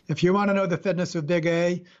form. If you want to know the fitness of big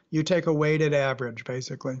A, you take a weighted average,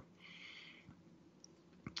 basically.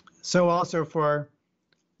 So also for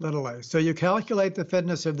little a. So you calculate the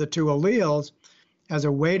fitness of the two alleles as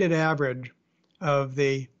a weighted average of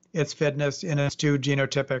its fitness in its two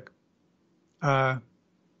genotypic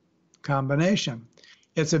combination.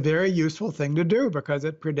 It's a very useful thing to do because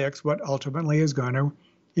it predicts what ultimately is going to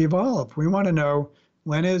evolve. We want to know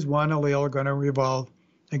when is one allele going to evolve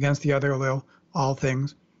against the other allele, all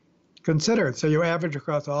things considered. So you average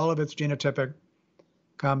across all of its genotypic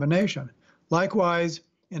combination. Likewise,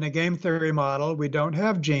 in a game theory model, we don't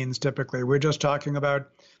have genes typically. We're just talking about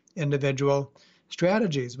individual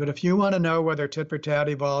strategies. But if you want to know whether tit for tat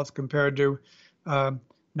evolves compared to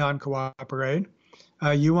non-cooperate,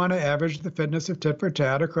 you want to average the fitness of tit for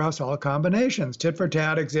tat across all combinations. Tit for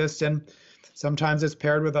tat exists in, sometimes it's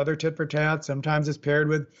paired with other tit for tat, sometimes it's paired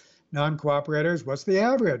with non-cooperators. What's the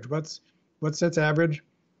average? What's its average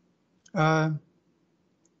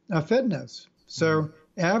fitness? So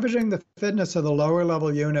averaging the fitness of the lower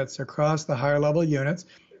level units across the higher level units,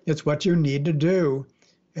 it's what you need to do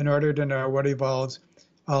in order to know what evolves,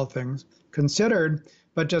 all things considered,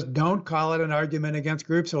 but just don't call it an argument against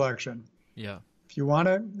group selection. Yeah. If you want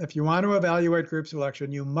to evaluate group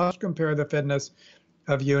selection, you must compare the fitness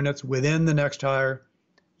of units within the next higher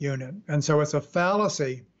unit. And so it's a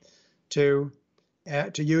fallacy to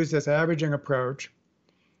use this averaging approach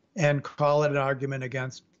and call it an argument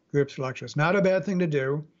against group selection. It's not a bad thing to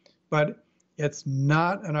do, but it's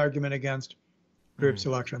not an argument against group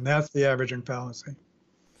selection. That's the averaging fallacy.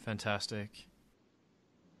 Fantastic.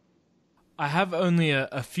 I have only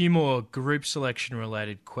a few more group selection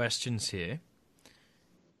related questions here.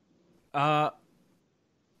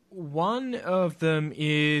 One of them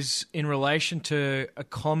is in relation to a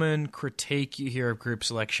common critique you hear of group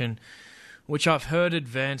selection, which I've heard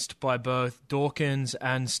advanced by both Dawkins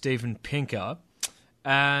and Steven Pinker,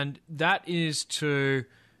 and that is to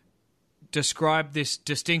describe this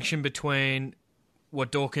distinction between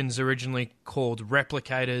what Dawkins originally called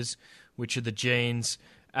replicators, which are the genes,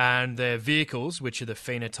 and their vehicles, which are the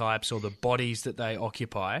phenotypes or the bodies that they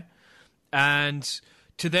occupy, and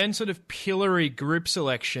to then sort of pillory group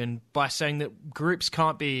selection by saying that groups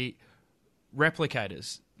can't be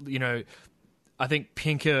replicators. You know, I think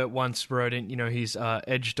Pinker once wrote in, his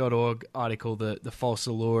edge.org article, the false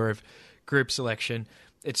allure of group selection.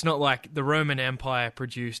 It's not like the Roman Empire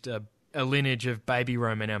produced a lineage of baby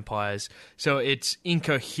Roman empires. So it's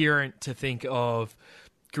incoherent to think of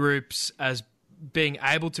groups as being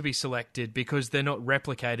able to be selected because they're not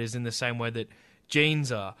replicators in the same way that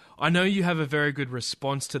genes are. I know you have a very good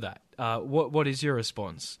response to that. What is your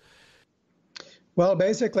response? Well,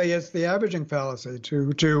 basically, it's the averaging fallacy.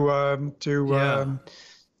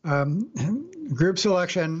 Group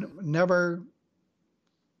selection never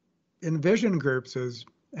envisioned groups as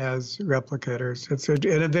replicators.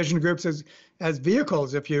 It envisioned groups as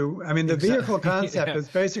vehicles. The vehicle concept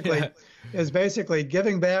is basically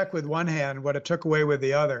giving back with one hand what it took away with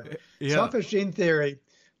the other. Yeah. Selfish gene theory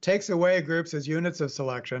takes away groups as units of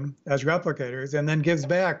selection, as replicators, and then gives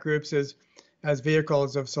back groups as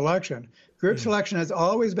vehicles of selection. Group selection has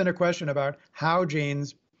always been a question about how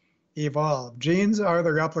genes evolve. Genes are the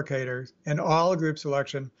replicators. In all group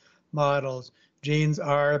selection models, genes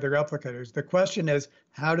are the replicators. The question is,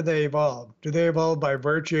 how do they evolve? Do they evolve by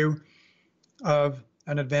virtue of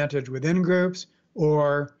an advantage within groups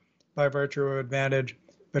or by virtue of advantage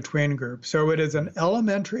between groups? So it is an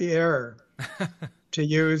elementary error to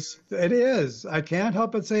use. It is. I can't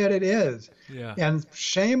help but say it is. Yeah. And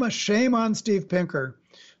shame on Steve Pinker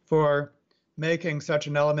for making such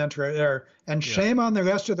an elementary error. And shame on the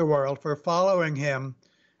rest of the world for following him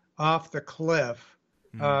off the cliff.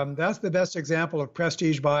 That's the best example of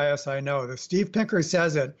prestige bias I know. The Steve Pinker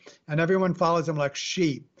says it, and everyone follows him like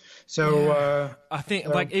sheep. So I think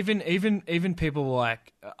like even people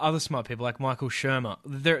like other smart people like Michael Shermer.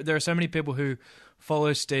 There are so many people who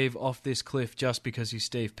follow Steve off this cliff just because he's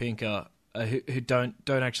Steve Pinker, who don't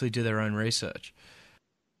actually do their own research.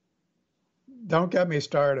 Don't get me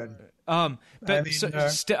started. I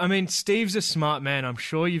mean, Steve's a smart man. I'm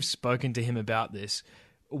sure you've spoken to him about this.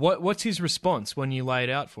 What's his response when you lay it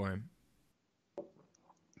out for him?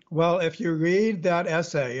 Well, if you read that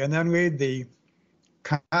essay and then read the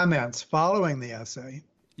comments following the essay,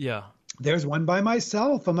 there's one by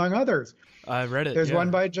myself, among others. I read it. There's one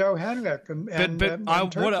by Joe Henrik.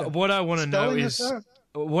 What I want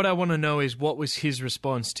to know is what was his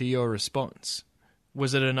response to your response?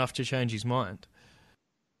 Was it enough to change his mind?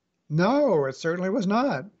 No, it certainly was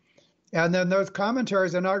not. And then those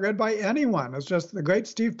commentaries are not read by anyone. It's just the great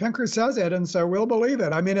Steve Pinker says it, and so we'll believe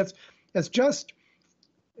it. I mean, it's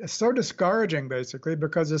so discouraging, basically,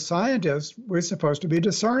 because as scientists, we're supposed to be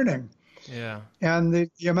discerning. Yeah. And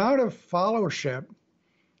the amount of followership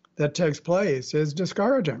that takes place is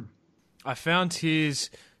discouraging. I found his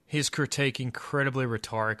critique incredibly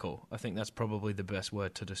rhetorical. I think that's probably the best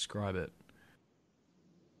word to describe it.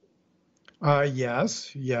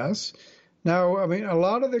 Yes. Now, I mean, a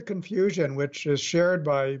lot of the confusion, which is shared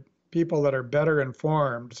by people that are better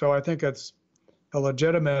informed, so I think it's a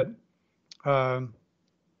legitimate point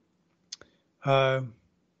of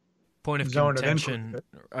zone contention.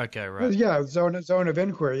 Of okay, right. Yeah, zone of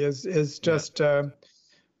inquiry is just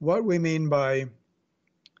what we mean by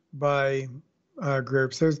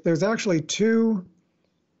groups. There's actually two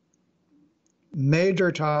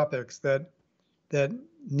major topics that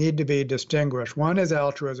need to be distinguished. One is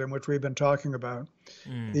altruism, which we've been talking about.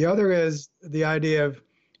 The other is the idea of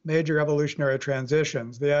major evolutionary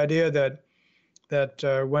transitions, the idea that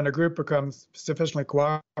when a group becomes sufficiently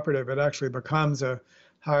cooperative, it actually becomes a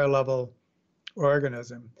higher level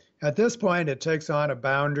organism. At this point, it takes on a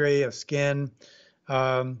boundary, a skin,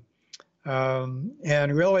 and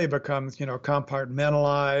really becomes,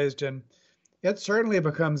 compartmentalized. And it certainly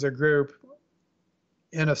becomes a group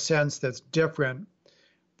in a sense that's different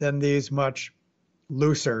than these much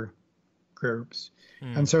looser groups.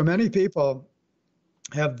 And so many people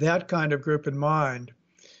have that kind of group in mind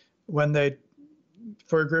when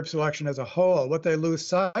for group selection as a whole. What they lose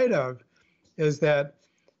sight of is the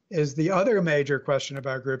other major question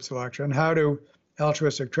about group selection: how do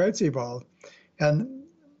altruistic traits evolve? And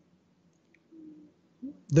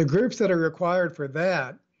the groups that are required for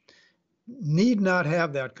that need not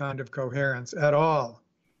have that kind of coherence at all.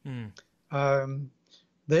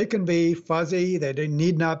 They can be fuzzy, they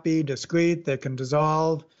need not be discrete, they can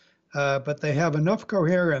dissolve, but they have enough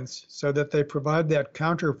coherence so that they provide that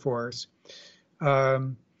counterforce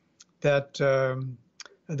that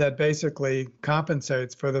basically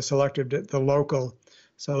compensates for the local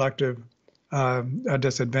selective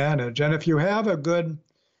disadvantage. And if you have a good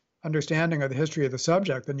understanding of the history of the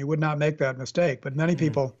subject, then you would not make that mistake. But many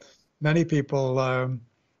people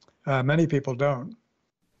don't.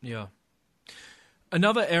 Yeah.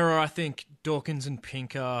 Another error I think Dawkins and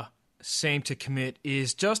Pinker seem to commit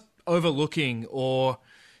is just overlooking or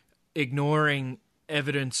ignoring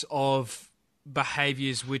evidence of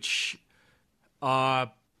behaviors which are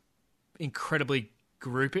incredibly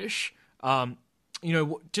groupish.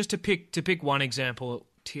 Just to pick one example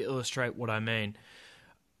to illustrate what I mean,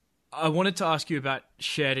 I wanted to ask you about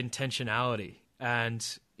shared intentionality. And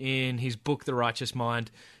in his book, The Righteous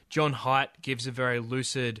Mind, John Haidt gives a very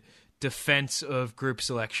lucid defense of group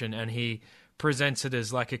selection, and he presents it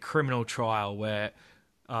as like a criminal trial where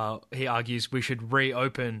he argues we should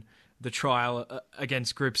reopen the trial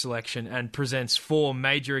against group selection, and presents 4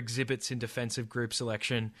 major exhibits in defense of group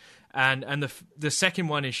selection. And the second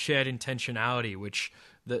one is shared intentionality, which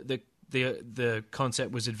the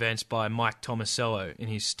concept was advanced by Mike Tomasello in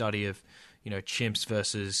his study of chimps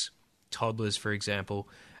versus toddlers, for example.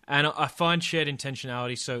 And I find shared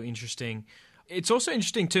intentionality so interesting. It's also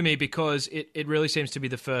interesting to me because it really seems to be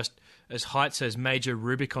the first, as Haidt says, major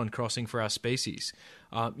Rubicon crossing for our species.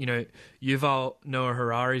 Yuval Noah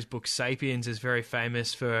Harari's book Sapiens is very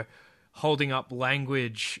famous for holding up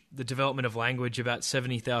language, the development of language about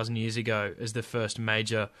 70,000 years ago as the first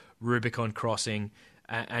major Rubicon crossing,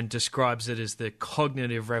 and describes it as the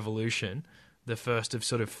cognitive revolution, the first of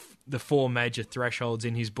sort of the four major thresholds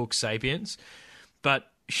in his book Sapiens. But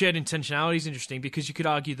shared intentionality is interesting because you could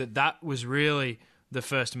argue that that was really the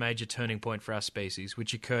first major turning point for our species,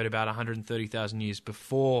 which occurred about 130,000 years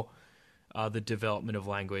before the development of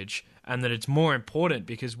language, and that it's more important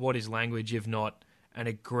because what is language if not an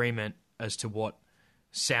agreement as to what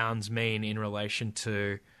sounds mean in relation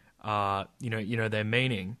to their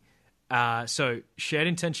meaning. So shared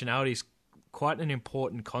intentionality is quite an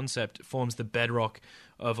important concept. It forms the bedrock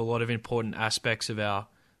of a lot of important aspects of our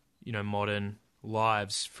modern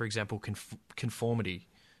lives. For example, conformity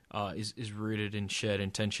is rooted in shared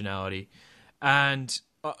intentionality. And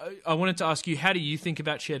I wanted to ask you, how do you think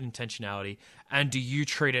about shared intentionality, and do you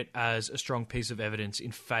treat it as a strong piece of evidence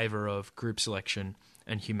in favour of group selection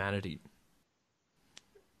and humanity?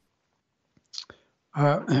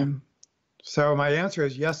 So my answer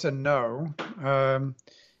is yes and no.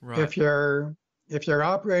 Right. If you're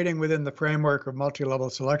operating within the framework of multi-level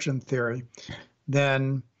selection theory,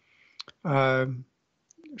 then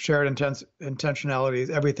shared intentionality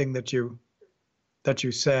is everything that you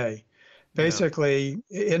say. Basically,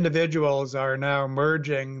 individuals are now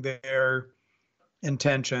merging their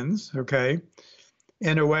intentions, okay,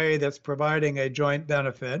 in a way that's providing a joint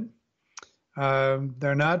benefit.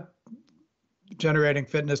 They're not generating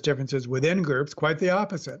fitness differences within groups, quite the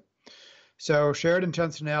opposite. So shared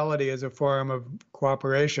intentionality is a form of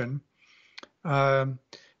cooperation. But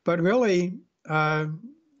really,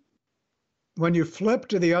 when you flip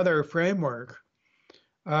to the other framework,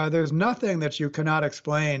 there's nothing that you cannot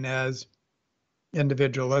explain as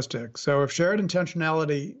individualistic. So if shared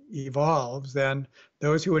intentionality evolves, then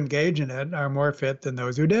those who engage in it are more fit than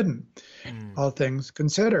those who didn't, all things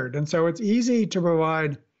considered. And so it's easy to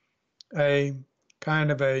provide a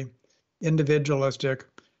kind of a individualistic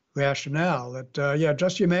rationale that,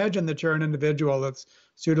 just imagine that you're an individual that's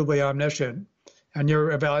suitably omniscient and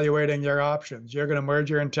you're evaluating your options. You're going to merge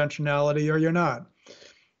your intentionality or you're not.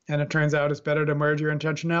 And it turns out it's better to merge your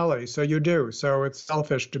intentionality. So you do. So it's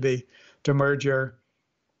selfish to merge your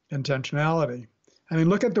intentionality. I mean,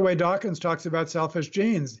 look at the way Dawkins talks about selfish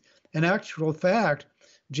genes. In actual fact,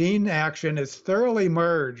 gene action is thoroughly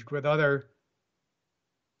merged with other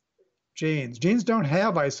genes. Genes don't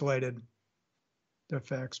have isolated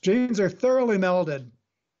effects. Genes are thoroughly melded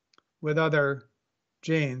with other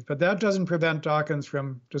genes, but that doesn't prevent Dawkins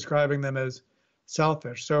from describing them as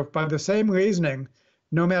selfish. So by the same reasoning,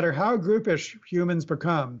 no matter how groupish humans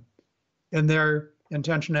become in their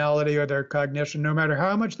intentionality or their cognition, no matter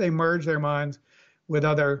how much they merge their minds with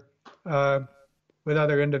other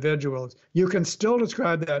individuals, you can still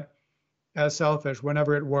describe that as selfish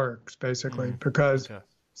whenever it works, basically, because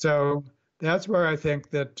so that's where I think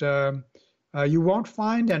that you won't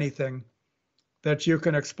find anything that you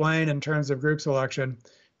can explain in terms of group selection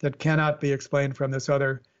that cannot be explained from this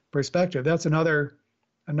other perspective. That's another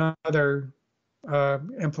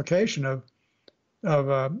implication of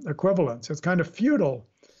equivalence. It's kind of futile,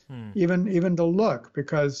 even to look,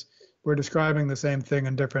 because we're describing the same thing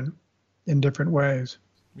in different ways.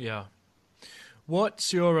 Yeah.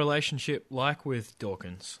 What's your relationship like with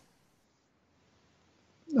Dawkins?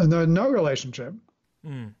 No relationship.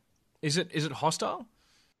 Is it hostile?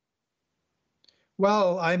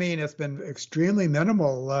 Well, I mean, it's been extremely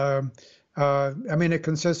minimal. I mean, it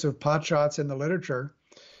consists of potshots in the literature.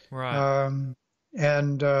 Right.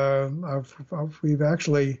 And we've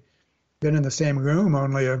actually been in the same room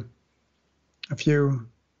only a few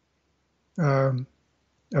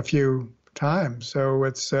times. So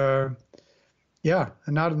it's not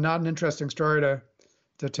an interesting story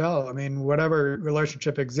to tell. I mean, whatever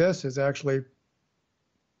relationship exists is actually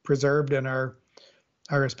preserved in our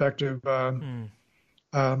respective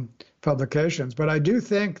publications. But I do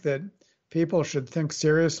think that people should think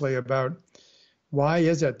seriously about why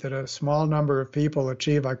is it that a small number of people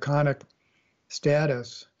achieve iconic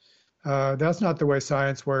status. That's not the way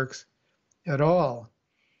science works at all.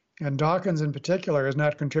 And Dawkins in particular has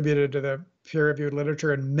not contributed to the peer-reviewed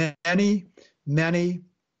literature in many, many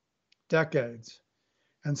decades.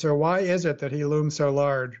 And so why is it that he looms so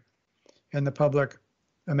large in the public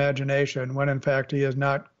imagination when in fact he has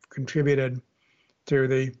not contributed to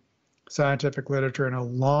the scientific literature in a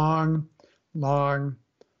long, long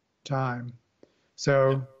time?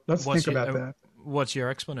 So let's think about that. What's your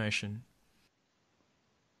explanation?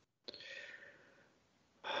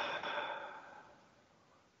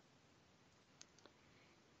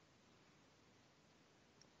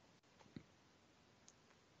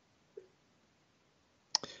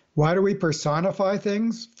 Why do we personify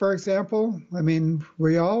things, for example? I mean,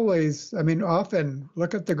 often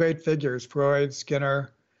look at the great figures, Freud,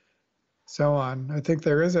 Skinner, so on. I think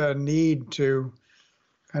there is a need to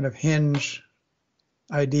kind of hinge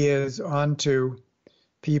ideas onto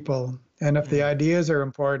people. And if the ideas are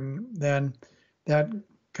important, then that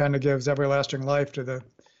kind of gives everlasting life to the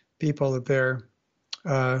people that they're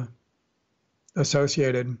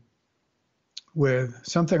associated with.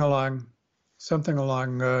 Something along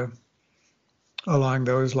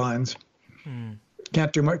those lines.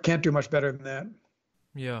 Can't do much better than that.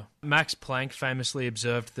 Yeah. Max Planck famously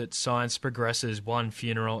observed that science progresses one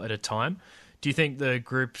funeral at a time. Do you think the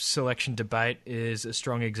group selection debate is a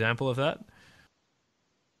strong example of that?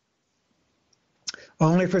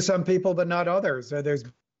 Only for some people, but not others. There's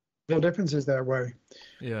no differences that way.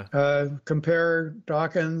 Yeah. Compare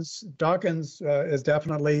Dawkins. Dawkins is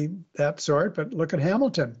definitely that sort, but look at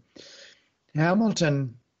Hamilton.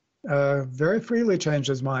 Hamilton very freely changed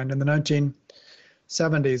his mind in the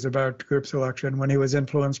 1970s about group selection when he was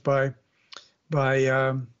influenced by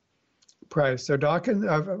Price. So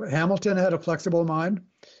Hamilton had a flexible mind.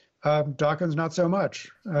 Dawkins not so much.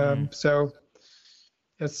 So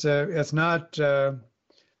it's not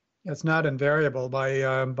invariable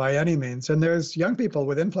by any means. And there's young people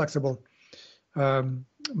with inflexible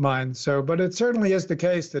minds. So, but it certainly is the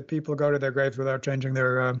case that people go to their graves without changing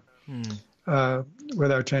their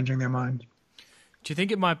mind. Do you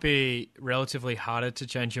think it might be relatively harder to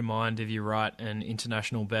change your mind if you write an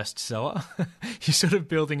international bestseller? You're sort of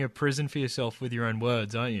building a prison for yourself with your own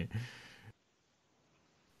words, aren't you?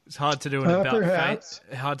 It's hard to do an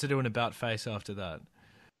about face after that.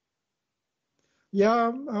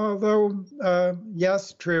 Yeah, although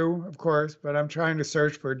yes, true, of course, but I'm trying to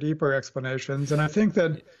search for deeper explanations. And I think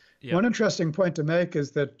that one interesting point to make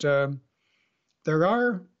is that there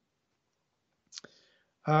are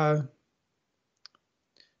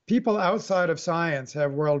people outside of science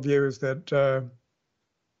have worldviews that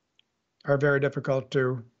are very difficult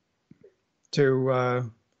to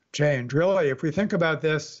change. Really, if we think about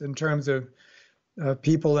this in terms of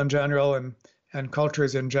people in general and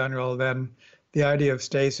cultures in general, then the idea of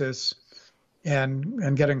stasis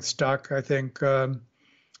and getting stuck, I think, and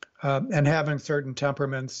having certain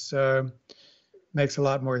temperaments makes a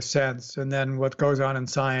lot more sense. And then what goes on in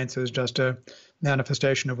science is just a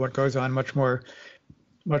manifestation of what goes on much more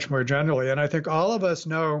generally. And I think all of us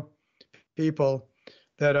know people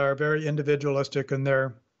that are very individualistic in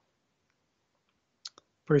their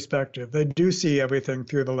perspective. They do see everything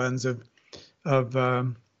through the lens of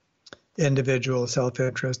individual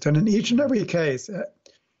self-interest. And in each and every case,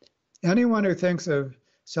 anyone who thinks of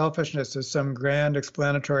selfishness as some grand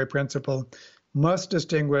explanatory principle must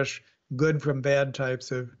distinguish good from bad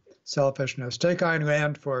types of selfishness. Take Ayn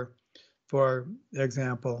Rand, for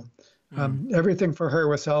example. Everything for her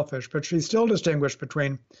was selfish, but she still distinguished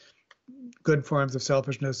between good forms of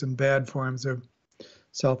selfishness and bad forms of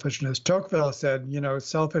selfishness. Tocqueville said,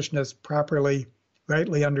 selfishness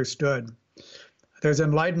rightly understood. There's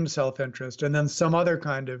enlightened self-interest and then some other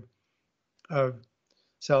kind of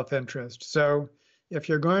self-interest. So if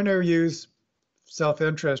you're going to use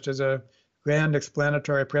self-interest as a grand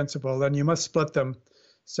explanatory principle, then you must split them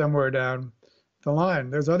somewhere down the line.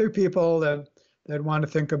 There's other people that want to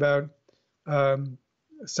think about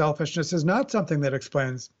selfishness as not something that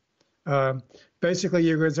explains. Basically,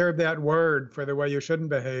 you reserve that word for the way you shouldn't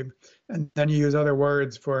behave, and then you use other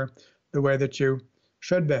words for the way that you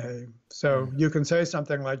should behave. So you can say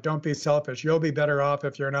something like, don't be selfish. You'll be better off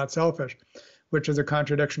if you're not selfish, which is a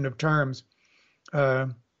contradiction of terms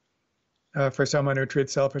for someone who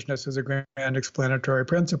treats selfishness as a grand explanatory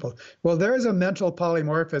principle. Well, there is a mental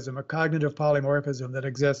polymorphism, a cognitive polymorphism that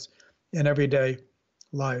exists in everyday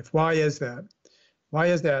life. Why is that? Why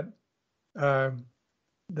is that? Does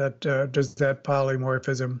that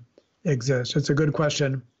polymorphism exist? It's a good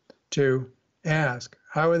question to ask.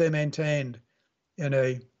 How are they maintained in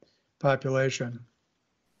a population?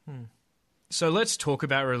 So let's talk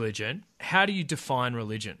about religion. How do you define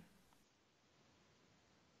religion?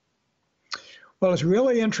 Well, it's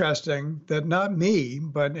really interesting that not me,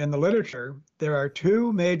 but in the literature, there are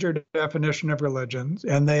two major definitions of religions,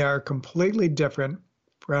 and they are completely different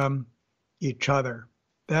from each other.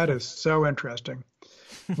 That is so interesting.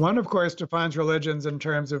 One, of course, defines religions in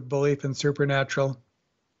terms of belief in supernatural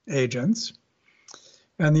agents.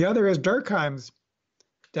 And the other is Durkheim's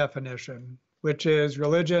definition. which is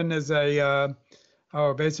religion is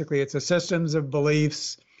basically it's a systems of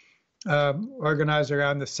beliefs organized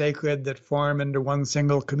around the sacred that form into one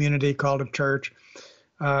single community called a church.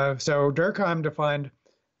 So Durkheim defined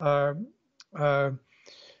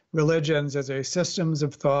religions as a systems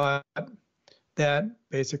of thought that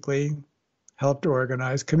basically helped to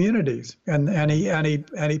organize communities, and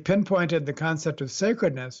he pinpointed the concept of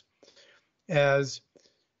sacredness as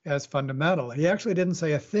fundamental. He actually didn't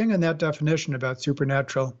say a thing in that definition about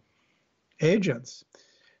supernatural agents.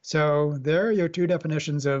 So there are your two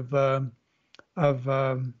definitions of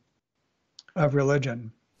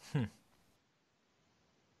religion.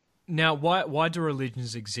 Now, why do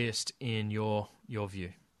religions exist in your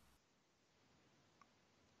view?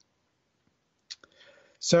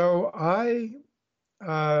 So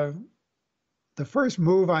the first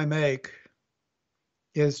move I make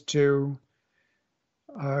is to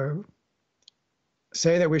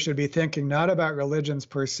say that we should be thinking not about religions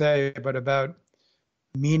per se, but about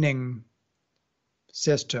meaning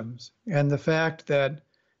systems. And the fact that,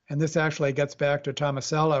 and this actually gets back to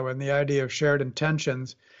Tomasello and the idea of shared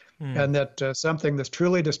intentions, and that something that's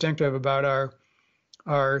truly distinctive about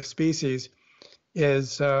our species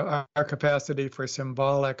is our capacity for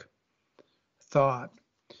symbolic thought.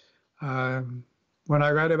 When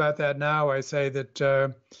I write about that now, I say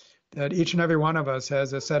that each and every one of us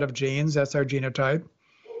has a set of genes, that's our genotype,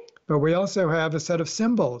 but we also have a set of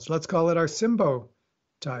symbols. Let's call it our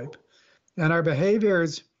symbotype. And our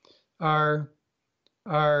behaviors are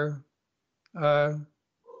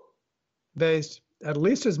based at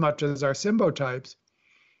least as much as our symbotypes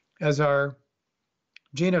as our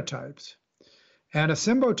genotypes. And a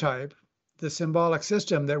symbotype, the symbolic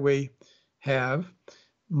system that we have,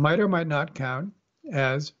 might or might not count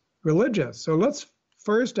as religious. So let's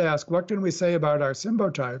first ask, what can we say about our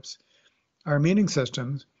symbotypes, our meaning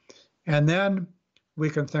systems, and then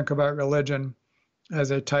we can think about religion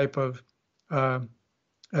as a type of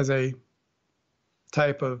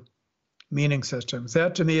meaning systems.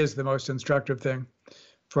 That to me is the most instructive thing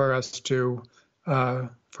for us to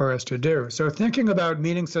do. So thinking about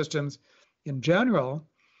meaning systems in general,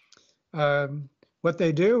 what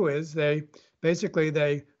they do is they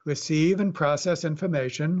receive and process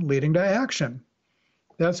information leading to action.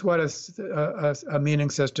 That's what a meaning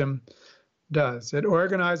system does. It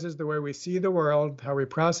organizes the way we see the world, how we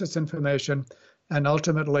process information, and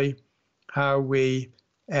ultimately how we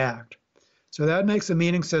act. So that makes a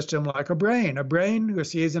meaning system like a brain. A brain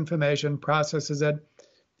receives information, processes it,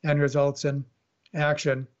 and results in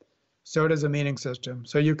action. So does a meaning system.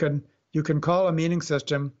 So you can call a meaning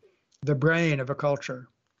system the brain of a culture.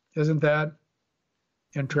 Isn't that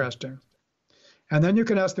interesting? And then you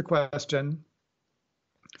can ask the question,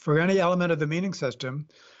 for any element of the meaning system,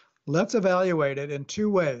 let's evaluate it in two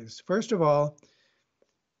ways. First of all,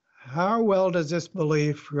 how well does this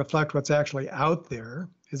belief reflect what's actually out there?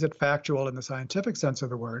 Is it factual in the scientific sense of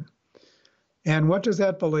the word? And what does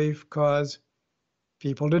that belief cause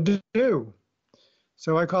people to do?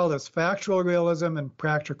 So I call this factual realism and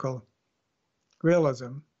practical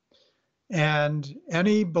realism. And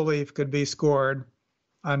any belief could be scored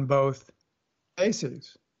on both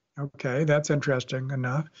bases. Okay, that's interesting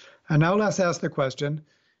enough. And now let's ask the question,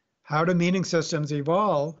 how do meaning systems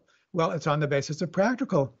evolve? Well, it's on the basis of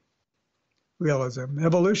practical realism.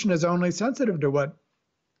 Evolution is only sensitive to what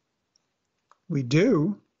we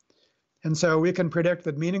do. And so we can predict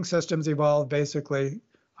that meaning systems evolve basically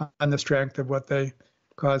on the strength of what they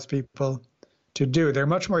cause people to do. They're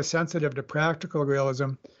much more sensitive to practical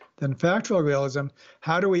realism than factual realism.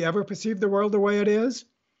 How do we ever perceive the world the way it is?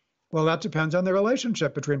 Well, that depends on the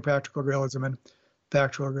relationship between practical realism and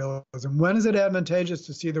factual realism. When is it advantageous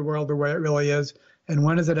to see the world the way it really is? And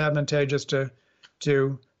when is it advantageous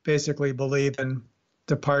to basically believe in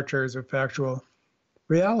departures of factual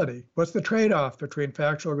reality? What's the trade-off between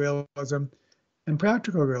factual realism and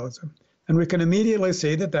practical realism? And we can immediately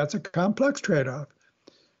see that that's a complex trade-off.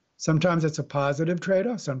 Sometimes it's a positive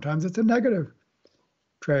trade-off, sometimes it's a negative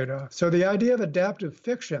trade-off. So the idea of adaptive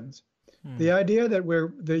fictions, the idea that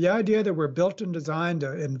we're built and designed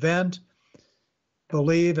to invent,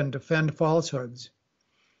 believe, and defend falsehoods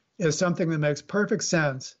is something that makes perfect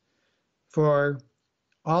sense for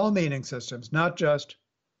all meaning systems, not just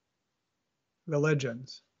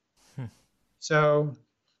religions. So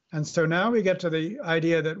now we get to the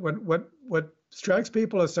idea that what strikes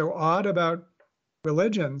people as so odd about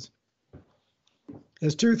religions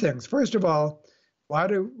is two things. First of all, why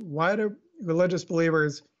do religious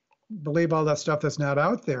believers believe all that stuff that's not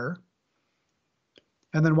out there?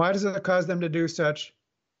 And then why does it cause them to do such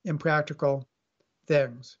impractical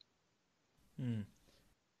things?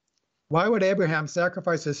 Why would Abraham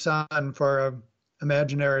sacrifice his son for an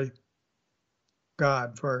imaginary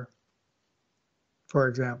God, for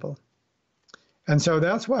example? And so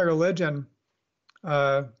that's why religion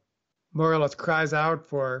more or less cries out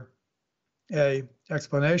for a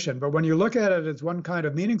explanation. But when you look at it as one kind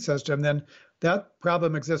of meaning system, then that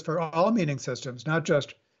problem exists for all meaning systems, not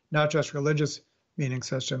just religious meaning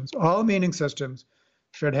systems. All meaning systems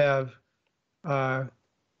should have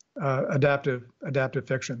adaptive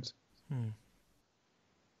fictions.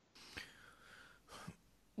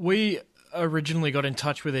 We originally got in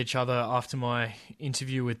touch with each other after my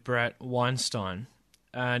interview with Brett Weinstein.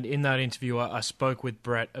 And in that interview, I spoke with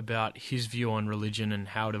Brett about his view on religion and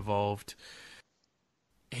how it evolved.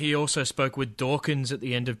 He also spoke with Dawkins at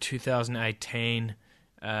the end of 2018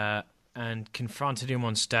 and confronted him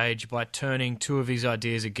on stage by turning two of his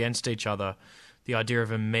ideas against each other. The idea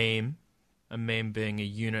of a meme being a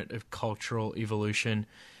unit of cultural evolution,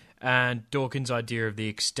 and Dawkins' idea of the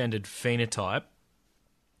extended phenotype.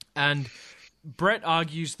 And Brett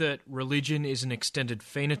argues that religion is an extended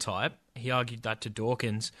phenotype. He argued that to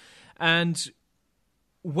Dawkins. And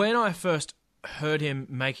when I first heard him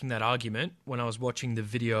making that argument, when I was watching the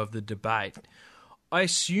video of the debate, I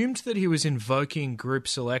assumed that he was invoking group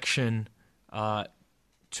selection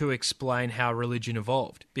to explain how religion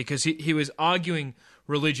evolved, because he was arguing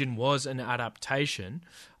religion was an adaptation.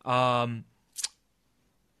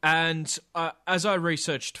 And as I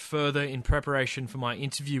researched further in preparation for my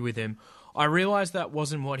interview with him, I realized that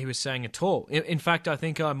wasn't what he was saying at all. In fact, I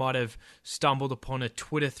think I might have stumbled upon a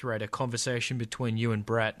Twitter thread, a conversation between you and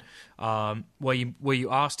Brett, where you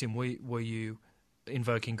asked him, were you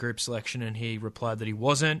invoking group selection? And he replied that he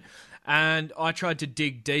wasn't. And I tried to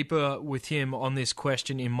dig deeper with him on this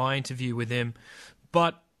question in my interview with him.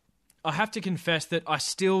 But I have to confess that I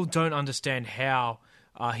still don't understand how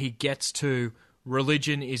he gets to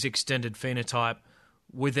religion is extended phenotype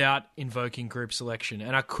without invoking group selection.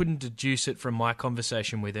 And I couldn't deduce it from my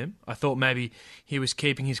conversation with him. I thought maybe he was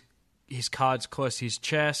keeping his cards close to his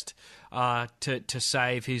chest to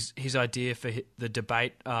save his idea for the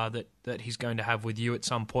debate that he's going to have with you at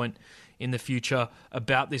some point in the future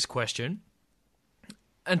about this question.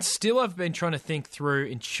 And still I've been trying to think through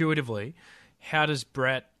intuitively, how does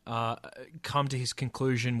Brett come to his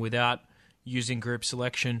conclusion without using group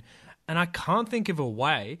selection? And I can't think of a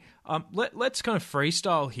way. Let's kind of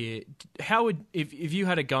freestyle here. How would, if you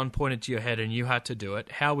had a gun pointed to your head and you had to do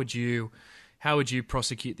it, how would you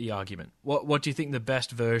prosecute the argument? What do you think the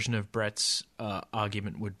best version of Brett's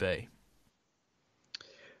argument would be?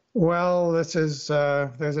 Well, there's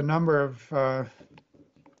a number of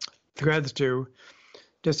threads to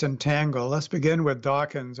disentangle. Let's begin with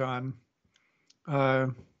Dawkins on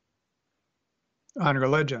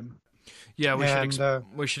religion. Yeah,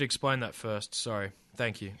 we should explain that first. Sorry.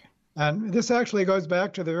 Thank you. And this actually goes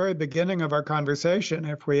back to the very beginning of our conversation.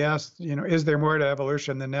 If we asked, is there more to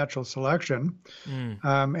evolution than natural selection?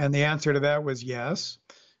 And the answer to that was yes.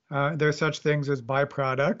 There are such things as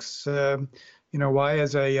byproducts. Why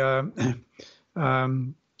is a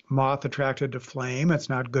moth attracted to flame? It's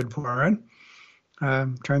not good for it.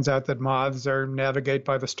 Turns out that moths navigate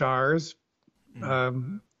by the stars.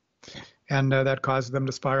 And that causes them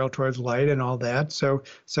to spiral towards light and all that. So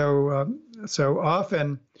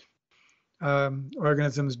often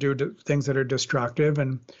organisms do things that are destructive,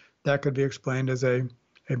 and that could be explained as a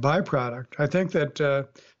byproduct. I think that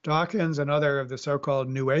Dawkins and other of the so-called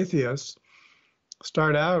new atheists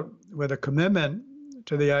start out with a commitment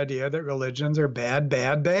to the idea that religions are bad,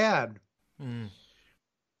 bad, bad.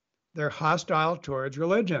 They're hostile towards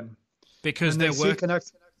religion. Because they're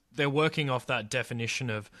working off that definition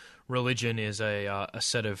of religion is a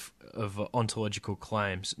set of ontological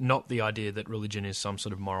claims, not the idea that religion is some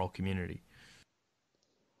sort of moral community.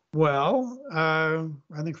 Well, I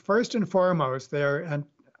think first and foremost, they're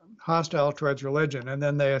hostile towards religion, and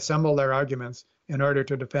then they assemble their arguments in order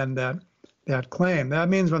to defend that claim. That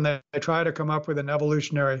means when they try to come up with an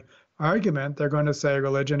evolutionary argument, they're going to say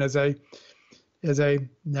religion is a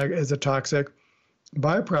toxic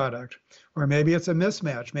byproduct, or maybe it's a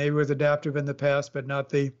mismatch. Maybe it was adaptive in the past, but not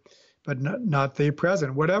the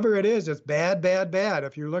present. Whatever it is, it's bad, bad, bad.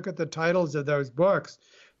 If you look at the titles of those books,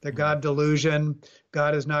 the God Delusion,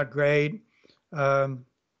 God is not great, so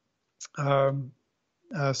on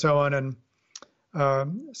and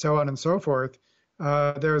so forth.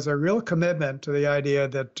 There's a real commitment to the idea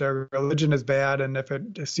that religion is bad, and if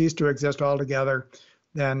it ceased to exist altogether,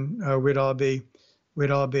 then we'd all be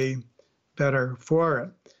better for it.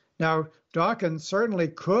 Now, Dawkins certainly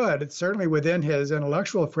could, it's certainly within his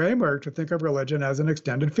intellectual framework to think of religion as an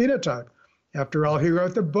extended phenotype. After all, he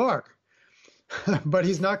wrote the book. But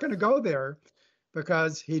he's not going to go there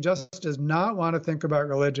because he just does not want to think about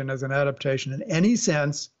religion as an adaptation in any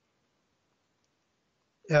sense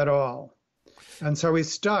at all. And so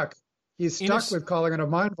he's stuck. He's stuck with calling it a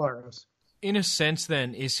mind virus. In a sense,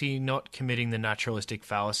 then, is he not committing the naturalistic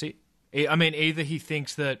fallacy? I mean, either he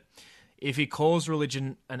thinks that if he calls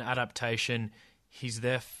religion an adaptation, he's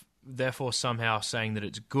therefore somehow saying that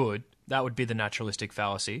it's good. That would be the naturalistic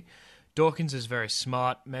fallacy. Dawkins is very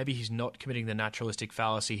smart. Maybe he's not committing the naturalistic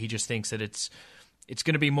fallacy. He just thinks that it's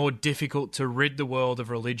going to be more difficult to rid the world of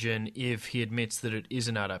religion if he admits that it is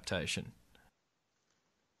an adaptation.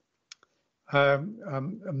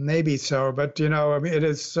 Maybe so, but I mean, it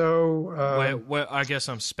is so. I guess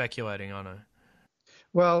I'm speculating on it.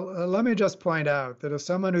 Well, let me just point out that as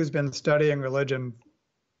someone who's been studying religion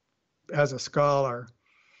as a scholar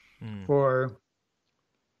for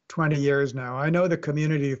 20 years now, I know the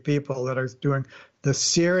community of people that are doing the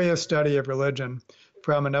serious study of religion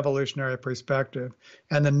from an evolutionary perspective,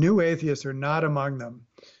 and the new atheists are not among them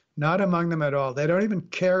at all. They don't even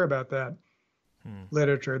care about that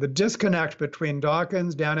literature. The disconnect between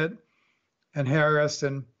Dawkins, Dennett, and Harris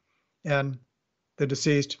and the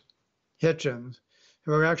deceased Hitchens,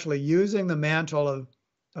 who are actually using the mantle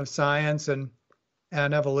of science and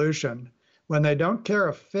evolution when they don't care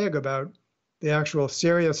a fig about the actual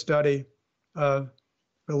serious study of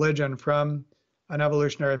religion from an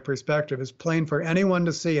evolutionary perspective, is plain for anyone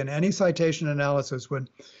to see, and any citation analysis would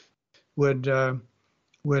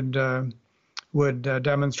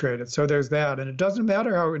demonstrate it. So there's that, and it doesn't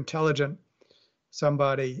matter how intelligent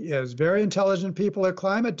somebody is. Very intelligent people are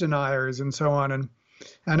climate deniers and so on,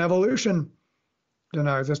 and evolution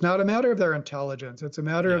deniers. It's not a matter of their intelligence; it's a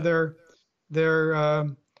matter of their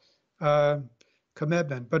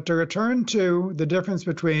commitment. But to return to the difference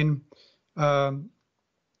between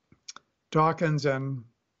Dawkins and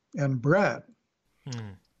Brett,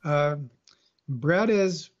 Brett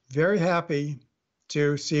is very happy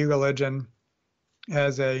to see religion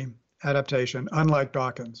as a adaptation, unlike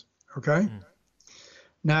Dawkins. Okay.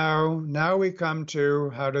 Now we come to,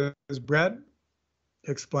 how does Brett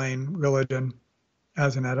explain religion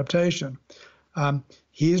as an adaptation?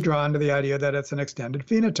 He's drawn to the idea that it's an extended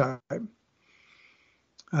phenotype.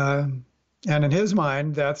 And in his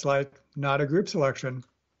mind, that's like not a group selection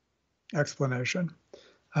explanation.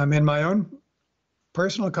 In my own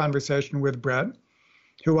personal conversation with Brett,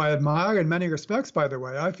 who I admire in many respects, by the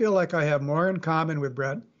way, I feel like I have more in common with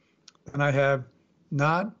Brett than I have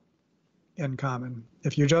not in common.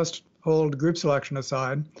 If you just hold group selection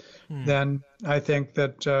aside, then I think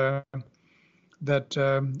that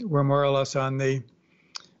we're more or less on the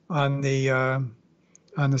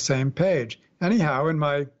same page. Anyhow, in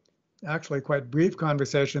my actually quite brief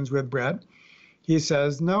conversations with Brett, he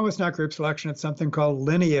says, no, it's not group selection. It's something called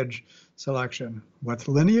lineage selection. What's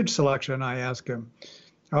lineage selection? I ask him.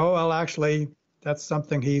 Oh, well, actually, that's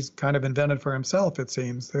something he's kind of invented for himself, it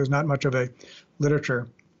seems. There's not much of a literature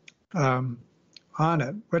on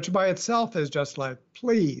it, which by itself is just like,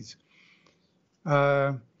 please.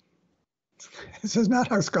 This is not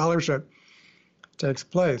how scholarship takes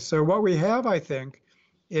place. So what we have, I think,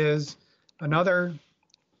 is another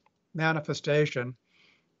manifestation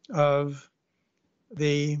of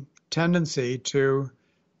the tendency to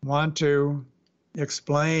want to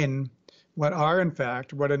explain what are, in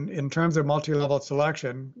fact, what in terms of multi-level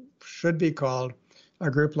selection should be called a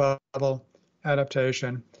group level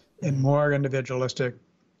adaptation in more individualistic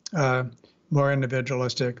terms.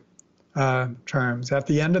 At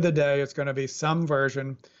the end of the day, it's going to be some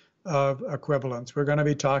version of equivalence. We're going to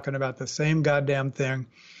be talking about the same goddamn thing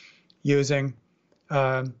using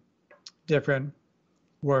different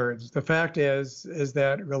words. The fact is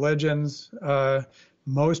that religions,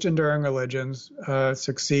 most enduring religions,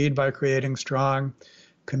 succeed by creating strong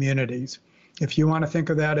communities. If you want to think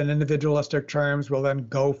of that in individualistic terms, well, then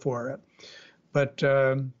go for it. But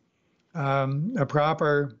a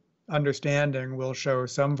proper understanding will show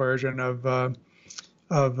some version of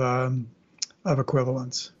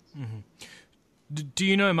equivalence. Mm-hmm. Do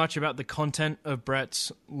you know much about the content of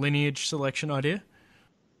Brett's lineage selection idea?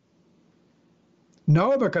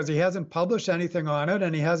 No, because he hasn't published anything on it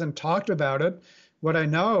and he hasn't talked about it. What I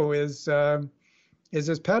know is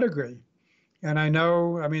his pedigree. And I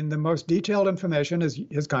know, the most detailed information is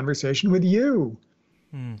his conversation with you.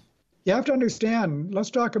 You have to understand,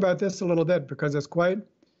 let's talk about this a little bit because it's quite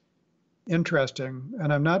interesting.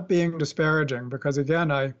 And I'm not being disparaging because,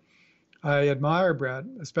 again, I admire Brett,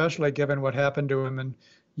 especially given what happened to him. And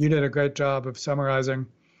you did a great job of summarizing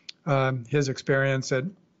his experience at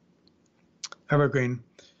Evergreen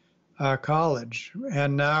College.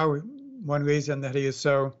 And now one reason that he is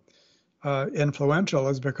so influential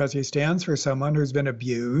is because he stands for someone who's been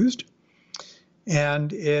abused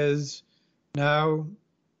and is now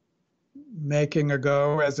making a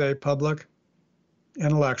go as a public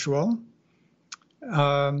intellectual.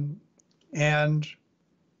 And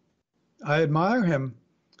I admire him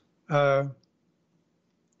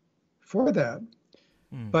for that.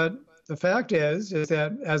 But the fact is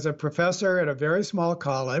that as a professor at a very small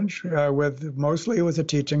college, with mostly it was a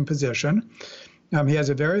teaching position, he has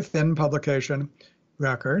a very thin publication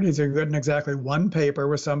record. He's written exactly one paper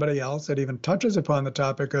with somebody else that even touches upon the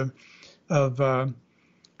topic of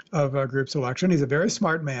group selection. He's a very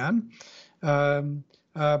smart man,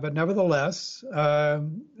 but nevertheless,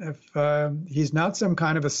 if he's not some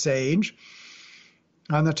kind of a sage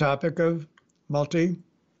on the topic of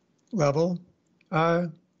multi-level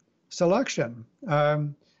selection.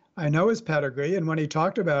 I know his pedigree, and when he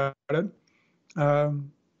talked about it to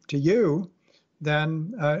you,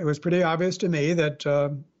 then it was pretty obvious to me that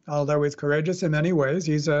although he's courageous in many ways,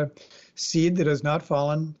 he's a seed that has not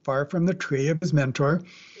fallen far from the tree of his mentor,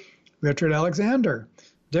 Richard Alexander.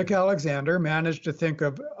 Dick Alexander managed to think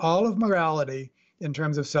of all of morality in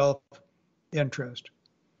terms of self-interest.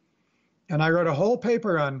 And I wrote a whole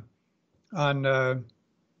paper on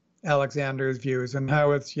Alexander's views and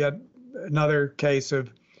how it's yet another case of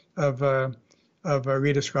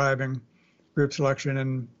redescribing group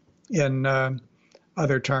selection in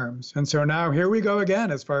other terms. And so now here we go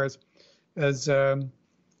again as far as I'm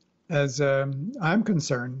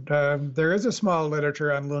concerned. There is a small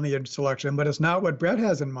literature on lineage selection, but it's not what Brett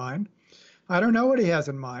has in mind. I don't know what he has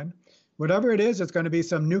in mind. Whatever it is, it's going to be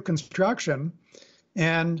some new construction,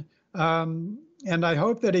 and I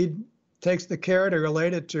hope that he takes the care to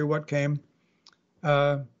relate it to what came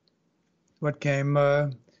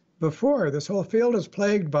before. This whole field is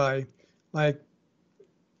plagued by like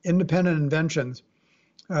independent inventions,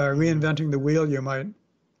 reinventing the wheel. You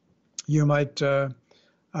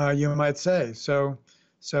might say. So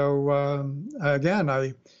again,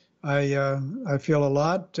 I feel a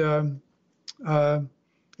lot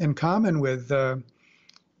in common with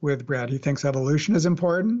Brad. He thinks evolution is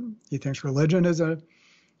important. He thinks religion is an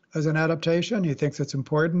adaptation. He thinks it's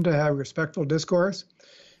important to have respectful discourse,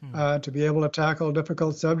 to be able to tackle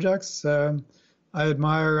difficult subjects. I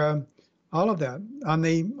admire all of that. On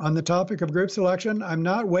the topic of group selection, I'm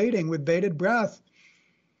not waiting with bated breath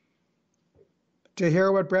to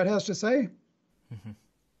hear what Brett has to say. Mm-hmm.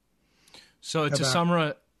 So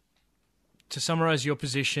to summarize your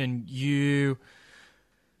position, you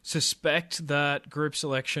suspect that group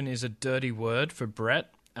selection is a dirty word for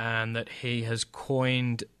Brett and that he has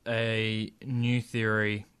coined a new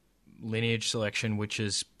theory, lineage selection, which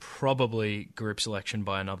is probably group selection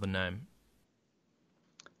by another name.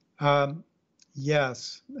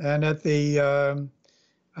 Yes, and at the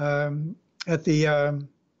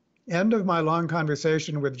end of my long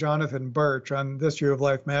conversation with Jonathan Birch on This View of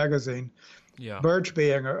Life magazine, Birch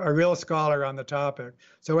being a real scholar on the topic.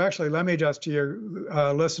 So actually, let me just to your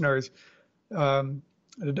listeners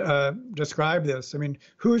describe this. I mean,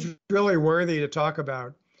 who's really worthy to talk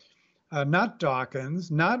about? Not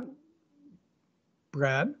Dawkins, not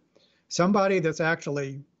Brett, somebody that's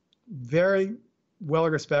actually very well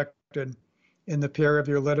respected in the peer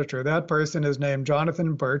review literature. That person is named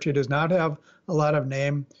Jonathan Birch. He does not have a lot of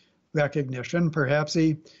name recognition. Perhaps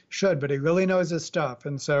he should, but he really knows his stuff.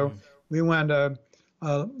 And so we went to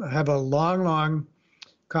have a long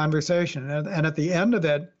conversation. And at the end of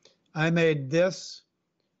it, I made this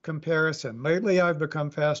comparison. Lately, I've become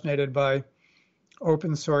fascinated by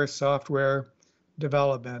open source software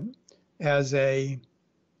development as an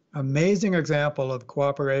amazing example of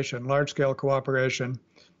cooperation, large-scale cooperation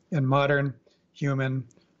in modern human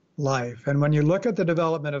life. And when you look at the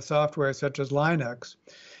development of software such as Linux,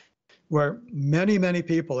 where many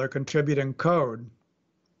people are contributing code,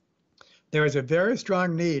 there is a very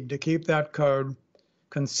strong need to keep that code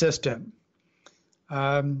consistent.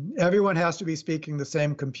 Everyone has to be speaking the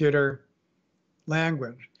same computer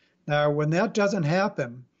language. Now, when that doesn't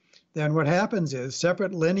happen, then what happens is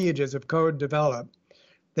separate lineages of code develop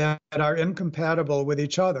that are incompatible with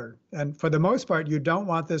each other. And for the most part, you don't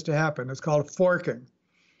want this to happen. It's called forking.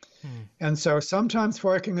 And so sometimes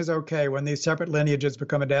forking is okay when these separate lineages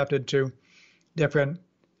become adapted to different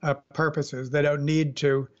purposes. They don't need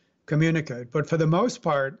to communicate. But for the most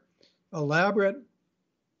part, elaborate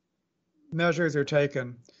measures are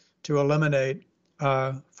taken to eliminate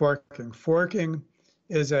forking. Forking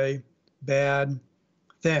is a bad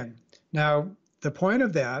thing. Now, the point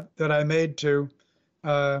of that I made to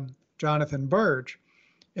Jonathan Birch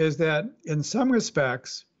is that in some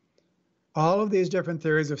respects, all of these different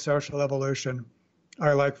theories of social evolution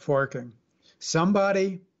are like forking.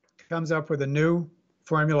 Somebody comes up with a new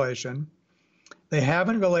formulation. They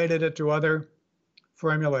haven't related it to other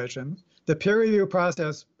formulations. The peer review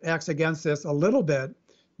process acts against this a little bit,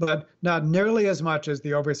 but not nearly as much as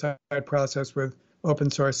the oversight process with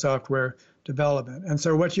open source software development. And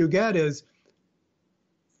so what you get is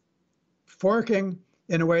forking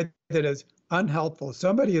in a way that is unhelpful.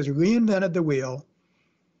 Somebody has reinvented the wheel,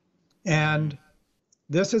 and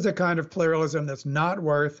this is a kind of pluralism that's not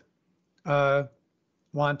worth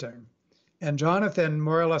wanting. And Jonathan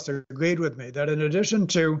more or less agreed with me that in addition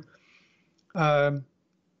to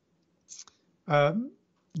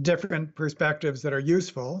different perspectives that are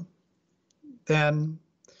useful, then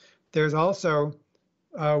there's also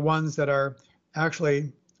ones that are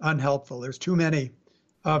actually unhelpful. There's too many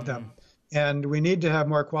of them. And we need to have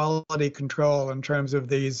more quality control in terms of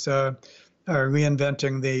these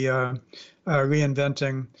reinventing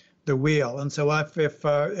the wheel. And so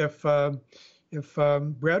if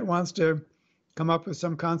Brett wants to come up with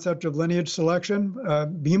some concept of lineage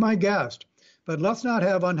selection, be my guest. But let's not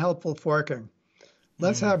have unhelpful forking.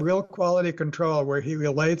 Let's have real quality control where he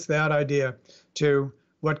relates that idea to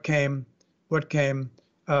what came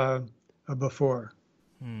before.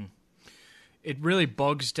 It really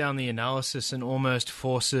bogs down the analysis and almost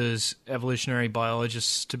forces evolutionary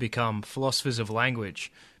biologists to become philosophers of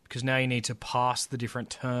language, because now you need to pass the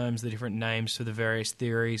different terms, the different names for the various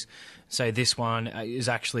theories, say this one is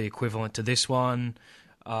actually equivalent to this one,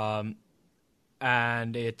 and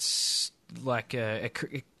it's like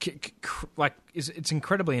it's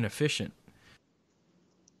incredibly inefficient.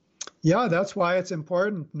 Yeah, that's why it's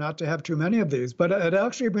important not to have too many of these. But it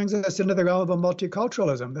actually brings us into the realm of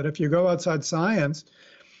multiculturalism, that if you go outside science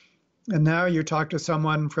and now you talk to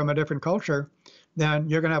someone from a different culture, then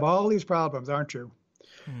you're going to have all these problems, aren't you?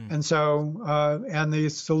 And so, and the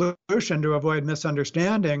solution to avoid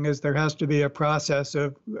misunderstanding is there has to be a process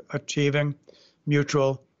of achieving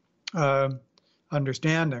mutual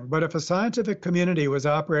understanding. But if a scientific community was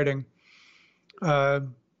operating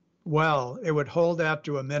well, it would hold that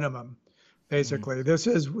to a minimum. Basically, this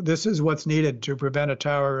is what's needed to prevent a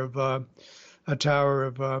Tower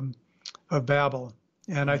of Babel.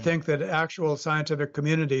 And I think that actual scientific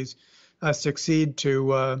communities succeed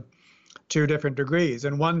to different degrees.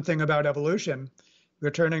 And one thing about evolution,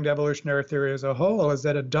 returning to evolutionary theory as a whole, is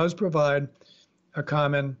that it does provide a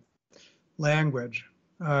common language.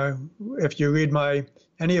 If you read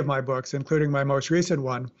any of my books, including my most recent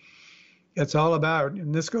one, it's all about,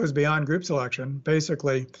 and this goes beyond group selection,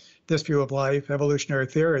 basically this view of life, evolutionary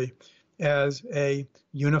theory, as a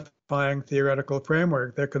unifying theoretical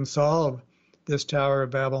framework that can solve this Tower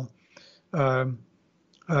of Babel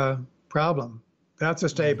problem. That's a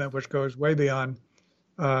statement which goes way beyond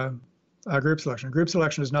group selection. Group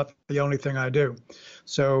selection is not the only thing I do.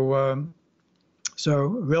 So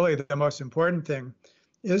really the most important thing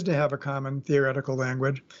is to have a common theoretical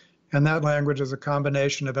language. And that language is a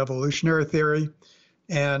combination of evolutionary theory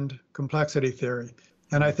and complexity theory.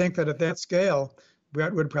 And I think that at that scale,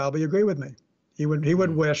 Brett would probably agree with me. He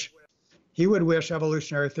would wish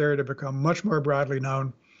evolutionary theory to become much more broadly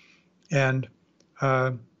known and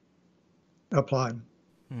applied.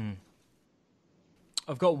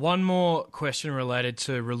 I've got one more question related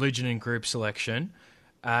to religion and group selection,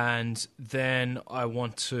 and then I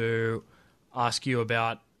want to ask you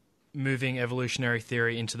about moving evolutionary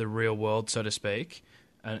theory into the real world, so to speak,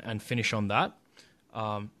 and finish on that.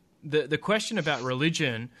 The question about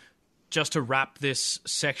religion, just to wrap this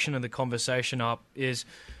section of the conversation up, is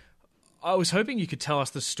I was hoping you could tell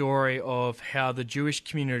us the story of how the Jewish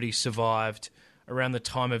community survived around the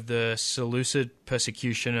time of the Seleucid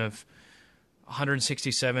persecution of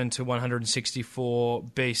 167 to 164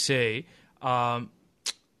 BC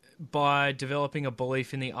by developing a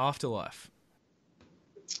belief in the afterlife.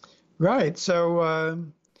 Right. So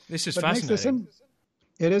this is fascinating.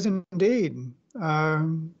 It is indeed.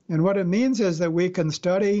 And what it means is that we can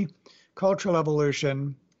study cultural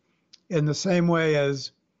evolution in the same way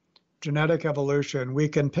as genetic evolution. We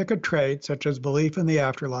can pick a trait such as belief in the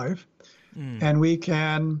afterlife, and we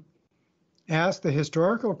can ask the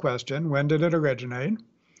historical question, when did it originate?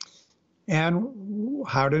 And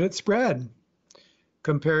how did it spread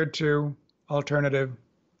compared to alternative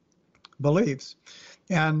beliefs?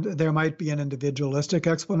 And there might be an individualistic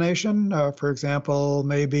explanation, for example,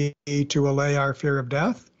 maybe to allay our fear of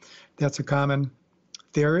death. That's a common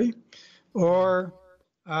theory. Or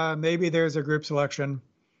maybe there's a group selection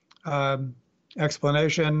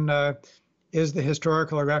explanation. Is the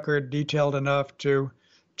historical record detailed enough to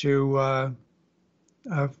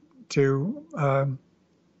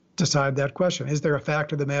decide that question? Is there a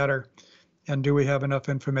fact of the matter And do we have enough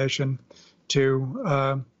information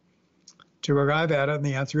to arrive at it? And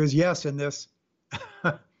the answer is yes in this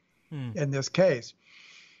in this case.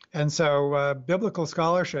 And so biblical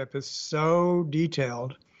scholarship is so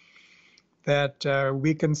detailed that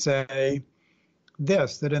we can say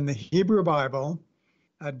this, that in the Hebrew Bible,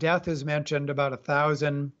 death is mentioned about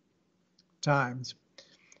 1,000 times.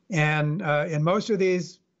 And in most of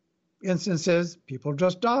these instances, people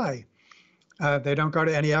just die. They don't go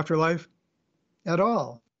to any afterlife at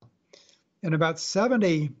all. In about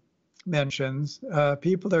 70 mentions,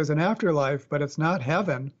 there's an afterlife, but it's not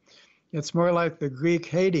heaven. It's more like the Greek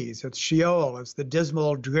Hades. It's Sheol. It's the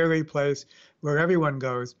dismal, dreary place where everyone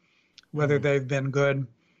goes, whether they've been good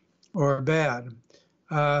or bad.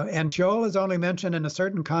 And Sheol is only mentioned in a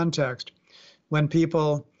certain context, when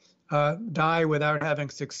people die without having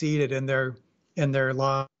succeeded in their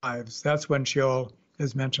lives. That's when Sheol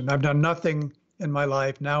is mentioned. I've done nothing in my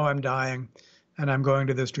life. Now I'm dying, and I'm going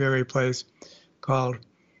to this dreary place called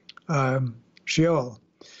Sheol.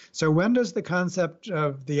 So when does the concept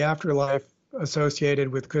of the afterlife associated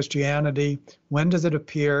with Christianity, when does it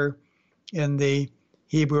appear in the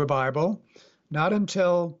Hebrew Bible? Not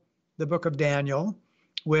until the book of Daniel,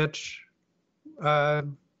 which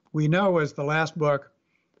we know was the last book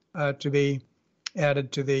to be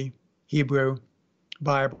added to the Hebrew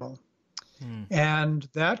Bible. And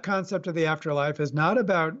that concept of the afterlife is not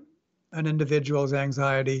about an individual's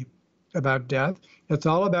anxiety about death. It's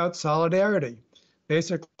all about solidarity.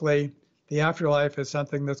 Basically, the afterlife is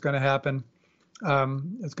something that's going to happen.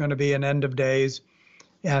 It's going to be an end of days,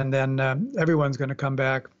 and then everyone's going to come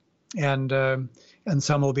back, and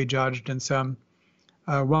some will be judged and some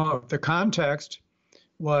won't. The context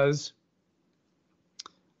was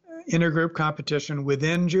intergroup competition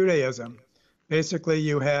within Judaism. Basically,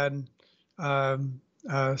 you had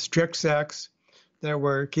strict sects that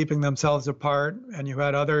were keeping themselves apart, and you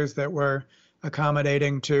had others that were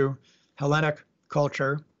accommodating to Hellenic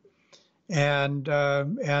culture, and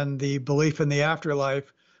the belief in the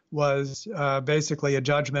afterlife was basically a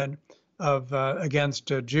judgment of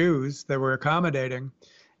against Jews that were accommodating,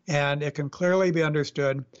 and it can clearly be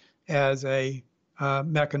understood as a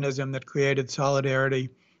mechanism that created solidarity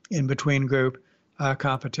in between group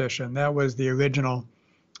competition. That was the original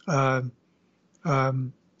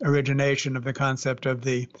origination of the concept of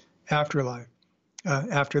the afterlife.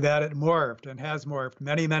 After that, it morphed and has morphed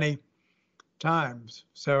many, many times.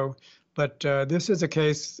 So, but this is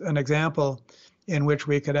an example in which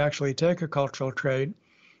we could actually take a cultural trait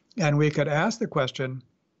and we could ask the question,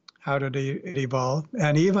 how did it evolve?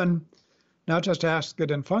 And even not just ask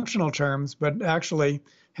it in functional terms, but actually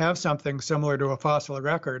have something similar to a fossil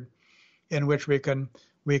record in which we can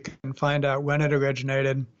find out when it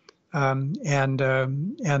originated and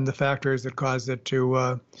the factors that caused it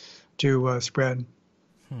to spread.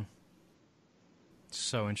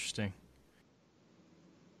 So interesting.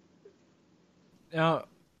 Now,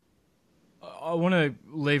 I want to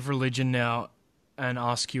leave religion now and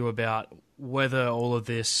ask you about whether all of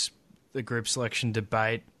this, the group selection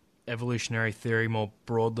debate, evolutionary theory more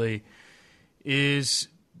broadly, its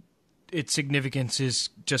significance is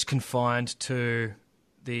just confined to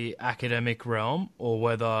the academic realm, or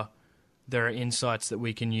whether there are insights that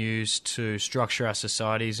we can use to structure our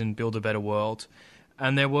societies and build a better world.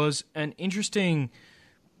 And there was an interesting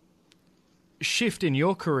shift in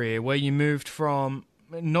your career where you moved from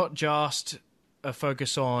not just a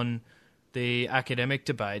focus on the academic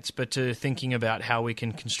debates, but to thinking about how we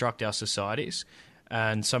can construct our societies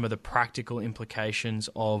and some of the practical implications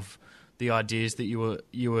of the ideas that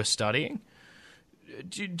you were studying.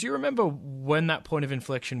 Do you remember when that point of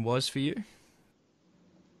inflection was for you?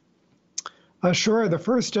 Sure. The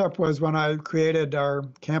first step was when I created our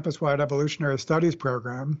campus-wide evolutionary studies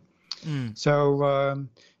program. So,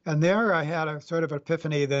 and there I had a sort of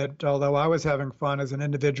epiphany that although I was having fun as an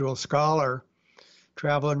individual scholar,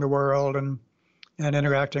 traveling the world and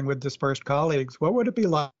interacting with dispersed colleagues, what would it be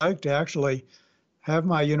like to actually have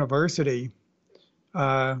my university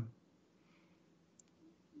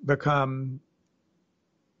become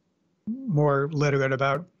more literate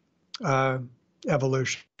about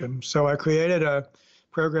evolution? So I created a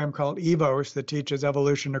program called EVOS that teaches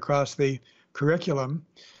evolution across the curriculum.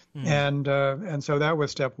 And so that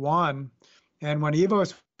was step one. And when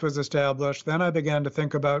EVOS was established, then I began to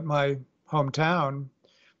think about my hometown,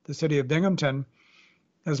 the city of Binghamton,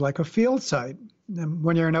 as like a field site. And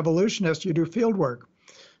when you're an evolutionist, you do field work.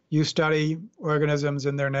 You study organisms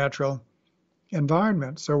in their natural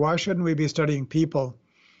environment. So why shouldn't we be studying people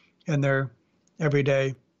in their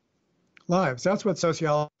everyday lives? That's what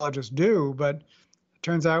sociologists do, but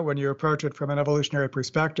turns out when you approach it from an evolutionary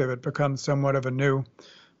perspective, it becomes somewhat of a new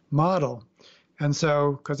model. And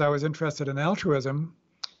so, because I was interested in altruism,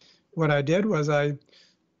 what I did was I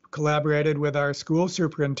collaborated with our school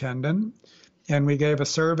superintendent, and we gave a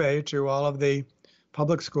survey to all of the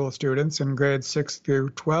public school students in grades 6 through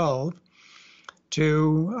 12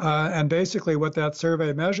 and basically what that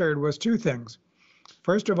survey measured was two things.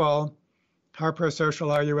 First of all, how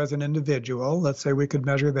prosocial are you as an individual? Let's say we could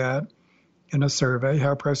measure that in a survey.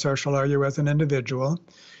 How prosocial are you as an individual?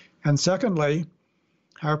 And secondly,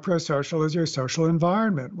 how prosocial is your social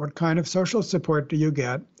environment? What kind of social support do you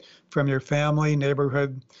get from your family,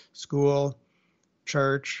 neighborhood, school,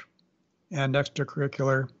 church, and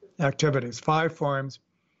extracurricular activities? 5 forms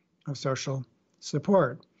of social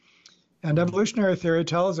support. And evolutionary theory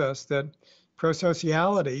tells us that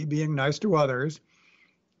prosociality, being nice to others,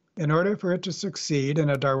 in order for it to succeed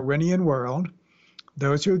in a Darwinian world,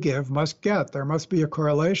 those who give must get. There must be a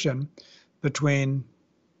correlation between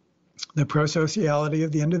the prosociality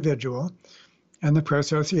of the individual and the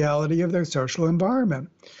prosociality of their social environment.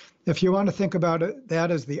 If you want to think about it,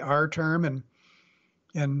 that as the R term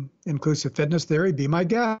in inclusive fitness theory, be my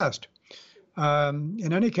guest.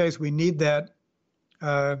 In any case, we need that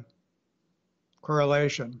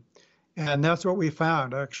correlation. And that's what we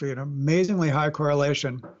found, actually, an amazingly high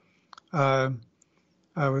correlation.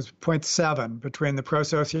 Was 0.7 between the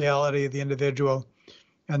prosociality of the individual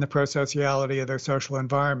and the prosociality of their social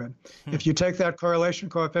environment. If you take that correlation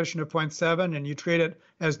coefficient of 0.7 and you treat it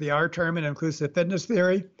as the R term in inclusive fitness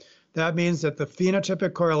theory, that means that the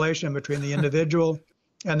phenotypic correlation between the individual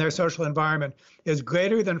and their social environment is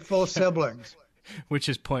greater than full siblings. Which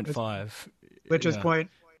is 0.5. Which is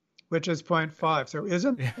 0.5. So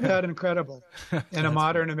isn't that incredible in a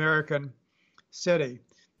modern American city?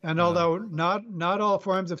 And although not all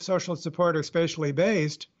forms of social support are spatially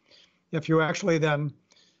based, if you actually then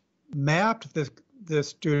mapped the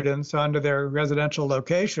students onto their residential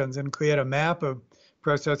locations and create a map of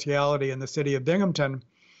prosociality in the city of Binghamton,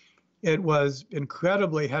 it was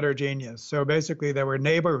incredibly heterogeneous. So basically there were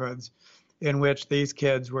neighborhoods in which these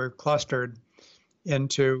kids were clustered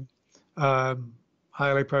into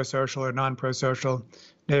highly prosocial or non-prosocial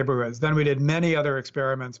neighborhoods. Then we did many other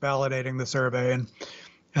experiments validating the survey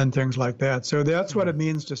and things like that. So that's what it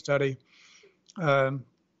means to study a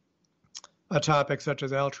topic such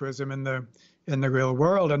as altruism in the real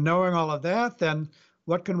world. And knowing all of that, then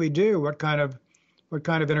what can we do? What kind of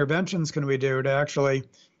interventions can we do to actually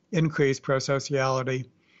increase prosociality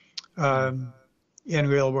in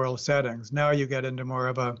real world settings? Now you get into more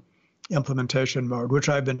of a implementation mode, which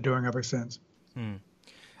I've been doing ever since.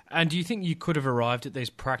 And do you think you could have arrived at these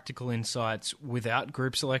practical insights without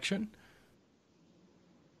group selection?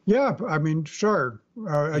 Yeah, I mean, sure.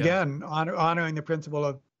 Again, honoring the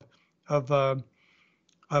principle of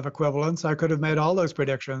equivalence, I could have made all those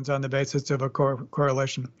predictions on the basis of a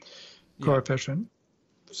correlation coefficient.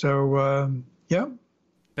 So, yeah.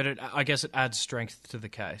 But I guess it adds strength to the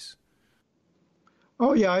case.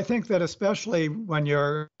 Oh, yeah, I think that especially when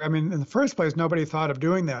in the first place, nobody thought of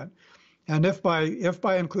doing that. And if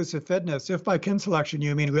by inclusive fitness, if by kin selection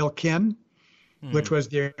you mean real kin, which was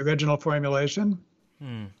the original formulation,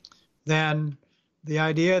 then the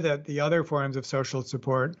idea that the other forms of social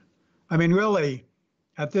support, I mean, really,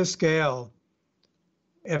 at this scale,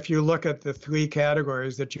 if you look at the 3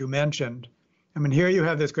 categories that you mentioned, I mean, here you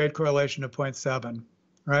have this great correlation of 0.7,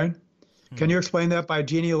 right? Can you explain that by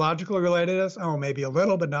genealogical relatedness? Oh, maybe a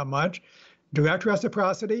little, but not much. Direct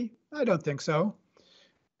reciprocity? I don't think so.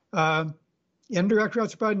 Indirect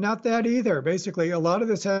reciprocity? Not that either. Basically, a lot of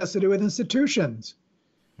this has to do with institutions.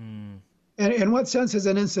 And in what sense is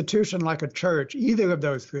an institution like a church either of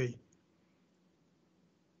those 3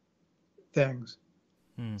 things?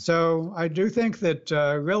 So I do think that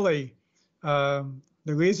really the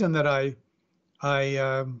reason that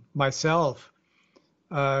I myself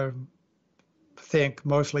think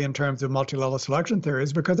mostly in terms of multi-level selection theory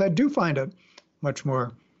is because I do find it much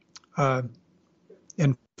more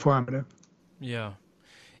informative. Yeah.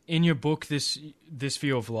 In your book, This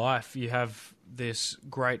View of Life, you have this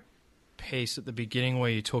great piece at the beginning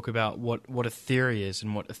where you talk about what a theory is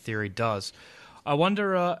and what a theory does. I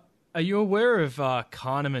wonder, are you aware of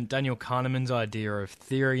Daniel Kahneman's idea of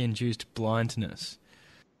theory-induced blindness?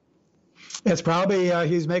 It's probably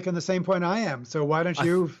he's making the same point I am. So why don't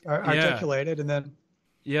you articulate it and then?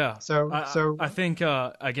 Yeah. So I think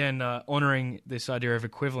again, honoring this idea of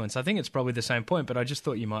equivalence, I think it's probably the same point. But I just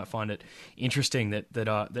thought you might find it interesting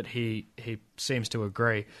that he seems to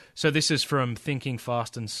agree. So this is from Thinking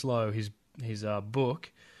Fast and Slow, his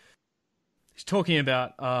book. He's talking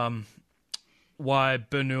about why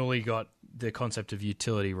Bernoulli got the concept of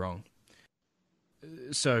utility wrong.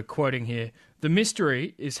 So, quoting here, "The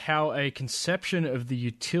mystery is how a conception of the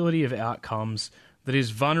utility of outcomes that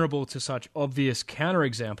is vulnerable to such obvious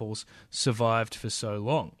counterexamples survived for so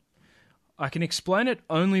long. I can explain it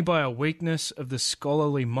only by a weakness of the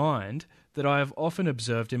scholarly mind that I have often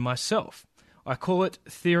observed in myself. I call it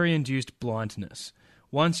theory-induced blindness.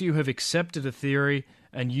 Once you have accepted a theory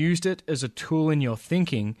and used it as a tool in your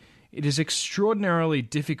thinking, it is extraordinarily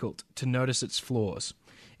difficult to notice its flaws.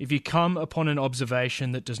 If you come upon an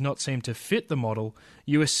observation that does not seem to fit the model,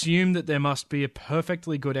 you assume that there must be a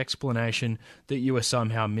perfectly good explanation that you are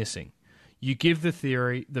somehow missing. You give the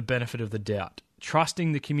theory the benefit of the doubt,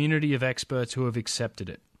 trusting the community of experts who have accepted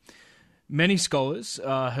it. Many scholars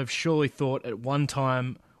have surely thought at one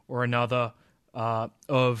time or another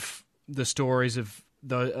of the stories of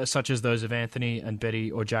such as those of Anthony and Betty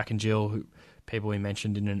or Jack and Jill, who people we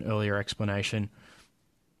mentioned in an earlier explanation,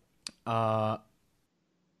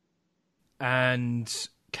 and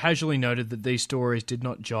casually noted that these stories did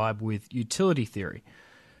not jibe with utility theory.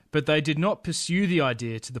 But they did not pursue the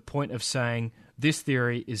idea to the point of saying this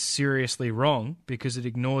theory is seriously wrong because it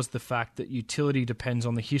ignores the fact that utility depends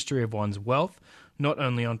on the history of one's wealth, not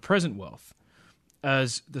only on present wealth.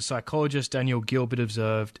 As the psychologist Daniel Gilbert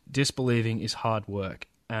observed, disbelieving is hard work,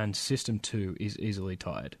 and system 2 is easily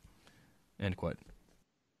tired." End quote.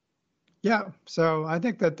 Yeah, so I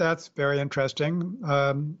think that that's very interesting,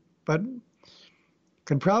 but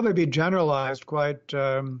can probably be generalized quite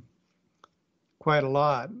a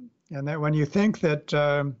lot. And that when you think that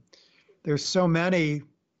there's so many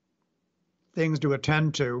things to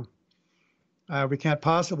attend to, we can't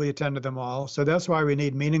possibly attend to them all. So that's why we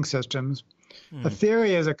need meaning systems. A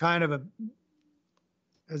theory is a kind of a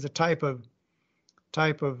type of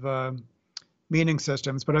meaning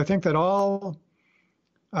systems, but I think that all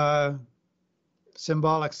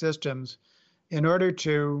symbolic systems, in order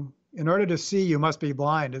to see, you must be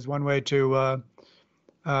blind, is one way to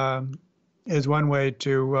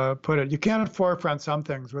put it. You can't forefront some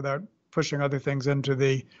things without pushing other things into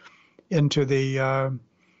the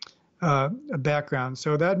background.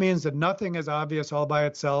 So that means that nothing is obvious all by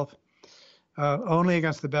itself, only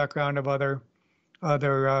against the background of other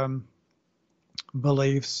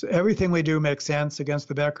beliefs. Everything we do makes sense against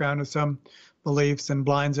the background of some beliefs and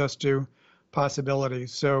blinds us to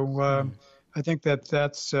possibilities. So I think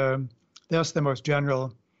that's the most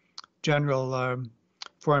general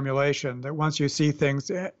formulation, that once you see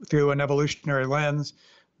things through an evolutionary lens,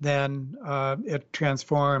 then it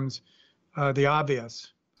transforms the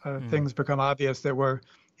obvious. Things become obvious that were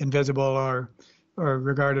invisible or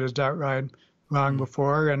regarded as outright wrong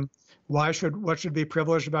before. And what should be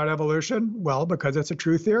privileged about evolution? Well, because it's a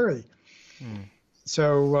true theory.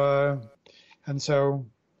 So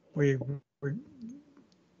we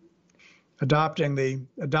adopting the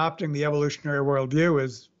evolutionary worldview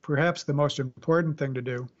is perhaps the most important thing to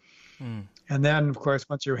do. And then, of course,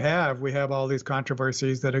 once we have all these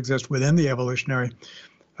controversies that exist within the evolutionary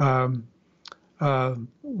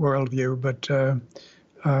worldview. But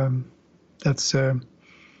that's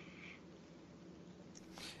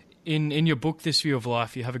in your book, This View of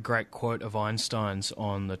Life, you have a great quote of Einstein's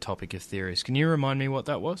on the topic of theories. Can you remind me what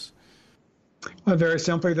that was? Well, very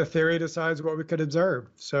simply, the theory decides what we could observe.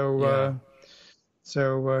 So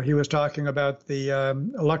he was talking about the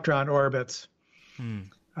electron orbits,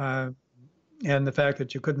 and the fact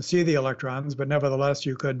that you couldn't see the electrons, but nevertheless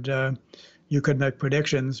you could make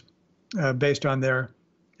predictions based on their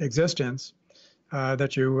existence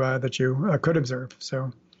that you could observe.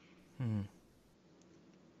 So.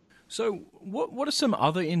 So what are some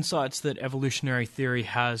other insights that evolutionary theory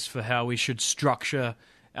has for how we should structure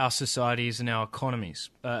our societies and our economies?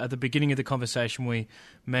 At the beginning of the conversation, we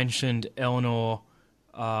mentioned Eleanor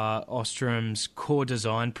Ostrom's core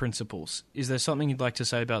design principles. Is there something you'd like to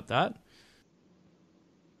say about that?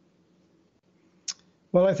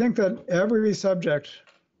 Well, I think that every subject,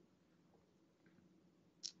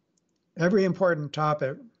 every important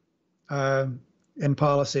topic in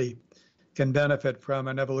policy can benefit from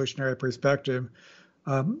an evolutionary perspective,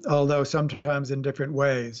 although sometimes in different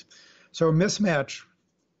ways. So mismatch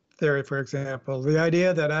theory, for example, the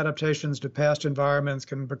idea that adaptations to past environments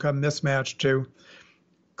can become mismatched to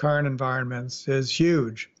current environments is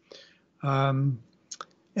huge. And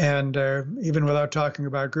even without talking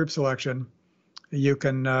about group selection, you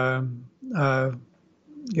can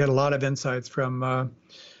get a lot of insights from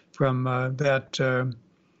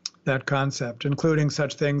that concept, including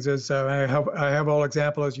such things as I have all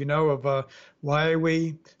example, as you know, of why are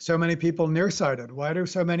we so many people nearsighted? Why do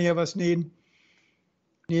so many of us need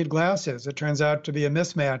glasses? It turns out to be a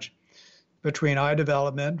mismatch between eye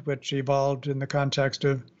development, which evolved in the context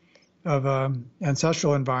of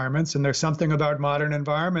ancestral environments, and there's something about modern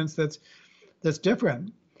environments that's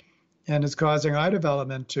different, and is causing eye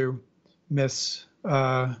development to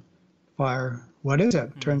misfire. What is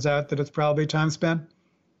it? Turns out that it's probably time spent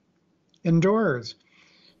indoors.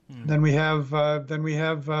 Then we have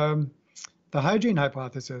the hygiene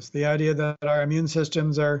hypothesis, the idea that our immune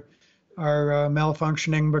systems are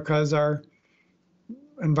malfunctioning because our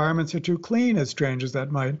environments are too clean, as strange as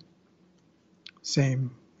that might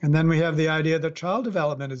seem. And then we have the idea that child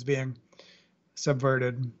development is being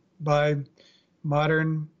subverted by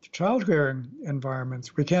modern child-rearing environments.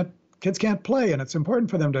 Kids can't play, and it's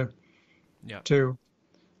important for them to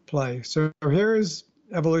play. So here is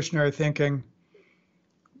evolutionary thinking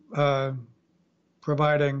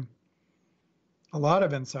providing a lot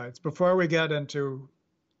of insights before we get into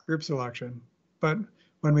group selection. But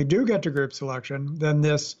when we do get to group selection, then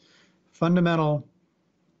this fundamental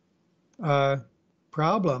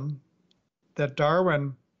problem that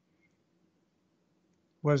Darwin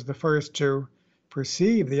was the first to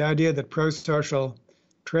perceive, the idea that prosocial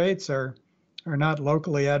traits are not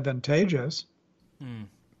locally advantageous,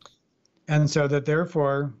 and so that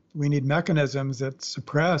therefore we need mechanisms that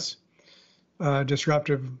suppress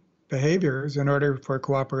disruptive behaviors in order for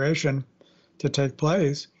cooperation to take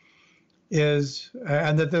place,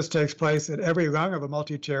 and that this takes place at every rung of a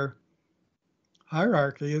multi-tier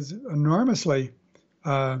hierarchy is enormously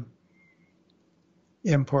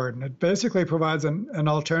important. It basically provides an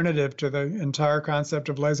alternative to the entire concept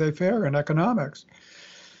of laissez-faire in economics.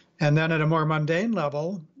 And then at a more mundane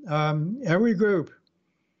level, every group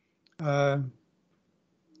of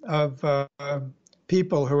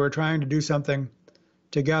people who are trying to do something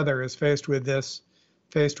together is faced with this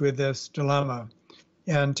dilemma,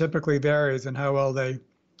 and typically varies in how well they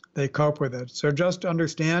cope with it. So just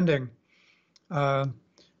understanding the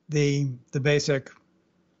basic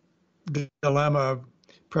dilemma of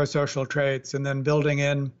prosocial traits, and then building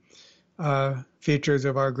in features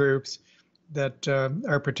of our groups that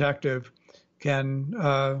are protective can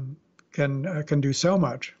do so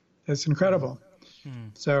much. It's incredible.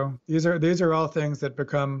 So these are all things that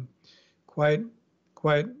become quite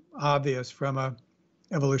obvious from a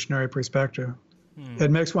evolutionary perspective.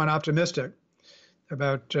 It makes one optimistic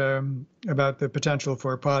about the potential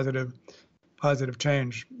for positive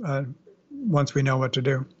change once we know what to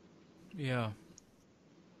do. Yeah.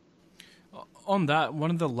 On that,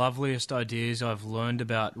 one of the loveliest ideas I've learned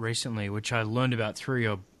about recently, which I learned about through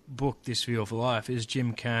your book, This View of Life, is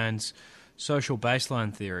Jim Cahn's social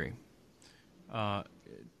baseline theory.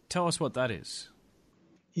 Tell us what that is.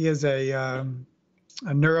 He is a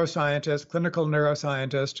neuroscientist, clinical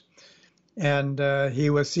neuroscientist, and he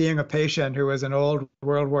was seeing a patient who was an old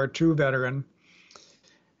World War II veteran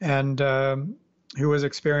and who was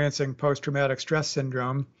experiencing post-traumatic stress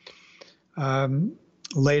syndrome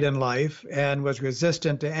late in life and was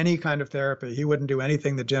resistant to any kind of therapy. He wouldn't do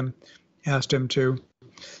anything that Jim asked him to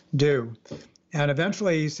do. And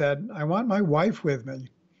eventually he said, "I want my wife with me."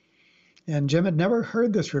 And Jim had never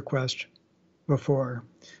heard this request before.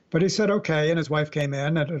 But he said, okay, and his wife came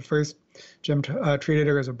in. And at first, Jim treated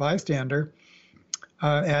her as a bystander.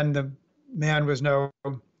 And the man was no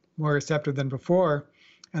more receptive than before.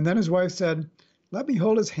 And then his wife said, "Let me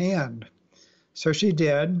hold his hand." So she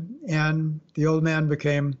did, and the old man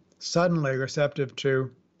became suddenly receptive to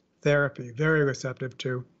therapy, very receptive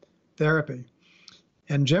to therapy.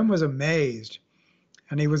 And Jim was amazed.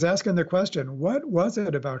 And he was asking the question, what was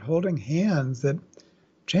it about holding hands that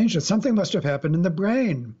changed it? Something must have happened in the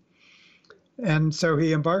brain. And so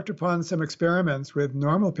he embarked upon some experiments with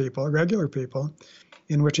normal people, regular people,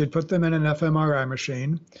 in which he'd put them in an fMRI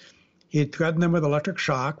machine. He'd threaten them with electric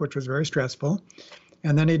shock, which was very stressful.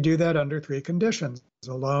 And then he'd do that under 3 conditions: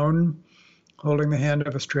 alone, holding the hand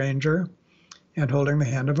of a stranger, and holding the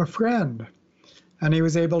hand of a friend. And he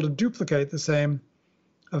was able to duplicate the same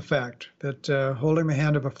effect, that holding the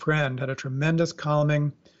hand of a friend had a tremendous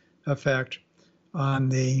calming effect on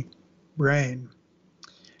the brain.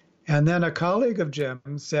 And then a colleague of Jim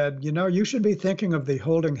said, you should be thinking of the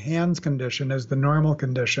holding hands condition as the normal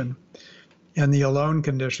condition and the alone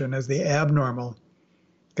condition as the abnormal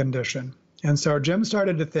condition. And so Jim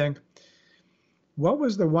started to think, what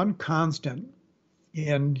was the one constant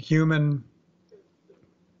in human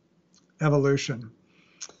evolution?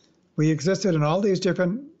 We existed in all these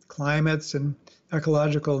different climates and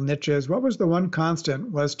ecological niches. What was the one constant?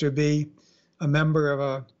 Was to be a member of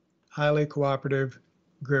a highly cooperative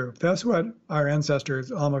group. That's what our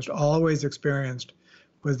ancestors almost always experienced,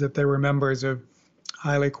 was that they were members of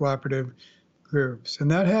highly cooperative groups. And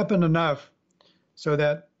that happened enough so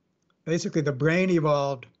that basically the brain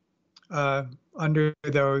evolved under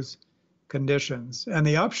those conditions. And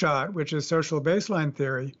the upshot, which is social baseline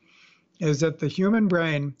theory, is that the human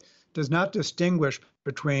brain does not distinguish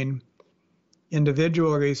between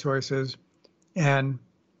individual resources and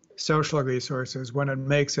social resources when it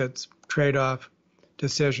makes its trade-off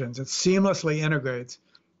decisions. It seamlessly integrates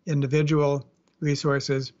individual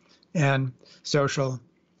resources and social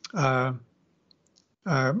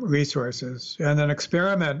resources. And an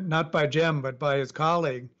experiment, not by Jim, but by his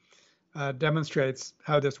colleague, demonstrates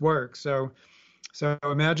how this works. So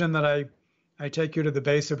imagine that I take you to the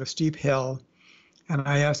base of a steep hill and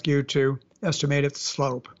I ask you to estimate its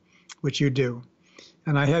slope, which you do.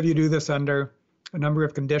 And I have you do this under a number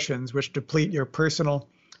of conditions which deplete your personal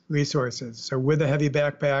resources. So with a heavy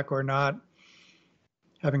backpack or not,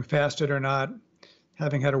 having fasted or not,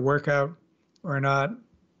 having had a workout or not.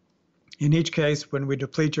 In each case, when we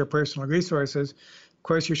deplete your personal resources, of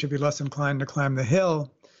course, you should be less inclined to climb the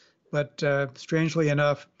hill. But strangely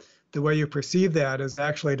enough, the way you perceive that is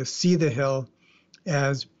actually to see the hill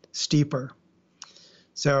as steeper.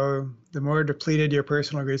 So the more depleted your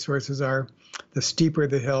personal resources are, the steeper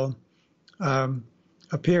the hill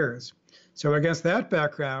appears. So against that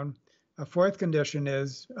background, a fourth condition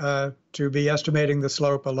is to be estimating the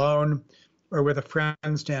slope alone or with a friend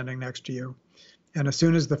standing next to you. And as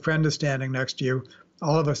soon as the friend is standing next to you,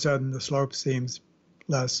 all of a sudden the slope seems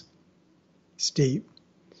less steep.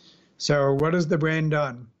 So what has the brain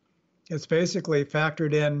done? It's basically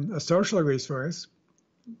factored in a social resource,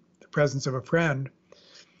 the presence of a friend,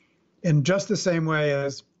 in just the same way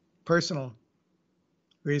as personal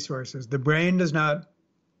resources. The brain does not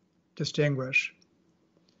distinguish.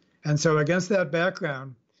 And so against that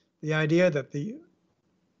background, the idea that the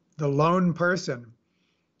lone person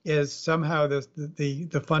is somehow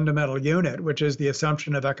the fundamental unit, which is the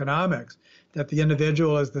assumption of economics, that the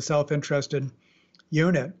individual is the self-interested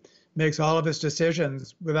unit, makes all of his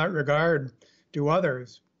decisions without regard to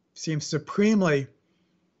others, seems supremely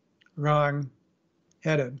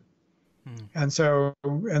wrong-headed. And so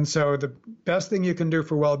the best thing you can do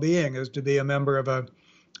for well-being is to be a member of a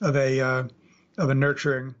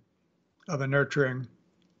nurturing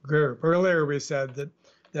group. Earlier we said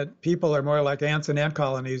that people are more like ants and ant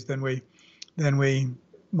colonies than we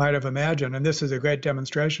might have imagined, and this is a great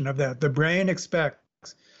demonstration of that. The brain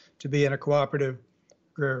expects to be in a cooperative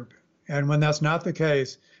group, and when that's not the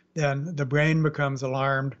case, then the brain becomes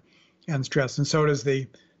alarmed and stressed, and so does the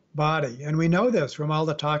body. And we know this from all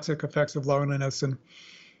the toxic effects of loneliness and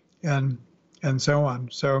so on.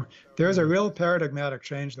 So there's a real paradigmatic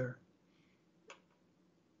change there.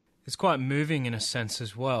 It's quite moving in a sense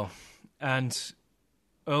as well. And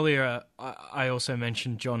earlier, I also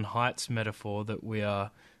mentioned John Haidt's metaphor that we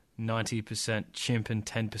are 90% chimp and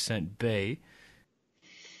 10% bee.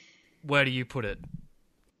 Where do you put it?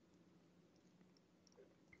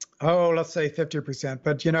 Oh, let's say 50%.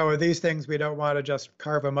 But these things, we don't want to just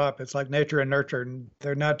carve them up. It's like nature and nurture, and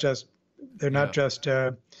they're not just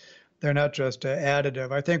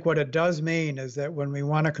additive. I think what it does mean is that when we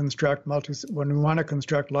want to construct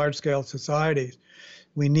large-scale societies,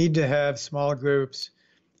 we need to have small groups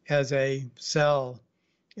as a cell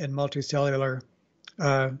in multicellular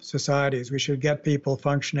societies. We should get people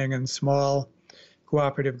functioning in small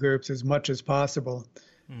cooperative groups as much as possible.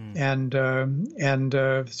 And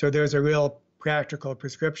so there's a real practical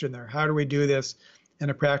prescription there. How do we do this in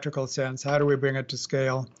a practical sense? How do we bring it to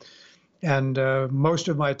scale? And most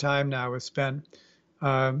of my time now is spent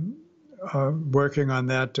working on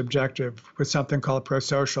that objective with something called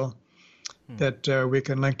prosocial that we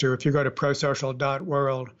can link to. If you go to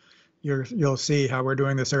prosocial.world, you'll see how we're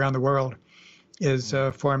doing this around the world, is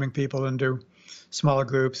forming people into small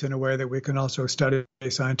groups in a way that we can also study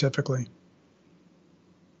scientifically.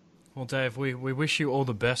 Well, Dave, we wish you all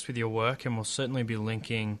the best with your work, and we'll certainly be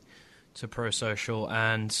linking to Prosocial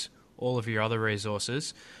and all of your other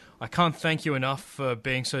resources. I can't thank you enough for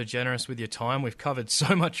being so generous with your time. We've covered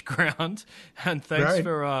so much ground, and thanks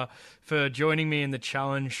for joining me in the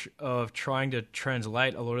challenge of trying to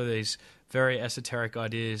translate a lot of these very esoteric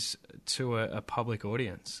ideas to a public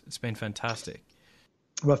audience. It's been fantastic.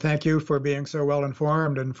 Well, thank you for being so well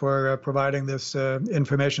informed and for providing this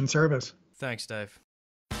information service. Thanks, Dave.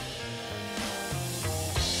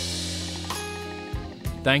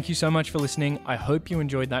 Thank you so much for listening. I hope you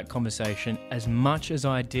enjoyed that conversation as much as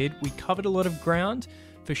I did. We covered a lot of ground.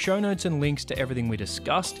 For show notes and links to everything we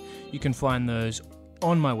discussed, you can find those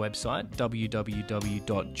on my website,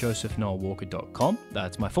 www.josephnoelwalker.com.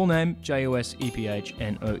 That's my full name,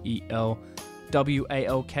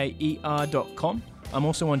 JosephNoelwalker.com. I'm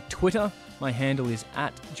also on Twitter. My handle is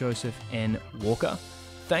 @JosephNWalker.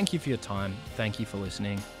 thank you for your time. Thank you for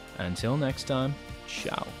listening. And until next time,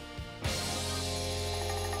 ciao.